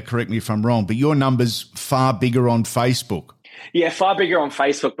 now correct me if I'm wrong, but your numbers far bigger on Facebook. Yeah, far bigger on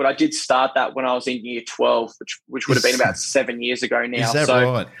Facebook, but I did start that when I was in year 12, which would have been about 7 years ago now. Is that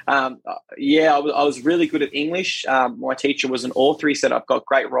right? Yeah, I was really good at English. My teacher was an author. He said I've got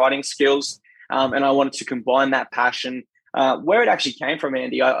great writing skills, and I wanted to combine that passion. Where it actually came from,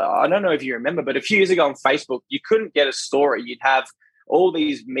 Andy, I don't know if you remember, but a few years ago on Facebook, you couldn't get a story. You'd have all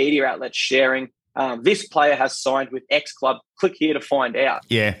these media outlets sharing, this player has signed with X club, click here to find out.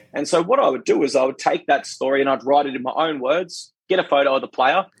 Yeah. And so what I would do is I would take that story and I'd write it in my own words, get a photo of the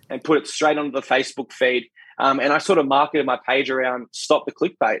player and put it straight onto the Facebook feed. And I sort of marketed my page around stop the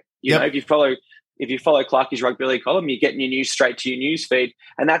clickbait. You know, if you follow Clarkie's Rugby League column, you're getting your news straight to your news feed.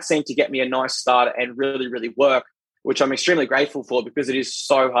 And that seemed to get me a nice start and really, really work, which I'm extremely grateful for because it is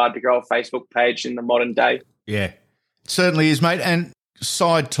so hard to grow a Facebook page in the modern day. Yeah, it certainly is, mate. And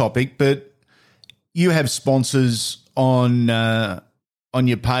side topic, but you have sponsors on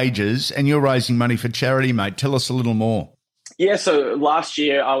your pages and you're raising money for charity, mate. Tell us a little more. Yeah, so last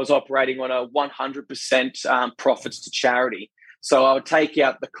year I was operating on a 100% profits to charity. So I would take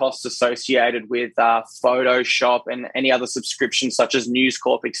out the costs associated with Photoshop and any other subscriptions such as News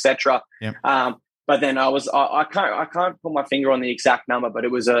Corp, etc. Yep. But then I can't put my finger on the exact number, but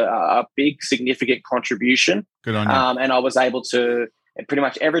it was a big, significant contribution. Good on you. And I was able to, pretty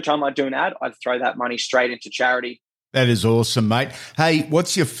much every time I'd do an ad, I'd throw that money straight into charity. That is awesome, mate. Hey,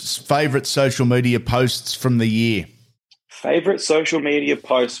 what's your favourite social media posts from the year? Favourite social media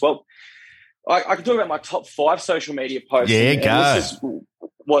posts? Well, I can talk about my top 5 social media posts. Yeah, go. This is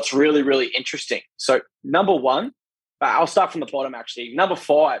what's really, really interesting. So number 1, I'll start from the bottom actually. Number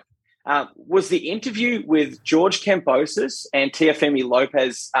 5 was the interview with George Kambosos and Teofimo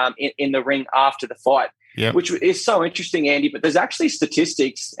Lopez in the ring after the fight. Yep. Which is so interesting, Andy. But there's actually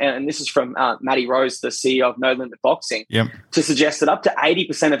statistics, and this is from Matty Rose, the CEO of No Limit Boxing, to suggest that up to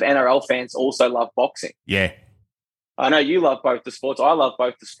 80% of NRL fans also love boxing. Yeah. I know you love both the sports. I love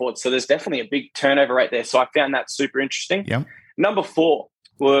both the sports. So there's definitely a big turnover rate there. So I found that super interesting. Yep. Number 4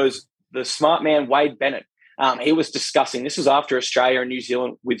 was the smart man, Wade Bennett. He was discussing, this was after Australia and New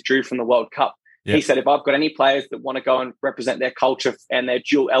Zealand withdrew from the World Cup. Yep. He said, if I've got any players that want to go and represent their culture and they're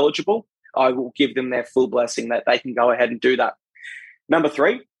dual eligible, I will give them their full blessing that they can go ahead and do that. Number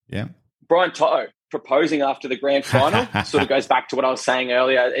 3, Brian Toto proposing after the grand final. Sort of goes back to what I was saying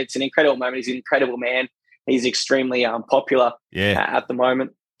earlier. It's an incredible moment. He's an incredible man. He's extremely popular at the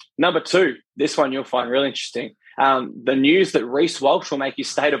moment. Number 2, this one you'll find really interesting. The news that Reece Walsh will make his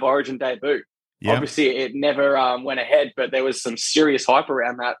State of Origin debut. Yep. Obviously, it never went ahead, but there was some serious hype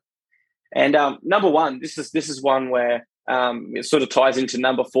around that. And number 1, this is one where it sort of ties into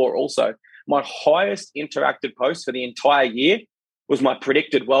number 4 also. My highest interactive post for the entire year was my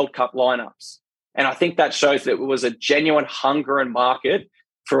predicted World Cup lineups. And I think that shows that it was a genuine hunger and market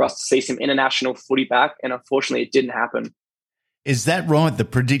for us to see some international footy back. And unfortunately, it didn't happen. Is that right? The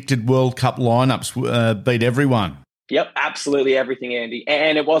predicted World Cup lineups beat everyone? Yep, absolutely everything, Andy.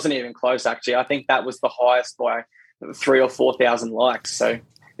 And it wasn't even close, actually. I think that was the highest by 3,000 or 4,000 likes. So,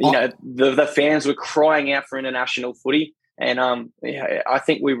 you know, the fans were crying out for international footy. And I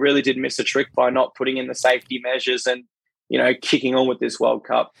think we really did miss a trick by not putting in the safety measures and, you know, kicking on with this World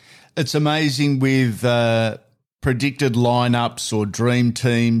Cup. It's amazing with predicted lineups or dream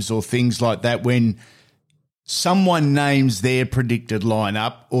teams or things like that when someone names their predicted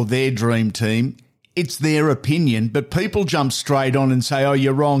lineup or their dream team, it's their opinion, but people jump straight on and say, oh,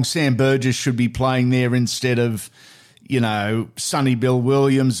 you're wrong, Sam Burgess should be playing there instead of, you know, Sonny Bill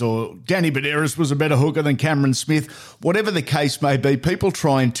Williams, or Danny Badderas was a better hooker than Cameron Smith. Whatever the case may be, people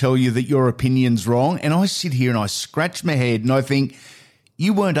try and tell you that your opinion's wrong, and I sit here and I scratch my head and I think,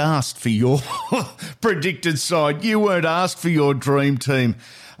 you weren't asked for your predicted side. You weren't asked for your dream team.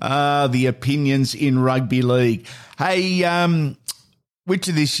 The opinions in rugby league. Hey, which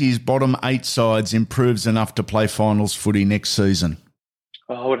of this year's bottom 8 sides improves enough to play finals footy next season?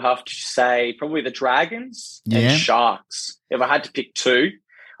 I would have to say probably the Dragons and Sharks. If I had to pick 2,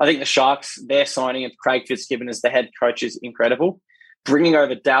 I think the Sharks, their signing of Craig Fitzgibbon as the head coach is incredible. Bringing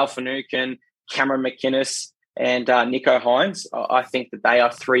over Dale Finucane, Cameron McInnes, and Nico Hines, I think that they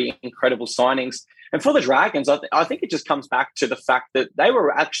are 3 incredible signings. And for the Dragons, I think it just comes back to the fact that they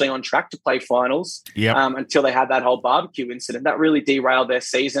were actually on track to play finals until they had that whole barbecue incident. That really derailed their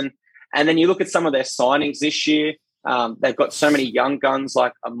season. And then you look at some of their signings this year. They've got so many young guns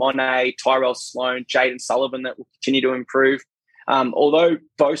like Amone, Tyrell Sloan, Jaden Sullivan that will continue to improve. Although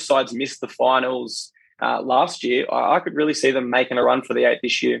both sides missed the finals last year, I could really see them making a run for the 8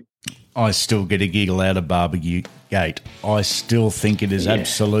 this year. I still get a giggle out of Barbecue Gate. I still think it is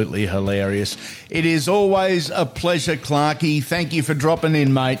absolutely hilarious. It is always a pleasure, Clarkie. Thank you for dropping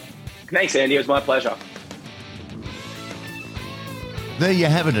in, mate. Thanks, Andy. It was my pleasure. There you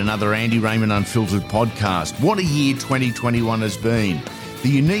have it, another Andy Raymond Unfiltered podcast. What a year 2021 has been. The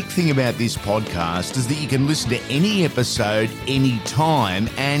unique thing about this podcast is that you can listen to any episode anytime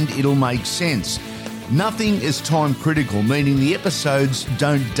and it'll make sense. Nothing is time critical, meaning the episodes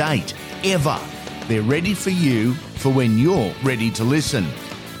don't date, ever. They're ready for you for when you're ready to listen.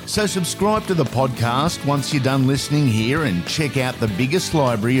 So subscribe to the podcast once you're done listening here and check out the biggest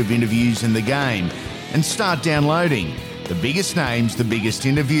library of interviews in the game and start downloading. The biggest names, the biggest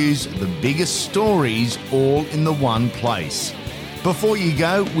interviews, the biggest stories, all in the one place. Before you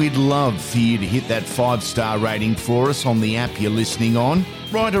go, we'd love for you to hit that 5-star rating for us on the app you're listening on.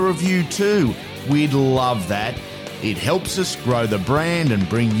 Write a review too. We'd love that. It helps us grow the brand and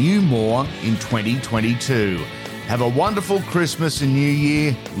bring you more in 2022. Have a wonderful Christmas and New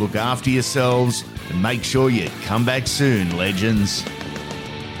Year. Look after yourselves and make sure you come back soon, legends.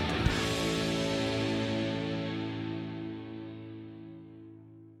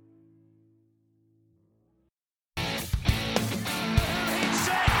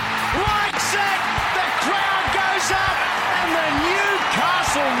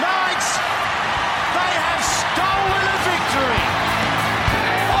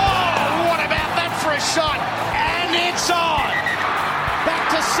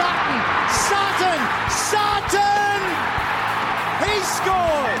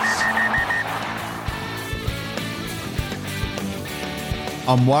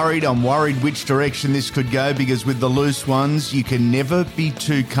 I'm worried which direction this could go because with the loose ones, you can never be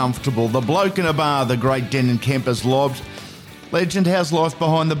too comfortable. The bloke in a bar, the great Denon Kemper's lobbed. Legend, how's life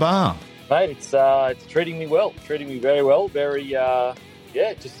behind the bar? Mate, it's treating me well, treating me very well.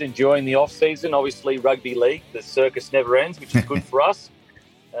 Just enjoying the off-season. Obviously, rugby league, the circus never ends, which is good for us.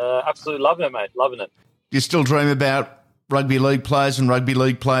 Absolutely loving it, mate, loving it. Do you still dream about rugby league players and rugby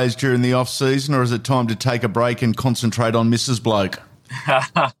league players during the off-season, or is it time to take a break and concentrate on Mrs. Bloke?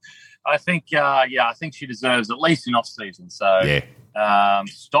 I think she deserves at least an off-season. So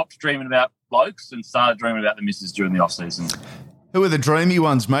stopped dreaming about blokes and started dreaming about the missus during the off-season. Who are the dreamy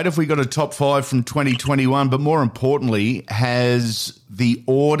ones, mate? Have we got a top 5 from 2021? But more importantly, has the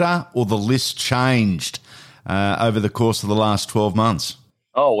order or the list changed over the course of the last 12 months?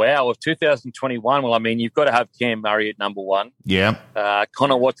 Oh, wow. Of 2021, well, I mean, you've got to have Cam Murray at number 1. Yeah.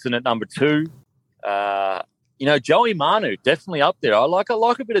 Connor Watson at number 2. Joey Manu, definitely up there. I like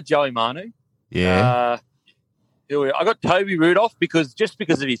a bit of Joey Manu. Yeah. I got Toby Rudolph because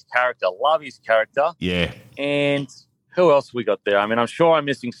of his character. Love his character. Yeah. And who else we got there? I mean, I'm sure I'm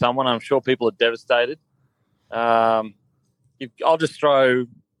missing someone. I'm sure people are devastated. I'll throw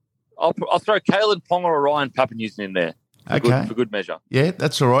Kalen Ponga or Ryan Papanusen in there for good measure. Yeah,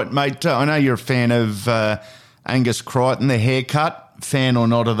 that's all right, mate. I know you're a fan of Angus Crichton, the haircut. Fan or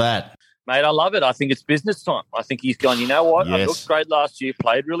not of that? Mate, I love it. I think it's business time. I think he's gone, you know what? Yes. I looked great last year,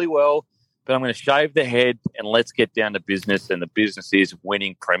 played really well, but I'm going to shave the head and let's get down to business, and the business is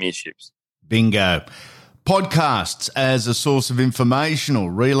winning premierships. Bingo. Podcasts as a source of information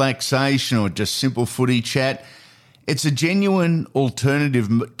or relaxation or just simple footy chat. It's a genuine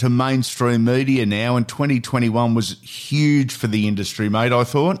alternative to mainstream media now, and 2021 was huge for the industry, mate, I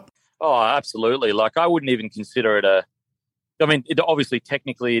thought. Oh, absolutely. Like, I wouldn't even consider it obviously,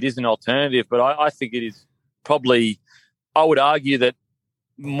 technically, it is an alternative, but I think it is probably, I would argue that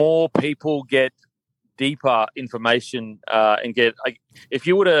more people get deeper information and get, if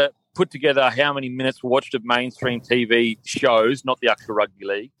you were to put together how many minutes were watched of mainstream TV shows, not the actual rugby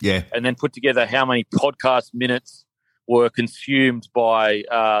league, and then put together how many podcast minutes were consumed by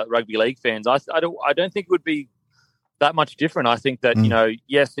rugby league fans, I don't think it would be that much different. I think that,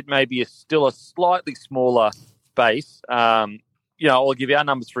 yes, it may be still a slightly smaller base. I'll give you our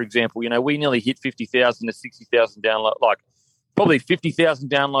numbers, for example. We nearly hit 50,000 to 60,000 downloads, like probably 50,000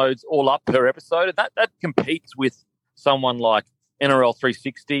 downloads all up per episode. And that competes with someone like NRL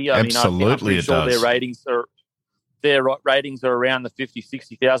 360. Absolutely, I'm sure their ratings are around the 50,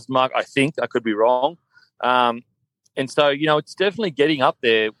 60,000 mark. I think I could be wrong. And so, it's definitely getting up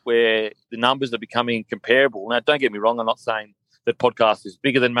there where the numbers are becoming comparable. Now, don't get me wrong. I'm not saying that podcast is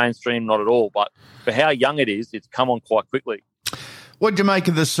bigger than mainstream, not at all. But for how young it is, it's come on quite quickly. What'd you make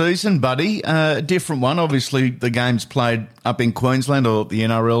of the season, buddy? A different one. Obviously, the game's played up in Queensland, or the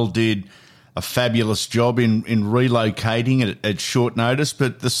NRL did a fabulous job in relocating it at short notice.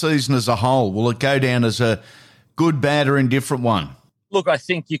 But the season as a whole, will it go down as a good, bad or indifferent one? Look, I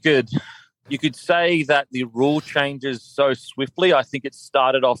think you could you could say that the rule changes so swiftly. I think it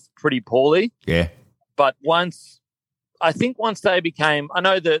started off pretty poorly. Yeah. But once they became, I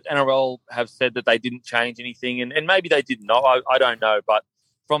know that NRL have said that they didn't change anything, and maybe they did not. I don't know. But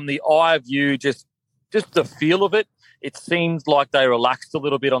from the eye view, just the feel of it, it seemed like they relaxed a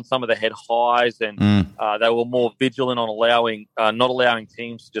little bit on some of the head highs, and they were more vigilant on not allowing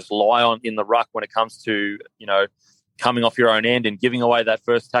teams to just lie in the ruck when it comes to, coming off your own end and giving away that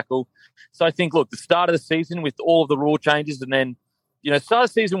first tackle. So I think, look, the start of the season with all of the rule changes, and then, start of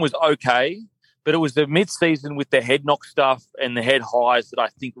the season was okay, but it was the mid-season with the head knock stuff and the head highs that I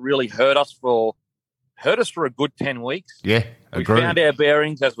think really hurt us for a good 10 weeks. Yeah, agreed. We found our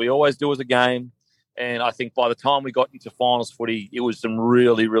bearings, as we always do as a game. And I think by the time we got into finals footy, it was some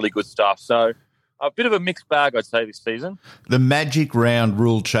really, really good stuff. So a bit of a mixed bag, I'd say, this season. The magic round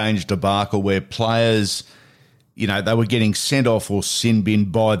rule change debacle where players, they were getting sent off or sin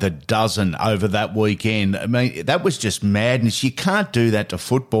binned by the dozen over that weekend. I mean, that was just madness. You can't do that to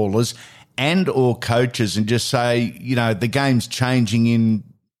footballers and or coaches and just say, the game's changing in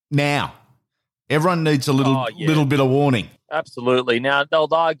now. Everyone needs a little bit of warning. Absolutely. Now, they'll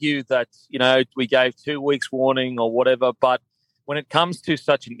argue that, we gave 2 weeks warning or whatever, but when it comes to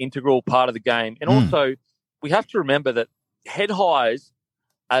such an integral part of the game, and also we have to remember that head highs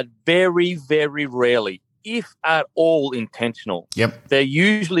are very, very rarely, if at all, intentional. Yep. They're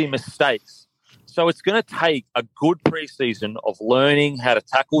usually mistakes. So it's going to take a good preseason of learning how to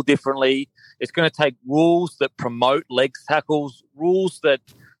tackle differently. It's going to take rules that promote legs tackles, rules that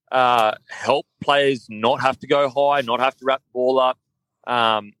help players not have to go high, not have to wrap the ball up.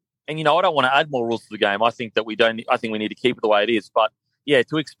 And, I don't want to add more rules to the game. I think we need to keep it the way it is. But, yeah,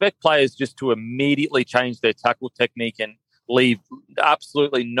 to expect players just to immediately change their tackle technique and leave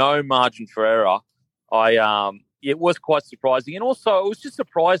absolutely no margin for error, it was quite surprising. And also it was just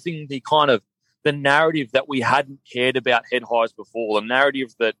surprising the narrative that we hadn't cared about head highs before, the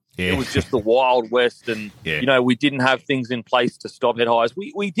narrative that it was just the Wild West and, we didn't have things in place to stop head highs.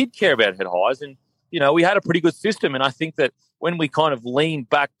 We did care about head highs and, we had a pretty good system. And I think that when we kind of leaned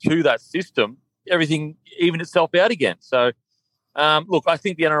back to that system, everything evened itself out again. So, look, I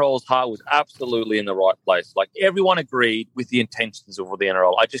think the NRL's heart was absolutely in the right place. Like, everyone agreed with the intentions of the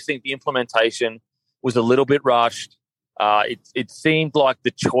NRL. I just think the implementation was a little bit rushed. It seemed like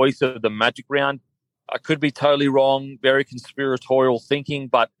the choice of the magic round, I could be totally wrong, very conspiratorial thinking,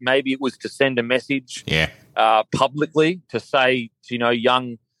 but maybe it was to send a message publicly to say to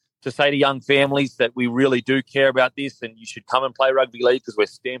young families that we really do care about this and you should come and play rugby league because we're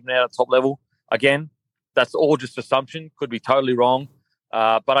stamping out at top level. Again, that's all just assumption, could be totally wrong.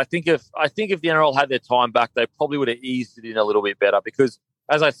 But I think if the NRL had their time back, they probably would have eased it in a little bit better because,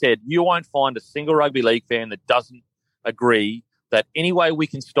 as I said, you won't find a single rugby league fan that doesn't agree that any way we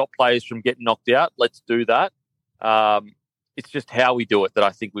can stop players from getting knocked out, let's do that. It's just how we do it that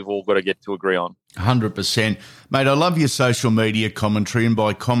I think we've all got to get to agree on. 100%. Mate, I love your social media commentary, and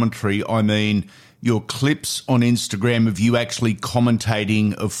by commentary, I mean your clips on Instagram of you actually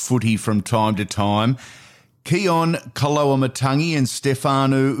commentating of footy from time to time. Keon Koloamatangi and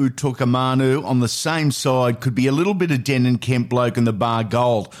Stefanu Utokamanu on the same side could be a little bit of Den and Kemp bloke in the bar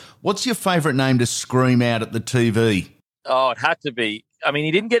gold. What's your favourite name to scream out at the TV? Oh, it had to be. I mean,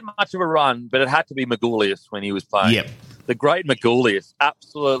 he didn't get much of a run, but it had to be Magoulias when he was playing. Yep. The great Magoulias.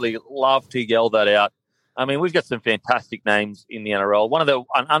 Absolutely love to yell that out. I mean, we've got some fantastic names in the NRL. One of the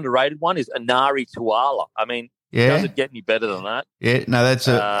underrated one is Anari Tuala. I mean, does it get any better than that? Yeah, no, that's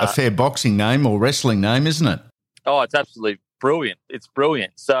a fair boxing name or wrestling name, isn't it? Oh, it's absolutely brilliant. It's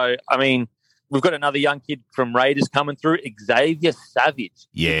brilliant. So, I mean, we've got another young kid from Raiders coming through, Xavier Savage.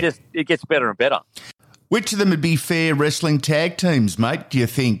 Yeah. It gets better and better. Which of them would be fair wrestling tag teams, mate, do you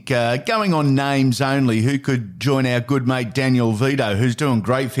think? Going on names only, who could join our good mate Daniel Vito, who's doing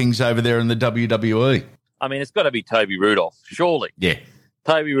great things over there in the WWE? I mean, it's got to be Toby Rudolph, surely. Yeah.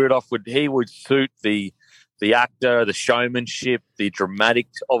 Toby Rudolph would suit the actor, the showmanship, the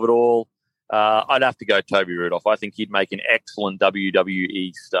dramatics of it all. I'd have to go Toby Rudolph. I think he'd make an excellent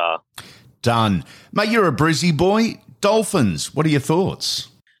WWE star. Done. Mate, you're a Brizzy boy. Dolphins, what are your thoughts?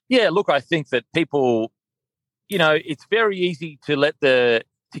 Yeah, look, I think that people, it's very easy to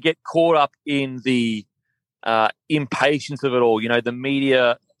get caught up in the impatience of it all. The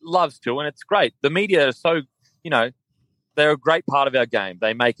media loves to, and it's great. The media are so, they're a great part of our game.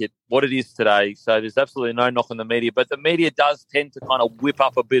 They make it what it is today. So there's absolutely no knock on the media, but the media does tend to kind of whip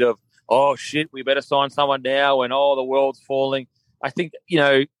up a bit of, oh shit, we better sign someone now, and oh, the world's falling. I think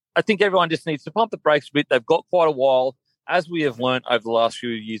everyone just needs to pump the brakes a bit. They've got quite a while. As we have learned over the last few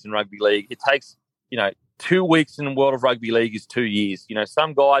years in rugby league, it takes, 2 weeks in the world of rugby league is 2 years.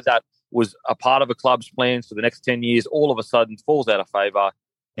 Some guy that was a part of a club's plans for the next 10 years, all of a sudden falls out of favour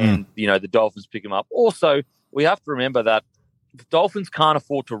and, the Dolphins pick him up. Also, we have to remember that the Dolphins can't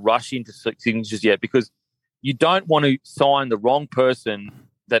afford to rush into signatures yet because you don't want to sign the wrong person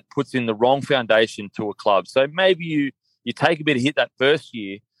that puts in the wrong foundation to a club. So maybe you take a bit of hit that first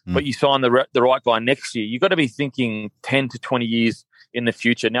year, but you sign the right guy next year. You've got to be thinking 10 to 20 years in the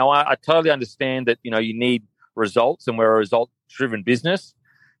future. Now, I totally understand that, you need results and we're a result-driven business.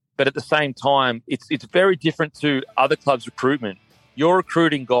 But at the same time, it's very different to other clubs' recruitment. You're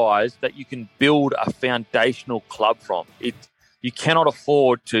recruiting guys that you can build a foundational club from. You cannot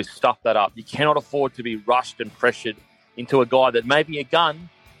afford to stuff that up. You cannot afford to be rushed and pressured into a guy that may be a gun,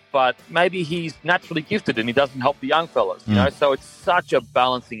 but maybe he's naturally gifted and he doesn't help the young fellas. So it's such a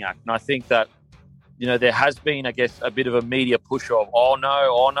balancing act. And I think that, there has been, I guess, a bit of a media push of, oh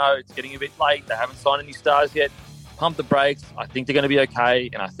no, it's getting a bit late. They haven't signed any stars yet. Pump the brakes. I think they're going to be okay,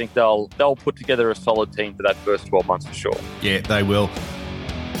 and I think they'll put together a solid team for that first 12 months for sure. Yeah, they will.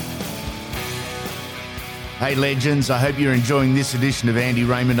 Hey, legends, I hope you're enjoying this edition of Andy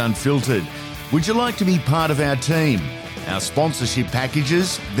Raymond Unfiltered. Would you like to be part of our team? Our sponsorship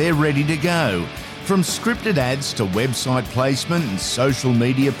packages, they're ready to go. From scripted ads to website placement and social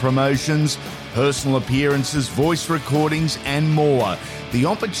media promotions, personal appearances, voice recordings, and more. The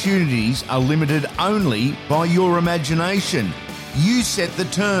opportunities are limited only by your imagination. You set the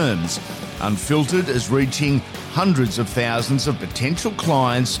terms. Unfiltered is reaching hundreds of thousands of potential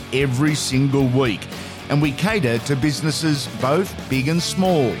clients every single week. And we cater to businesses both big and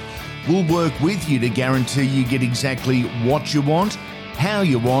small. We'll work with you to guarantee you get exactly what you want, how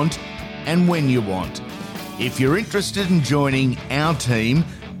you want, and when you want. If you're interested in joining our team,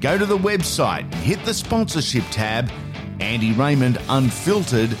 go to the website and hit the sponsorship tab,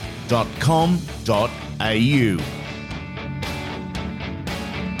 andyraymondunfiltered.com.au.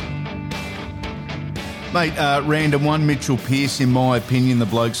 Mate, random one, Mitchell Pearce, in my opinion, the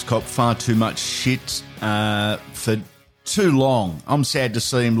bloke's copped far too much shit for too long. I'm sad to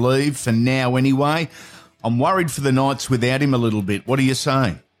see him leave, for now anyway. I'm worried for the Knights without him a little bit. What do you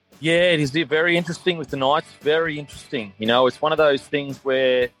say? Yeah, it is very interesting with the Knights. Very interesting. It's one of those things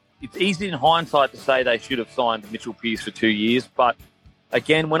where it's easy in hindsight to say they should have signed Mitchell Pearce for 2 years. But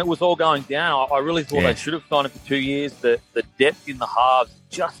again, when it was all going down, I really thought they should have signed him for 2 years. The depth in the halves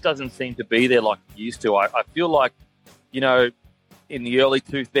just doesn't seem to be there like it used to. I feel like, in the early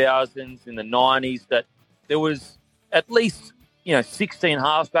 2000s, in the 90s, that there was at least, 16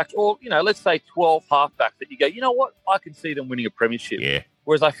 halfbacks or, let's say 12 halfbacks that you go, you know what, I can see them winning a premiership. Yeah.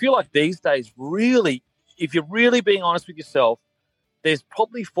 Whereas I feel like these days, really, if you're really being honest with yourself, there's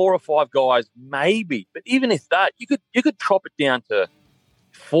probably 4 or 5 guys, maybe. But even if that, you could chop it down to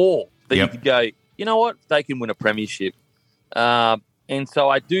 4 that you could go, you know what, they can win a premiership. And so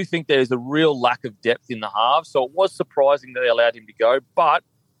I do think there's a real lack of depth in the halves. So it was surprising that they allowed him to go. But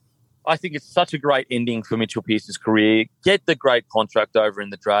I think it's such a great ending for Mitchell Pearce's career. Get the great contract over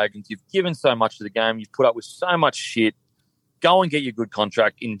in the Dragons. You've given so much to the game. You've put up with so much shit. Go and get your good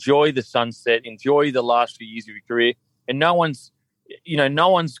contract. Enjoy the sunset. Enjoy the last few years of your career. And no one's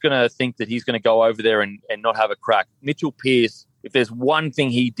going to think that he's going to go over there and not have a crack. Mitchell Pearce, if there's one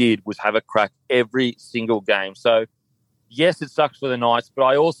thing he did, was have a crack every single game. So, yes, it sucks for the Knights, but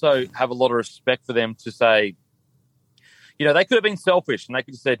I also have a lot of respect for them to say, they could have been selfish and they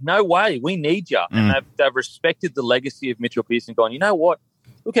could have said, no way, we need you. And they've respected the legacy of Mitchell Pearce and gone, you know what,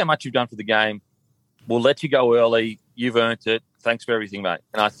 look how much you've done for the game. We'll let you go early. You've earned it. Thanks for everything, mate.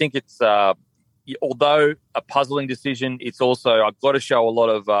 And I think it's, although a puzzling decision, it's also, I've got to show a lot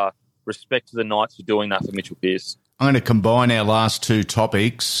of respect to the Knights for doing that for Mitchell Pearce. I'm going to combine our last 2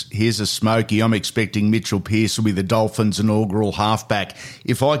 topics. Here's a smoky. I'm expecting Mitchell Pearce will be the Dolphins' inaugural halfback.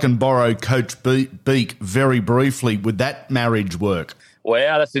 If I can borrow Coach Beak very briefly, would that marriage work?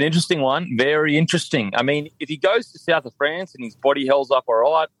 Wow, that's an interesting one. Very interesting. I mean, if he goes to South of France and his body holds up all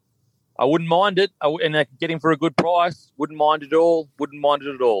right, I wouldn't mind it. And they could get him for a good price. Wouldn't mind it at all.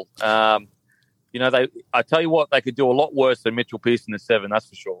 I tell you what, they could do a lot worse than Mitchell Pearce in the 7, that's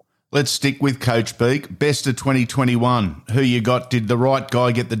for sure. Let's stick with Coach Beak. Best of 2021. Who you got? Did the right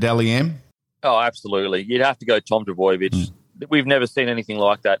guy get the Dally M? Oh, absolutely. You'd have to go Tom Trbojevic. We've never seen anything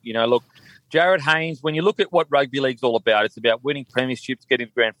like that. Look, Jared Haynes, when you look at what rugby league's all about, it's about winning premierships, getting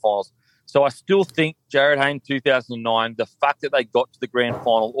to grand finals. So I still think Jared Haynes 2009, the fact that they got to the grand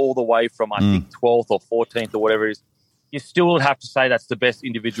final all the way from, I think, 12th or 14th or whatever it is, you still have to say that's the best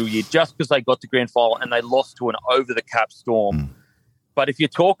individual year just because they got to grand final and they lost to an over-the-cap Storm. But if you're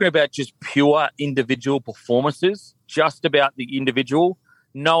talking about just pure individual performances, just about the individual,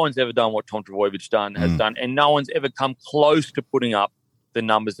 no one's ever done what Tom Trbojevic has done, and no one's ever come close to putting up the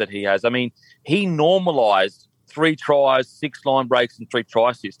numbers that he has. I mean, he normalised 3 tries, 6 line breaks, and 3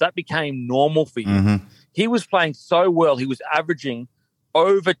 try assists. That became normal for him. Mm-hmm. He was playing so well. He was averaging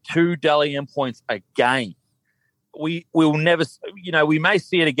over 2 Dally M points a game. We will never, we may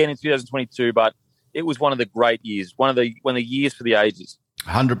see it again in 2022, but it was one of the great years, one of the years for the ages.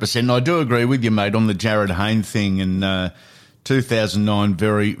 100%. I do agree with you, mate, on the Jared Hayne thing. And 2009,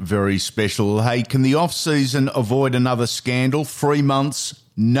 very, very special. Hey, can the off-season avoid another scandal? 3 months,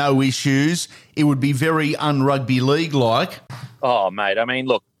 no issues. It would be very un-rugby league-like. Oh, mate, I mean,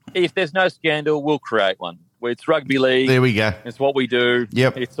 look, if there's no scandal, we'll create one. It's rugby league. There we go. It's what we do.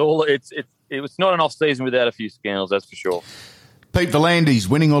 Yep. It's not an off-season without a few scandals, that's for sure. Pete V'landys,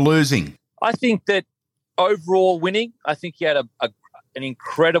 winning or losing? I think that overall winning, I think he had an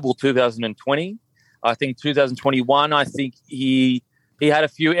incredible 2020. I think 2021, I think he had a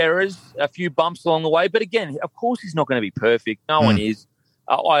few errors, a few bumps along the way. But again, of course, he's not going to be perfect. No one is.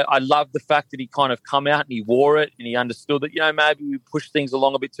 I love the fact that he kind of come out and he wore it and he understood that, maybe we pushed things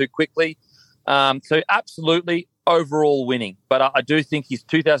along a bit too quickly. So absolutely overall winning. But I do think his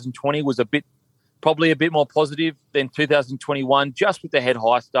 2020 was probably a bit more positive than 2021, just with the head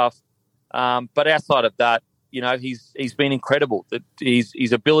high stuff. But outside of that, he's been incredible.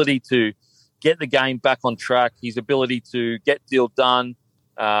 His ability to get the game back on track, his ability to get deal done,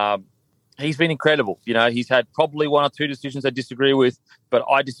 he's been incredible. He's had probably 1 or 2 decisions I disagree with, but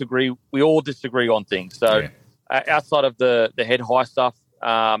I disagree. We all disagree on things. So outside of the head high stuff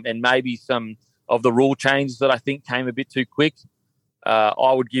and maybe some of the rule changes that I think came a bit too quick,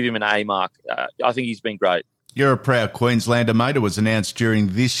 I would give him an A mark. I think he's been great. You're a proud Queenslander, mate. It was announced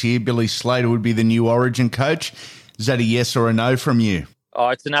during this year Billy Slater would be the new Origin coach. Is that a yes or a no from you? Oh,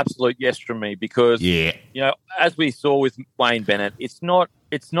 it's an absolute yes from me because, as we saw with Wayne Bennett, it's not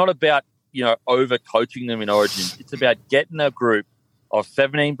about, over coaching them in Origin. It's about getting a group of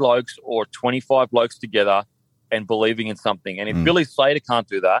 17 blokes or 25 blokes together and believing in something. And if Billy Slater can't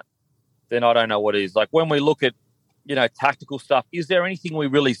do that, then I don't know what is. Like when we look at, tactical stuff, is there anything we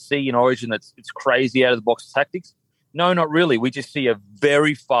really see in Origin it's crazy out of the box tactics? No, not really. We just see a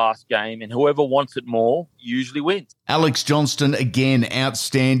very fast game and whoever wants it more usually wins. Alex Johnston, again,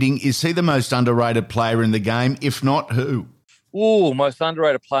 outstanding. Is he the most underrated player in the game? If not, who? Oh, most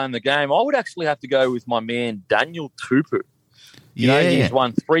underrated player in the game. I would actually have to go with my man, Daniel Tupu. He's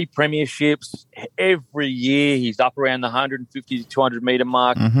won 3 premierships. Every year he's up around the 150 to 200 metre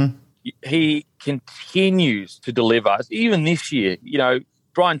mark. Mm-hmm. He continues to deliver. Even this year,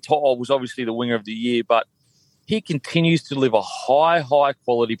 Brian To'o was obviously the winger of the year, but he continues to deliver high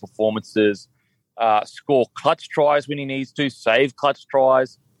quality performances, score clutch tries when he needs to, save clutch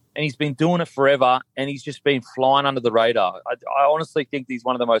tries, and he's been doing it forever, and he's just been flying under the radar. I honestly think he's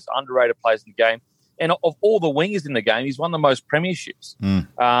one of the most underrated players in the game. And of all the wingers in the game, he's won the most premierships.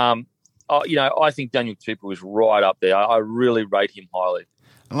 I think Daniel Tupu is right up there. I really rate him highly.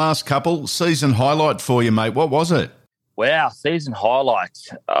 Last couple, season highlight for you, mate. What was it? Wow, season highlights.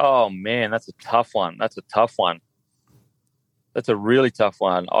 Oh, man, that's a tough one. That's a really tough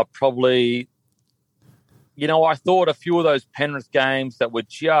one. I probably, I thought a few of those Penrith games that were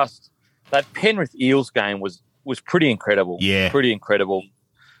that Penrith Eels game was pretty incredible. Yeah. Pretty incredible.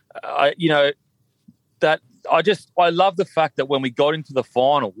 I love the fact that when we got into the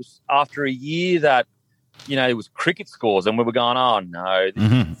finals, after a year that, it was cricket scores and we were going, oh, no,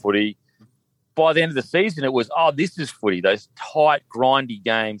 this is footy. By the end of the season, it was, oh, this is footy, those tight, grindy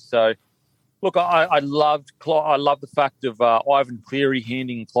games. So, look, I loved the fact of Ivan Cleary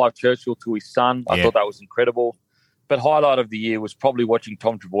handing Clive Churchill to his son. I thought that was incredible. But highlight of the year was probably watching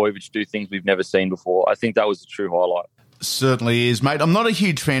Tom Trbojevic do things we've never seen before. I think that was the true highlight. Certainly is, mate. I'm not a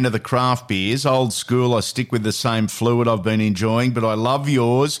huge fan of the craft beers. Old school, I stick with the same fluid I've been enjoying, but I love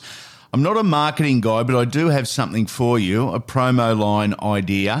yours. I'm not a marketing guy, but I do have something for you, a promo line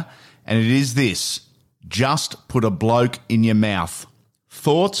idea, and it is this: just put a bloke in your mouth.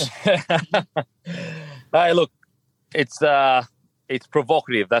 Thoughts? Hey, look, it's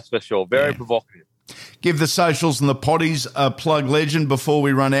provocative, that's for sure. Very provocative. Give the socials and the potties a plug, legend, before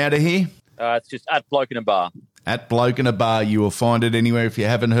we run out of here. It's just at Bloke in a Bar. At Bloke in a Bar. You will find it anywhere. If you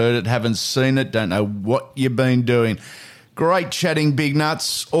haven't heard it, haven't seen it, don't know what you've been doing. Great chatting, Big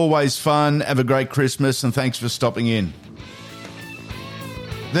Nuts. Always fun. Have a great Christmas, and thanks for stopping in.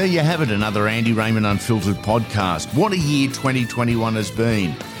 There you have it, another Andy Raymond Unfiltered podcast. What a year 2021 has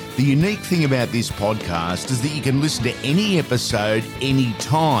been. The unique thing about this podcast is that you can listen to any episode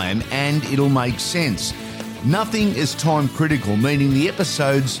anytime and it'll make sense. Nothing is time critical, meaning the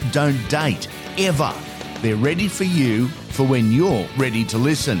episodes don't date, ever. They're ready for you for when you're ready to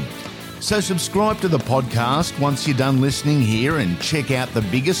listen. So subscribe to the podcast once you're done listening here and check out the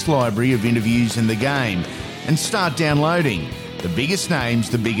biggest library of interviews in the game and start downloading. The biggest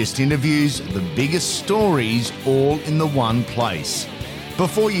names, the biggest interviews, the biggest stories, all in the one place.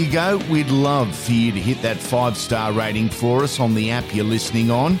 Before you go, we'd love for you to hit that 5-star rating for us on the app you're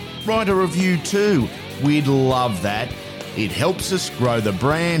listening on. Write a review too. We'd love that. It helps us grow the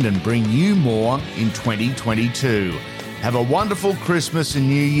brand and bring you more in 2022. Have a wonderful Christmas and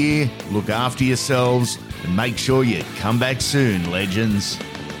New Year. Look after yourselves and make sure you come back soon, legends.